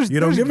bags,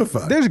 you don't give a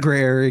fuck. There's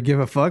gray area. Give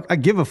a fuck. I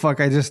give a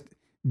fuck. I just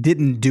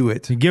didn't do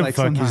it. You give like a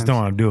fuck, you just don't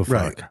want to do a fuck.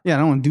 Right. Yeah, I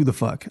don't want to do the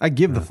fuck. I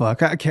give the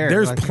fuck. I care.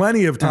 There's Like,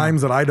 plenty of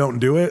times that I don't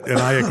do it, and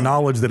I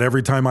acknowledge that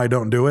every time I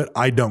don't do it,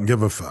 I don't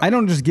give a fuck. I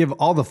don't just give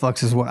all the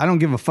fucks as well. I don't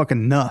give a fuck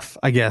enough,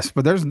 I guess.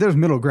 But there's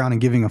middle ground in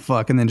giving a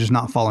fuck and then just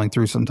not following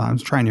through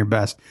sometimes, trying your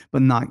best,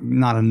 but not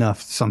enough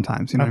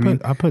sometimes. You know what I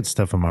mean? I put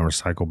stuff in my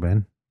recycle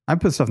bin. I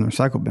put stuff in the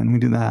recycle bin. We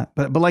do that.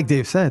 But like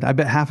Dave said, I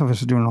bet half of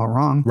us are doing it all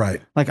wrong. Right.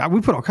 Like we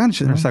put all kinds of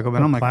shit in the recycle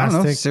bin. I'm like, I don't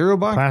know, Plastic, cereal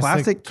box,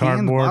 plastic cans,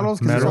 cardboard, bottles,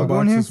 because it's metal all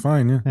going here. Box is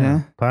fine, yeah.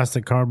 Yeah.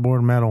 Plastic,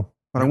 cardboard, metal.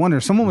 But I wonder,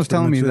 someone was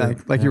telling me pretty that,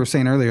 much like you were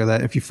saying earlier,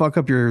 that if you fuck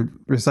up your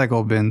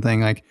recycle bin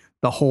thing, like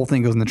the whole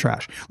thing goes in the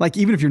trash. Like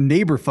even if your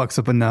neighbor fucks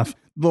up enough,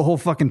 the whole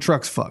fucking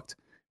truck's fucked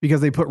because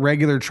they put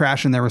regular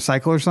trash in their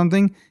recycle or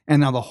something.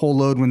 And now the whole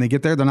load, when they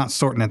get there, they're not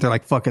sorting it. They're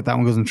like, fuck it, that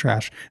one goes in the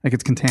trash. Like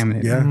it's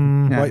contaminated.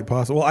 Yeah, quite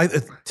possible. Well,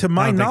 to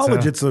my I don't think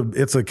knowledge, so.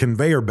 it's a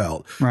conveyor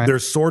belt. Right.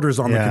 There's sorters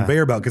on the Yeah.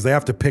 conveyor belt because they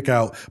have to pick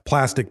out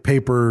plastic,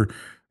 paper,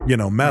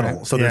 metal.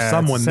 Right. So Yeah, there's it's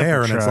someone a separate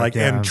there, and it's truck, like,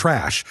 yeah. and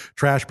trash,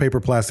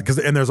 paper, plastic.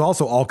 And there's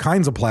also all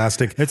kinds of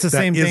plastic It's the that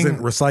same thing, isn't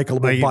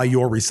recyclable like, by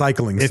your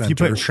recycling If center. you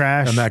put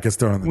trash, and that gets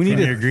thrown in the We need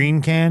trash. in your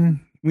green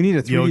can, We need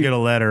a 3D. you'll get a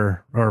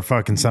letter or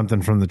fucking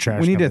something from the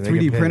trash. We need a company.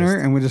 They 3D get printer,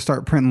 pissed. and we just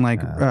start printing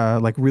like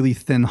really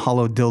thin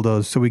hollow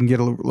dildos, so we can get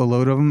a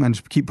load of them and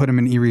just keep putting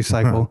them in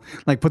e-recycle.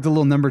 Like put the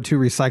little number 2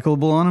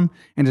 recyclable on them,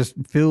 and just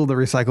fill the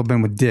recycle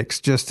bin with dicks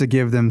just to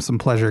give them some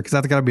pleasure, because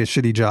that's got to be a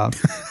shitty job.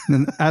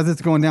 And then as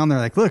it's going down, they're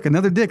like, "Look,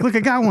 another dick! Look, I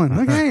got one!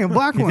 Look, hey, a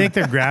black You one!" think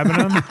they're grabbing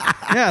them?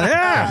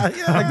 yeah,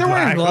 like they're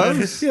wearing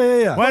gloves.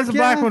 Yeah. Why is the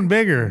black one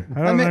bigger?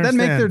 I don't That'd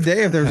make their understand.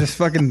 day if they're just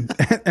fucking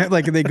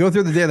like they go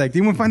through the day like, "Did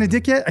anyone find a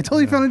dick yet? I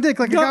totally found a dick.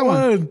 Like I got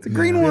one. It's a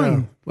green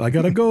one." I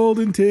got a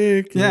golden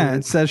tick. Yeah,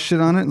 it says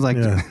shit on it. It's like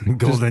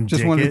Golden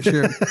just wanted to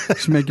ticket. cheer,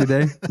 just make your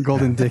day.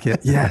 Golden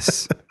ticket.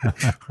 Yes,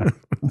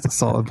 that's a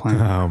solid plan.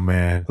 Oh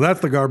man, So that's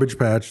the garbage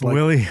patch. Like,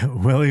 Willy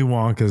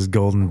Wonka's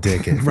golden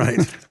ticket. right.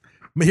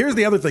 But here's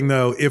the other thing,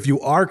 though. If you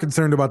are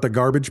concerned about the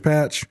garbage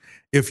patch,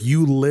 if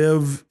you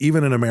live,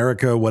 even in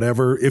America,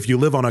 whatever, if you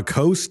live on a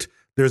coast,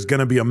 there's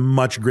going to be a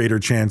much greater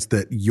chance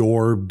that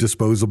your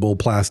disposable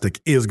plastic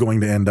is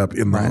going to end up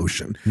in the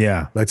ocean.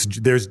 Yeah. That's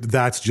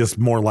just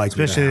more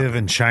likely. Especially if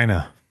in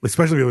China.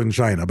 Especially if you live in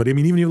China. But I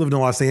mean, even if you live in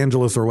Los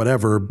Angeles or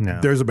whatever,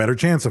 there's a better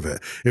chance of it.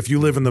 If you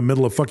live in the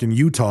middle of fucking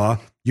Utah,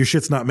 your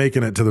shit's not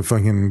making it to the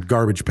fucking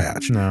garbage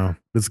patch. No.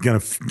 It's going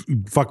to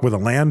fuck with a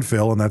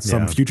landfill, and that's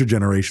some future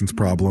generation's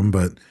problem.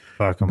 But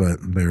Fuck 'em. But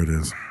there it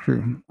is.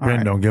 True. All Brent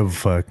right. don't give a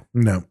fuck.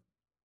 No.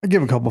 I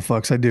give a couple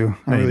fucks. I do.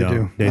 I No, you really do.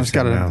 don't. Dave I just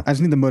said gotta. no. I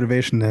just need the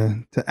motivation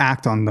to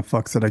act on the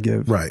fucks that I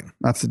give. Right.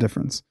 That's the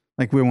difference.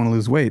 Like we want to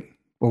lose weight,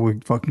 well, we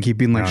fucking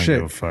keep eating like I don't shit.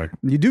 give a fuck.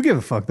 You do give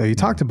a fuck though. You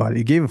talked about it.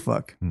 You gave a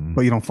fuck,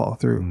 but you don't follow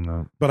through.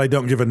 No. But I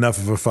don't give enough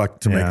of a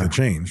fuck to make the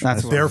change.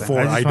 That's what I'm Therefore,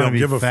 I just I wanna don't be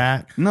give a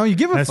fat. No, you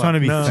give a I just fuck. want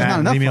to be There's not fat.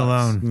 enough Leave me fucks.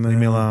 alone. Leave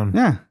me alone.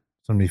 Yeah.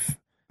 Somebody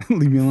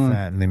Leave me alone.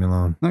 Fat and leave me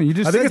alone. No, you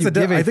just I think said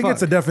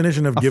it's a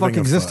definition of giving fuck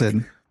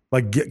existed. fuck.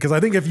 Like, because I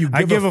think if you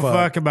I give a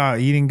fuck about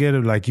eating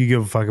good, like you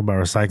give a fuck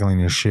about recycling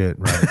your shit,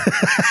 right?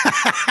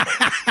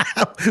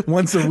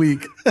 once a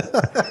week.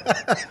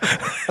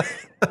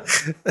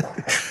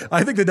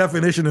 I think the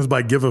definition is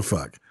by give a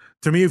fuck.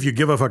 To me, if you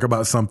give a fuck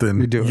about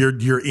something,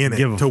 you're in it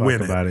Give a to fuck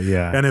win about it,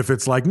 yeah. And if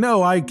it's like,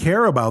 no, I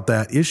care about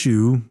that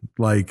issue,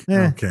 like,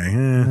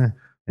 okay.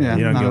 Yeah,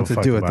 you don't not give a what to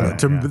fuck do with about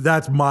that. it.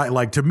 That's my,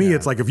 like, to me,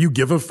 it's like, if you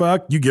give a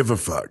fuck, you give a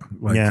fuck.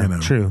 Like, Yeah, you know,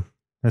 true.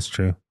 That's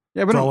true.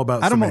 Yeah, but it's all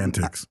about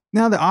semantics.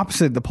 Now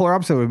the polar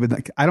opposite would be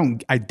like, I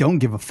don't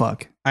give a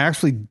fuck. I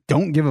actually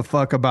don't give a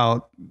fuck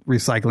about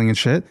recycling and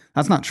shit.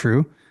 That's not true.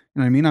 You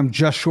know what I mean? I'm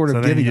just short of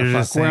So then giving you're a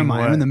fuck. just Where am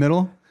saying I? I'm in the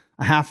middle.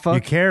 A half fuck.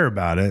 You care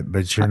about it,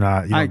 but you're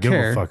not. You I don't give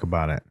care. a fuck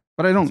about it.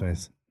 But I don't That's what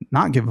it's-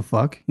 not give a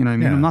fuck. You know what I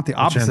mean? Yeah, I'm not the but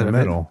you're in opposite the of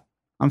middle.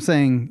 it. I'm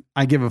saying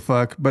I give a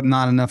fuck, but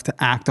not enough to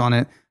act on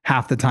it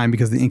half the time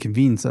because of the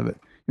inconvenience of it.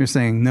 You're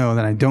saying no,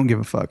 then I don't give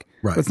a fuck.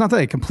 Right. But it's not that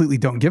I completely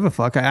don't give a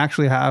fuck. I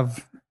actually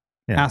have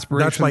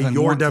aspirations. That's by and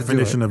your want to do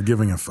definition it. of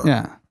giving a fuck.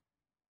 Yeah.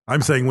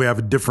 I'm saying we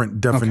have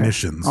different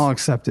definitions. I'll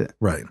accept it.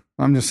 Right.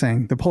 I'm just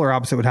saying the polar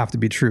opposite would have to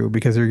be true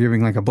because you're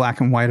giving like a black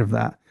and white of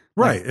that.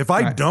 Right. Like, If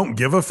I don't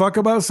give a fuck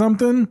about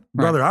something,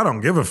 brother, I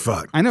don't give a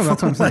fuck. I know,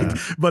 that's what I'm saying. Like,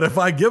 but if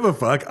I give a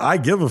fuck, I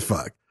give a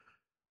fuck.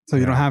 So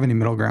you don't have any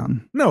middle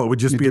ground. No, it would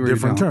just You be do a or you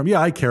different don't. term. Yeah,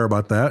 I care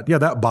about that. Yeah,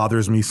 that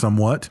bothers me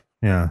somewhat.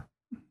 Yeah.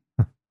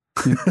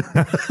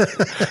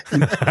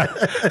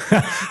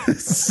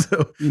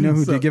 So, You know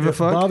who did give a it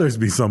fuck? bothers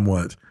me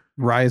somewhat.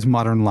 Rise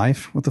Modern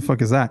Life. What the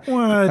fuck is that?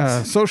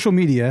 What? Social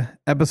media,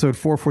 episode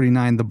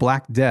 449, The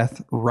Black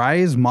Death,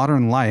 Rise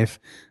Modern Life,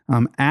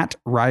 at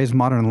Rise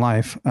Modern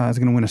Life is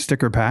going to win a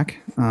sticker pack.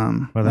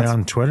 Are they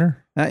on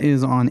Twitter? That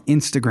is on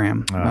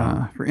Instagram.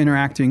 For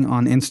interacting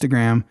on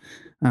Instagram,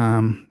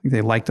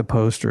 they liked a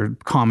post or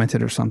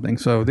commented or something.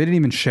 So they didn't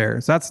even share.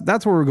 So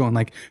that's where we're going.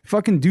 Like,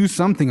 fucking do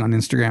something on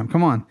Instagram.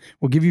 Come on.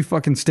 We'll give you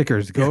fucking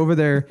stickers. Go over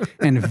there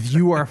and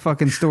view our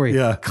fucking story.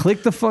 Yeah.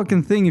 Click the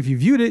fucking thing. If you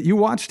viewed it, you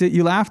watched it,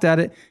 you laughed at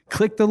it,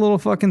 click the little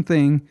fucking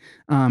thing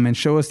and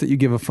show us that you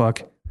give a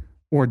fuck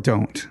or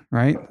don't,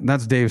 right?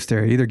 That's Dave's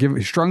theory.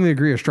 Either strongly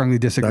agree or strongly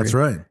disagree. That's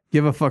right.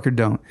 Give a fuck or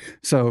don't.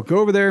 So go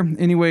over there.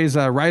 Anyways,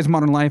 Rise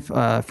Modern Life.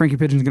 Frankie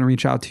Pigeon's going to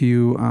reach out to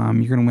you. You're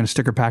going to win a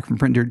sticker pack from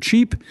Print Dirt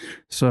Cheap.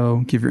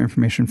 So give your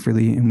information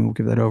freely and we'll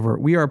give that over.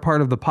 We are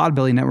part of the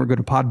Podbelly Network. Go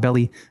to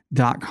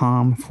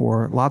podbelly.com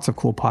for lots of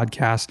cool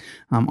podcasts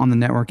on the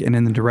network and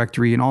in the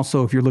directory. And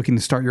also, if you're looking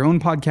to start your own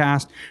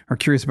podcast or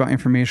curious about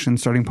information,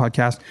 starting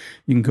podcast,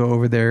 you can go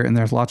over there and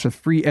there's lots of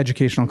free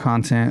educational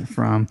content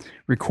from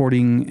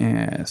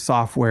recording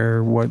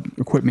software, what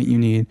equipment you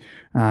need,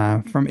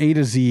 from A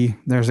to Z.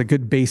 There's a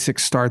good basic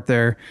start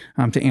there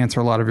to answer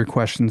a lot of your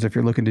questions if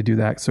you're looking to do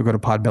that. So go to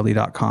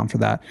podbelly.com for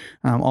that.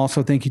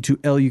 Also, thank you to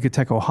El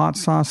Yucateco Hot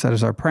Sauce. That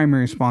is our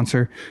primary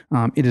sponsor.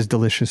 It is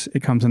delicious.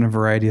 It comes in a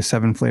variety of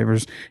 7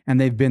 flavors,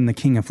 and they've been the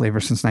king of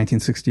flavors since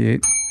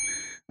 1968.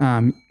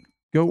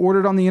 Go order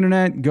it on the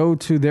internet. Go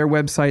to their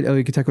website,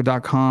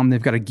 elyucateco.com. They've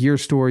got a gear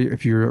store.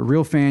 If you're a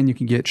real fan, you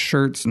can get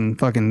shirts and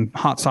fucking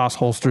hot sauce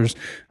holsters.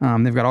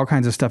 They've got all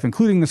kinds of stuff,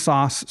 including the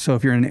sauce. So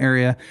if you're in an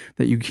area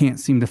that you can't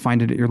seem to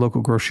find it at your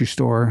local grocery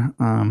store,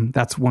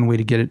 that's one way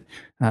to get it,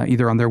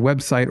 either on their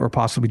website or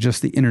possibly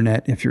just the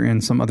internet if you're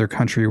in some other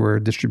country where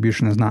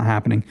distribution is not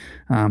happening.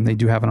 They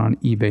do have it on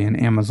eBay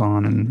and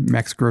Amazon and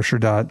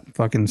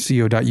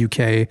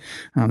mexgrocer.co.uk.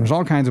 There's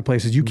all kinds of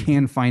places you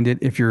can find it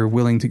if you're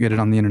willing to get it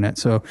on the internet.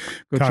 So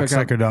go check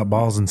out.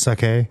 Cocksucker.balls and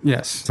suck hay.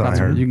 Yes, what I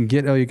heard. You can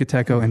get El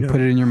Yucateco and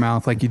put it in your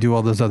mouth like you do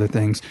all those other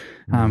things.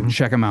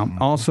 Check them out.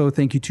 Also,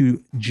 thank you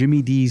to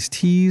Jimmy D's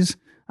Teas.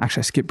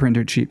 Actually, I skipped Print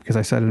Dirt Cheap because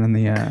I said it in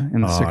the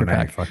sticker now you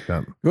pack. fucked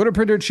up. Go to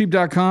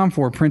printdirtcheap.com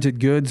for printed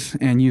goods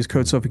and use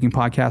code Sofa King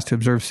Podcast to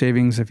observe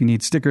savings. If you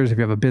need stickers, if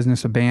you have a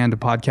business, a band, a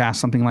podcast,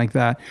 something like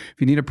that,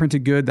 if you need a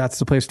printed good, that's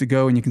the place to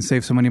go, and you can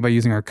save some money by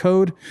using our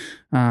code.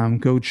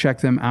 Go check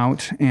them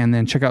out, and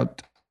then check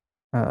out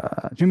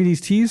Jimmy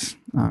D's Tees.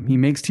 He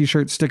makes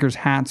t-shirts, stickers,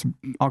 hats,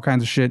 all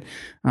kinds of shit.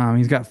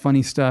 He's got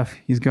funny stuff.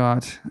 He's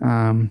got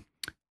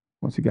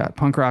what's he got?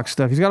 Punk rock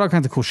stuff. He's got all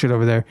kinds of cool shit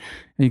over there.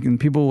 And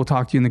people will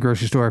talk to you in the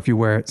grocery store if you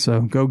wear it.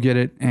 So go get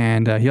it.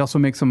 And he also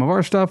makes some of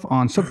our stuff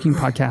on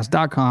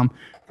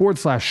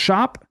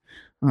SofaKingPodcast.com/shop.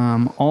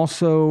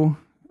 Also,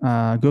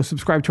 go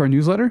subscribe to our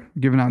newsletter,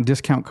 giving out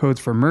discount codes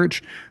for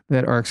merch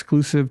that are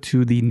exclusive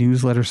to the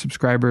newsletter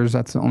subscribers.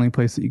 That's the only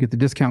place that you get the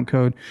discount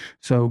code.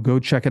 So go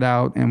check it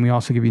out. And we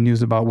also give you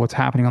news about what's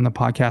happening on the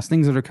podcast,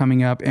 things that are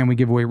coming up, and we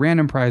give away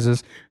random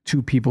prizes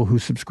to people who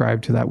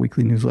subscribe to that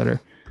weekly newsletter.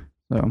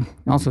 So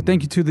also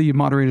thank you to the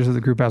moderators of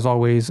the group as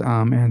always.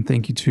 And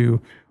thank you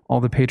to all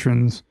the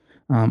patrons.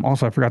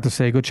 Also, I forgot to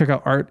say, go check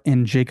out Art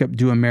and Jacob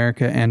Do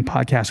America and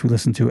podcasts we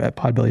listen to at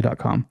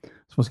podbelly.com.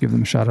 Supposed to give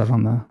them a shout out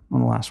on the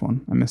last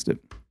one. I missed it.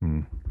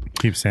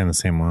 Keep saying the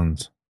same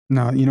ones.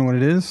 No, you know what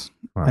it is?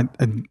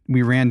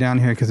 we ran down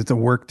here because it's a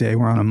work day.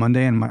 We're on a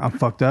Monday, and I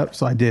fucked up,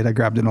 so I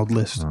grabbed an old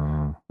list.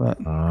 But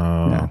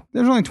yeah,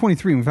 there's only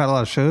 23. We've had a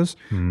lot of shows,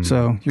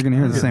 so you're gonna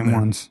hear the same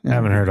ones. I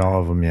haven't heard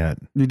all of them yet.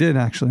 You did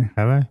actually.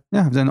 Have I?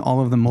 Yeah, I've done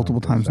all of them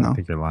multiple times now. I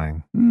think you're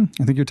lying.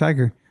 I think you're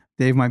Tiger.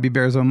 Dave might be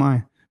Bears Oh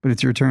My, but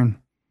it's your turn.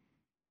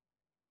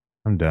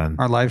 I'm done.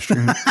 Our live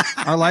stream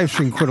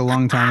quit a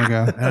long time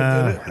ago.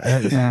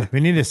 Yeah, we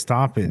need to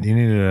stop it. You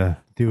need to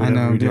do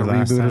whatever we do did a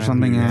last reboot time. or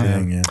something.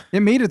 Yeah. It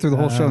made it through the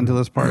whole show until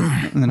this part,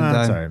 and then it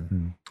died. Sorry.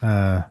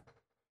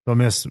 We'll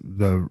miss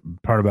the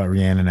part about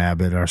Rhiannon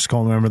Abbott, our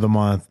skull member of the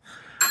month.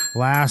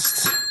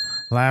 Last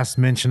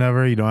mention of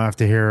her. You don't have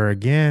to hear her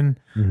again.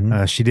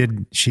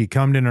 She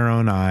cummed in her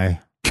own eye,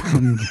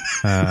 and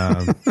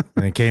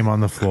it came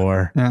on the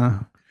floor. Yeah.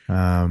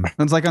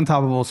 It's like on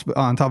top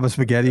of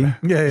spaghetti.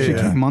 She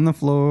came on the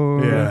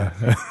floor. Yeah.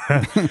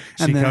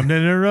 She cummed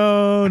in her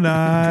own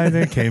eye,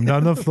 then came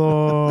on the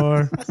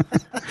floor.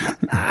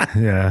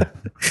 Yeah.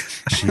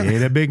 She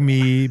ate a big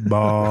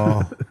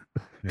meatball.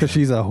 Because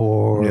she's a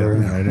whore.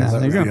 That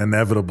was the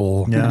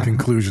inevitable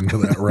conclusion to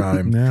that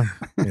rhyme.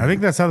 I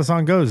think that's how the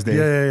song goes, Dave.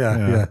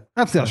 Yeah.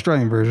 That's the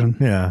Australian version.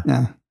 Yeah.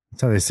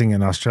 That's how they sing it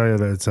in Australia.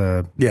 That's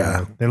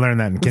they learn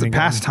that in It's a kindergarten.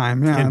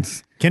 pastime. Yeah.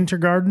 It's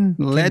Kindergarten?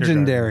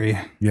 legendary.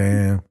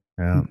 Yeah.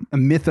 A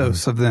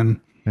mythos of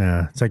them.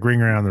 Yeah. It's like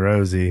Ring Around the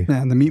Rosie.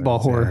 Yeah, the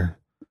meatball whore.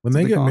 When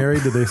they get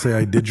married, do they say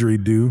I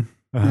didgeridoo?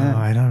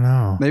 I don't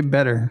know. They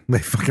better. They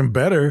fucking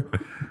better.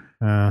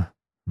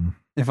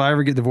 If I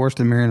ever get divorced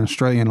and marry an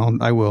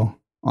Australian, I will.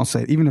 I'll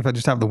say it. Even if I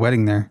just have the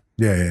wedding there.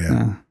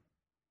 Yeah.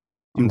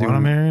 You want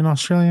to marry an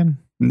Australian?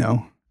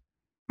 No.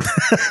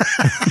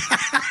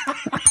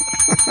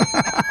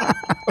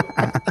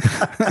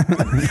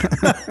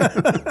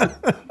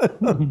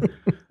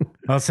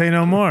 I'll say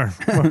no more.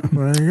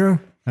 There you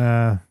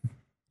go.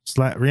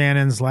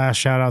 Rhiannon's last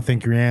shout out.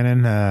 Thank you,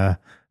 Rhiannon.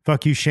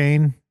 Fuck you,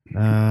 Shane.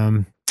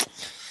 That's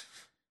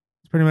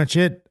pretty much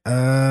it.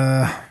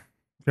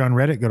 If you're on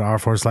Reddit, go to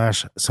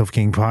r/Sofa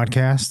King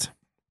Podcast.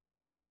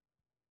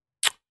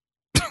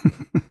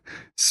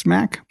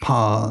 Smack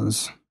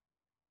pause.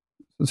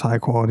 This is high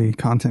quality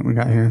content we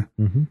got here.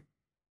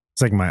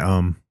 It's like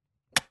my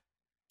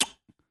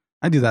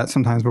I do that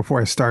sometimes before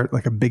I start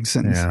like a big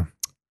sentence. Yeah.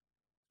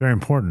 Very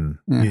important.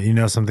 Yeah. You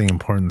know something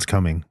important's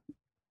coming.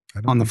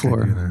 On the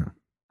floor.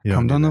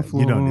 Come on the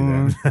floor. You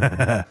don't do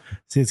that.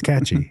 See, it's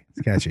catchy.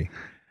 It's catchy.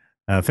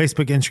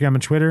 Facebook, Instagram,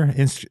 and Twitter.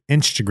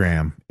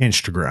 Instagram.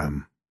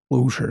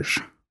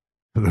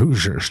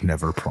 Losers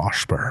never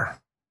prosper.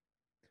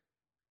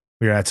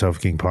 We are at Sofa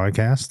King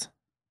Podcast.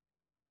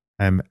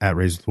 I'm at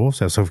Raised with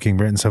Wolves. I have Sofa King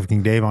Brent and Sofa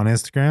King Dave on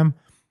Instagram.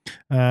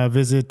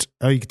 Visit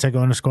you can take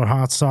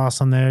 _hot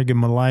sauce on there. Give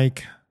them a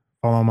like.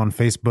 Follow them on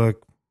Facebook.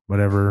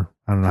 Whatever.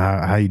 I don't know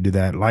how you do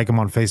that. Like them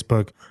on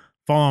Facebook.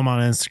 Follow them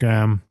on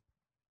Instagram.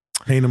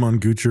 Hate them on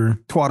Goocher.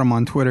 Twat them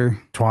on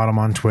Twitter. Twat them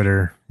on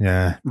Twitter.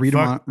 Yeah. Read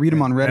them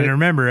on Reddit. And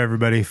remember,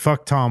 everybody,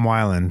 fuck Tom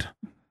Weiland.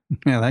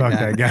 Yeah,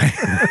 that guy.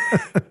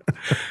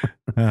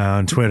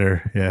 On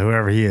Twitter. Yeah,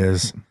 whoever he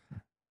is.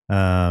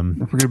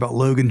 Don't forget about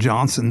Logan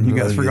Johnson. You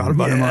guys forgot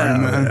about him already,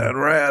 man.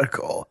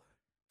 Radical.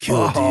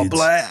 Kill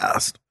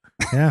blast.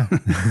 Yeah.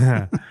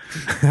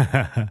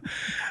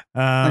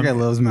 That guy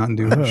loves Mountain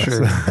Dew for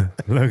sure.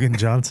 Logan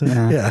Johnson?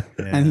 Yeah.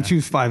 And he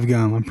chews 5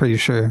 gum, I'm pretty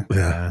sure.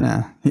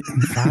 Yeah.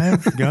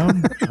 5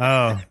 gum?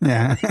 Oh.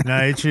 Yeah.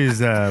 No, he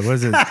chews, what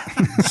is it?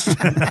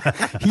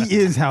 He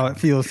is how it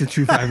feels to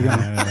chew 5 gum.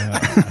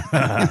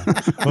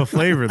 What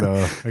flavor,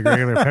 though? Like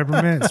regular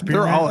peppermint?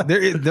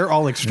 Spearmint? They're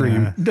all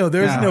extreme. Yeah. No,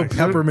 there's no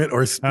peppermint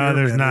or spearmint.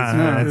 There's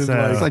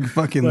not. It's like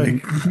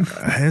fucking...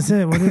 is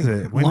it? What is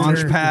it?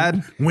 Launch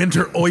pad.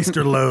 Winter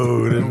oyster load.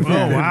 Oh,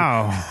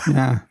 wow.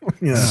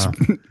 Yeah.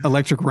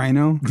 Electric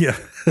Rhino. Yeah.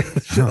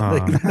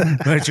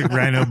 Electric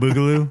Rhino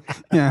Boogaloo.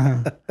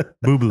 Yeah.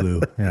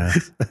 Boobaloo. Yeah.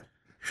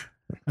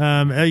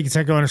 You can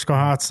check out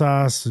 _hot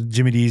sauce,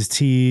 Jimmy D's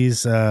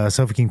Teas,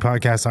 Sofa King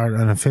Podcast, Art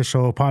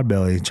Unofficial,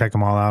 Podbelly. Check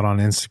them all out on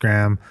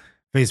Instagram,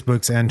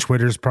 Facebooks, and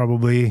Twitters.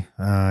 Probably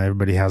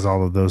everybody has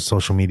all of those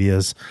social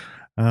medias.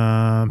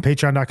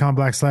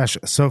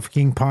 Patreon.com/Sofa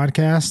King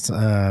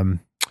Podcast.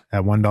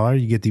 At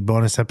 $1, you get the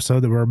bonus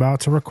episode that we're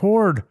about to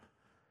record.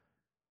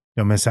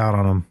 Don't miss out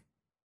on them,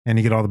 and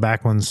you get all the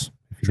back ones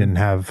if you didn't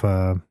have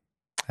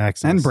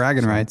access. And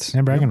bragging rights.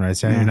 And bragging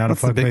rights. Yeah, you're not a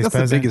fuckface peasant.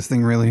 That's the biggest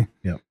thing, really.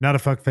 Yeah, not a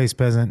fuckface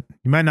peasant.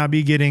 You might not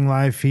be getting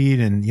live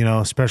feed and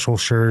special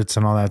shirts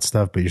and all that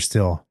stuff, but you're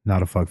still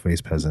not a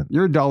fuckface peasant.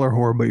 You're a dollar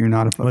whore, but you're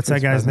not a fuckface. What's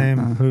that guy's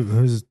peasant. name?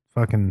 Who's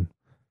fucking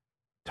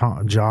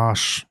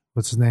Josh?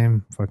 What's his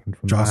name? Fucking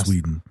from Joss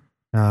Whedon.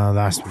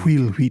 Last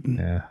Wheel Wheaton.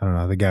 Yeah, I don't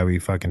know. The guy we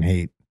fucking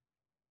hate.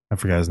 I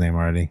forgot his name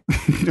already.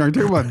 Are you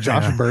talking about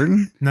Josh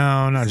Burton?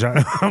 No, not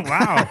Josh.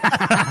 Wow.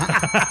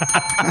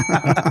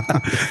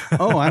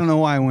 Oh, I don't know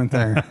why I went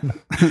there.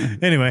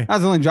 Anyway.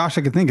 That's the only Josh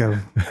I could think of.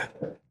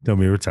 Don't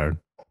be retarded.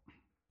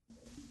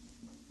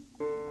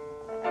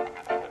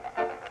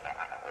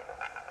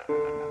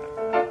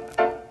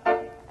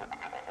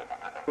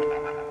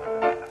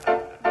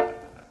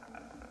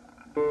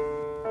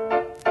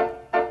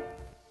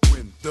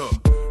 When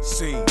the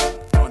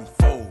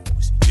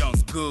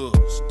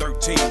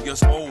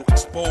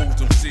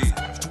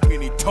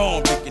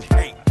convict and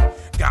hate.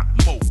 Got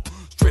more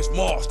stress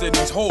marks than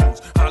these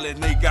hoes. Holla,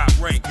 they got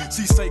rank.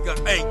 See, Sega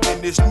ain't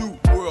in this new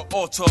world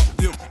order.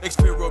 Them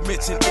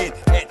experimenting in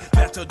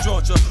Atlanta,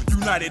 Georgia.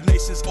 United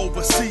Nations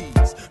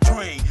overseas.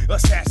 Train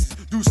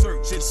assassins, do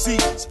search and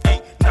seize.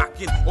 Ain't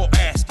knocking or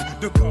asking.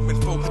 They're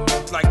coming for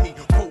like me.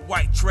 For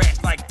white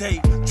trash like they.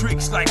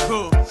 Tricks like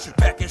her.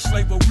 Back in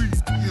slavery.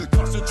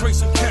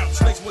 Concentration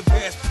camps laced with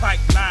gas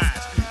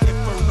pipelines.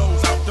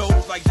 Infernos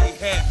outdoors like they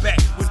had back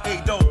when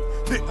Adolf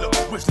Hitler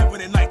was living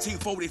in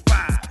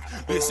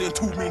 1945. Listen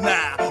to me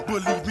now,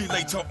 believe me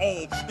later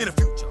on in the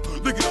future.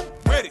 Look it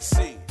up, where it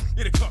said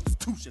in the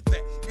Constitution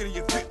that in the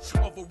event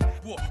of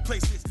a war,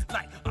 places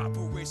like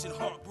Operation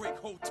Heartbreak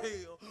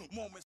Hotel,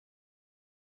 moments.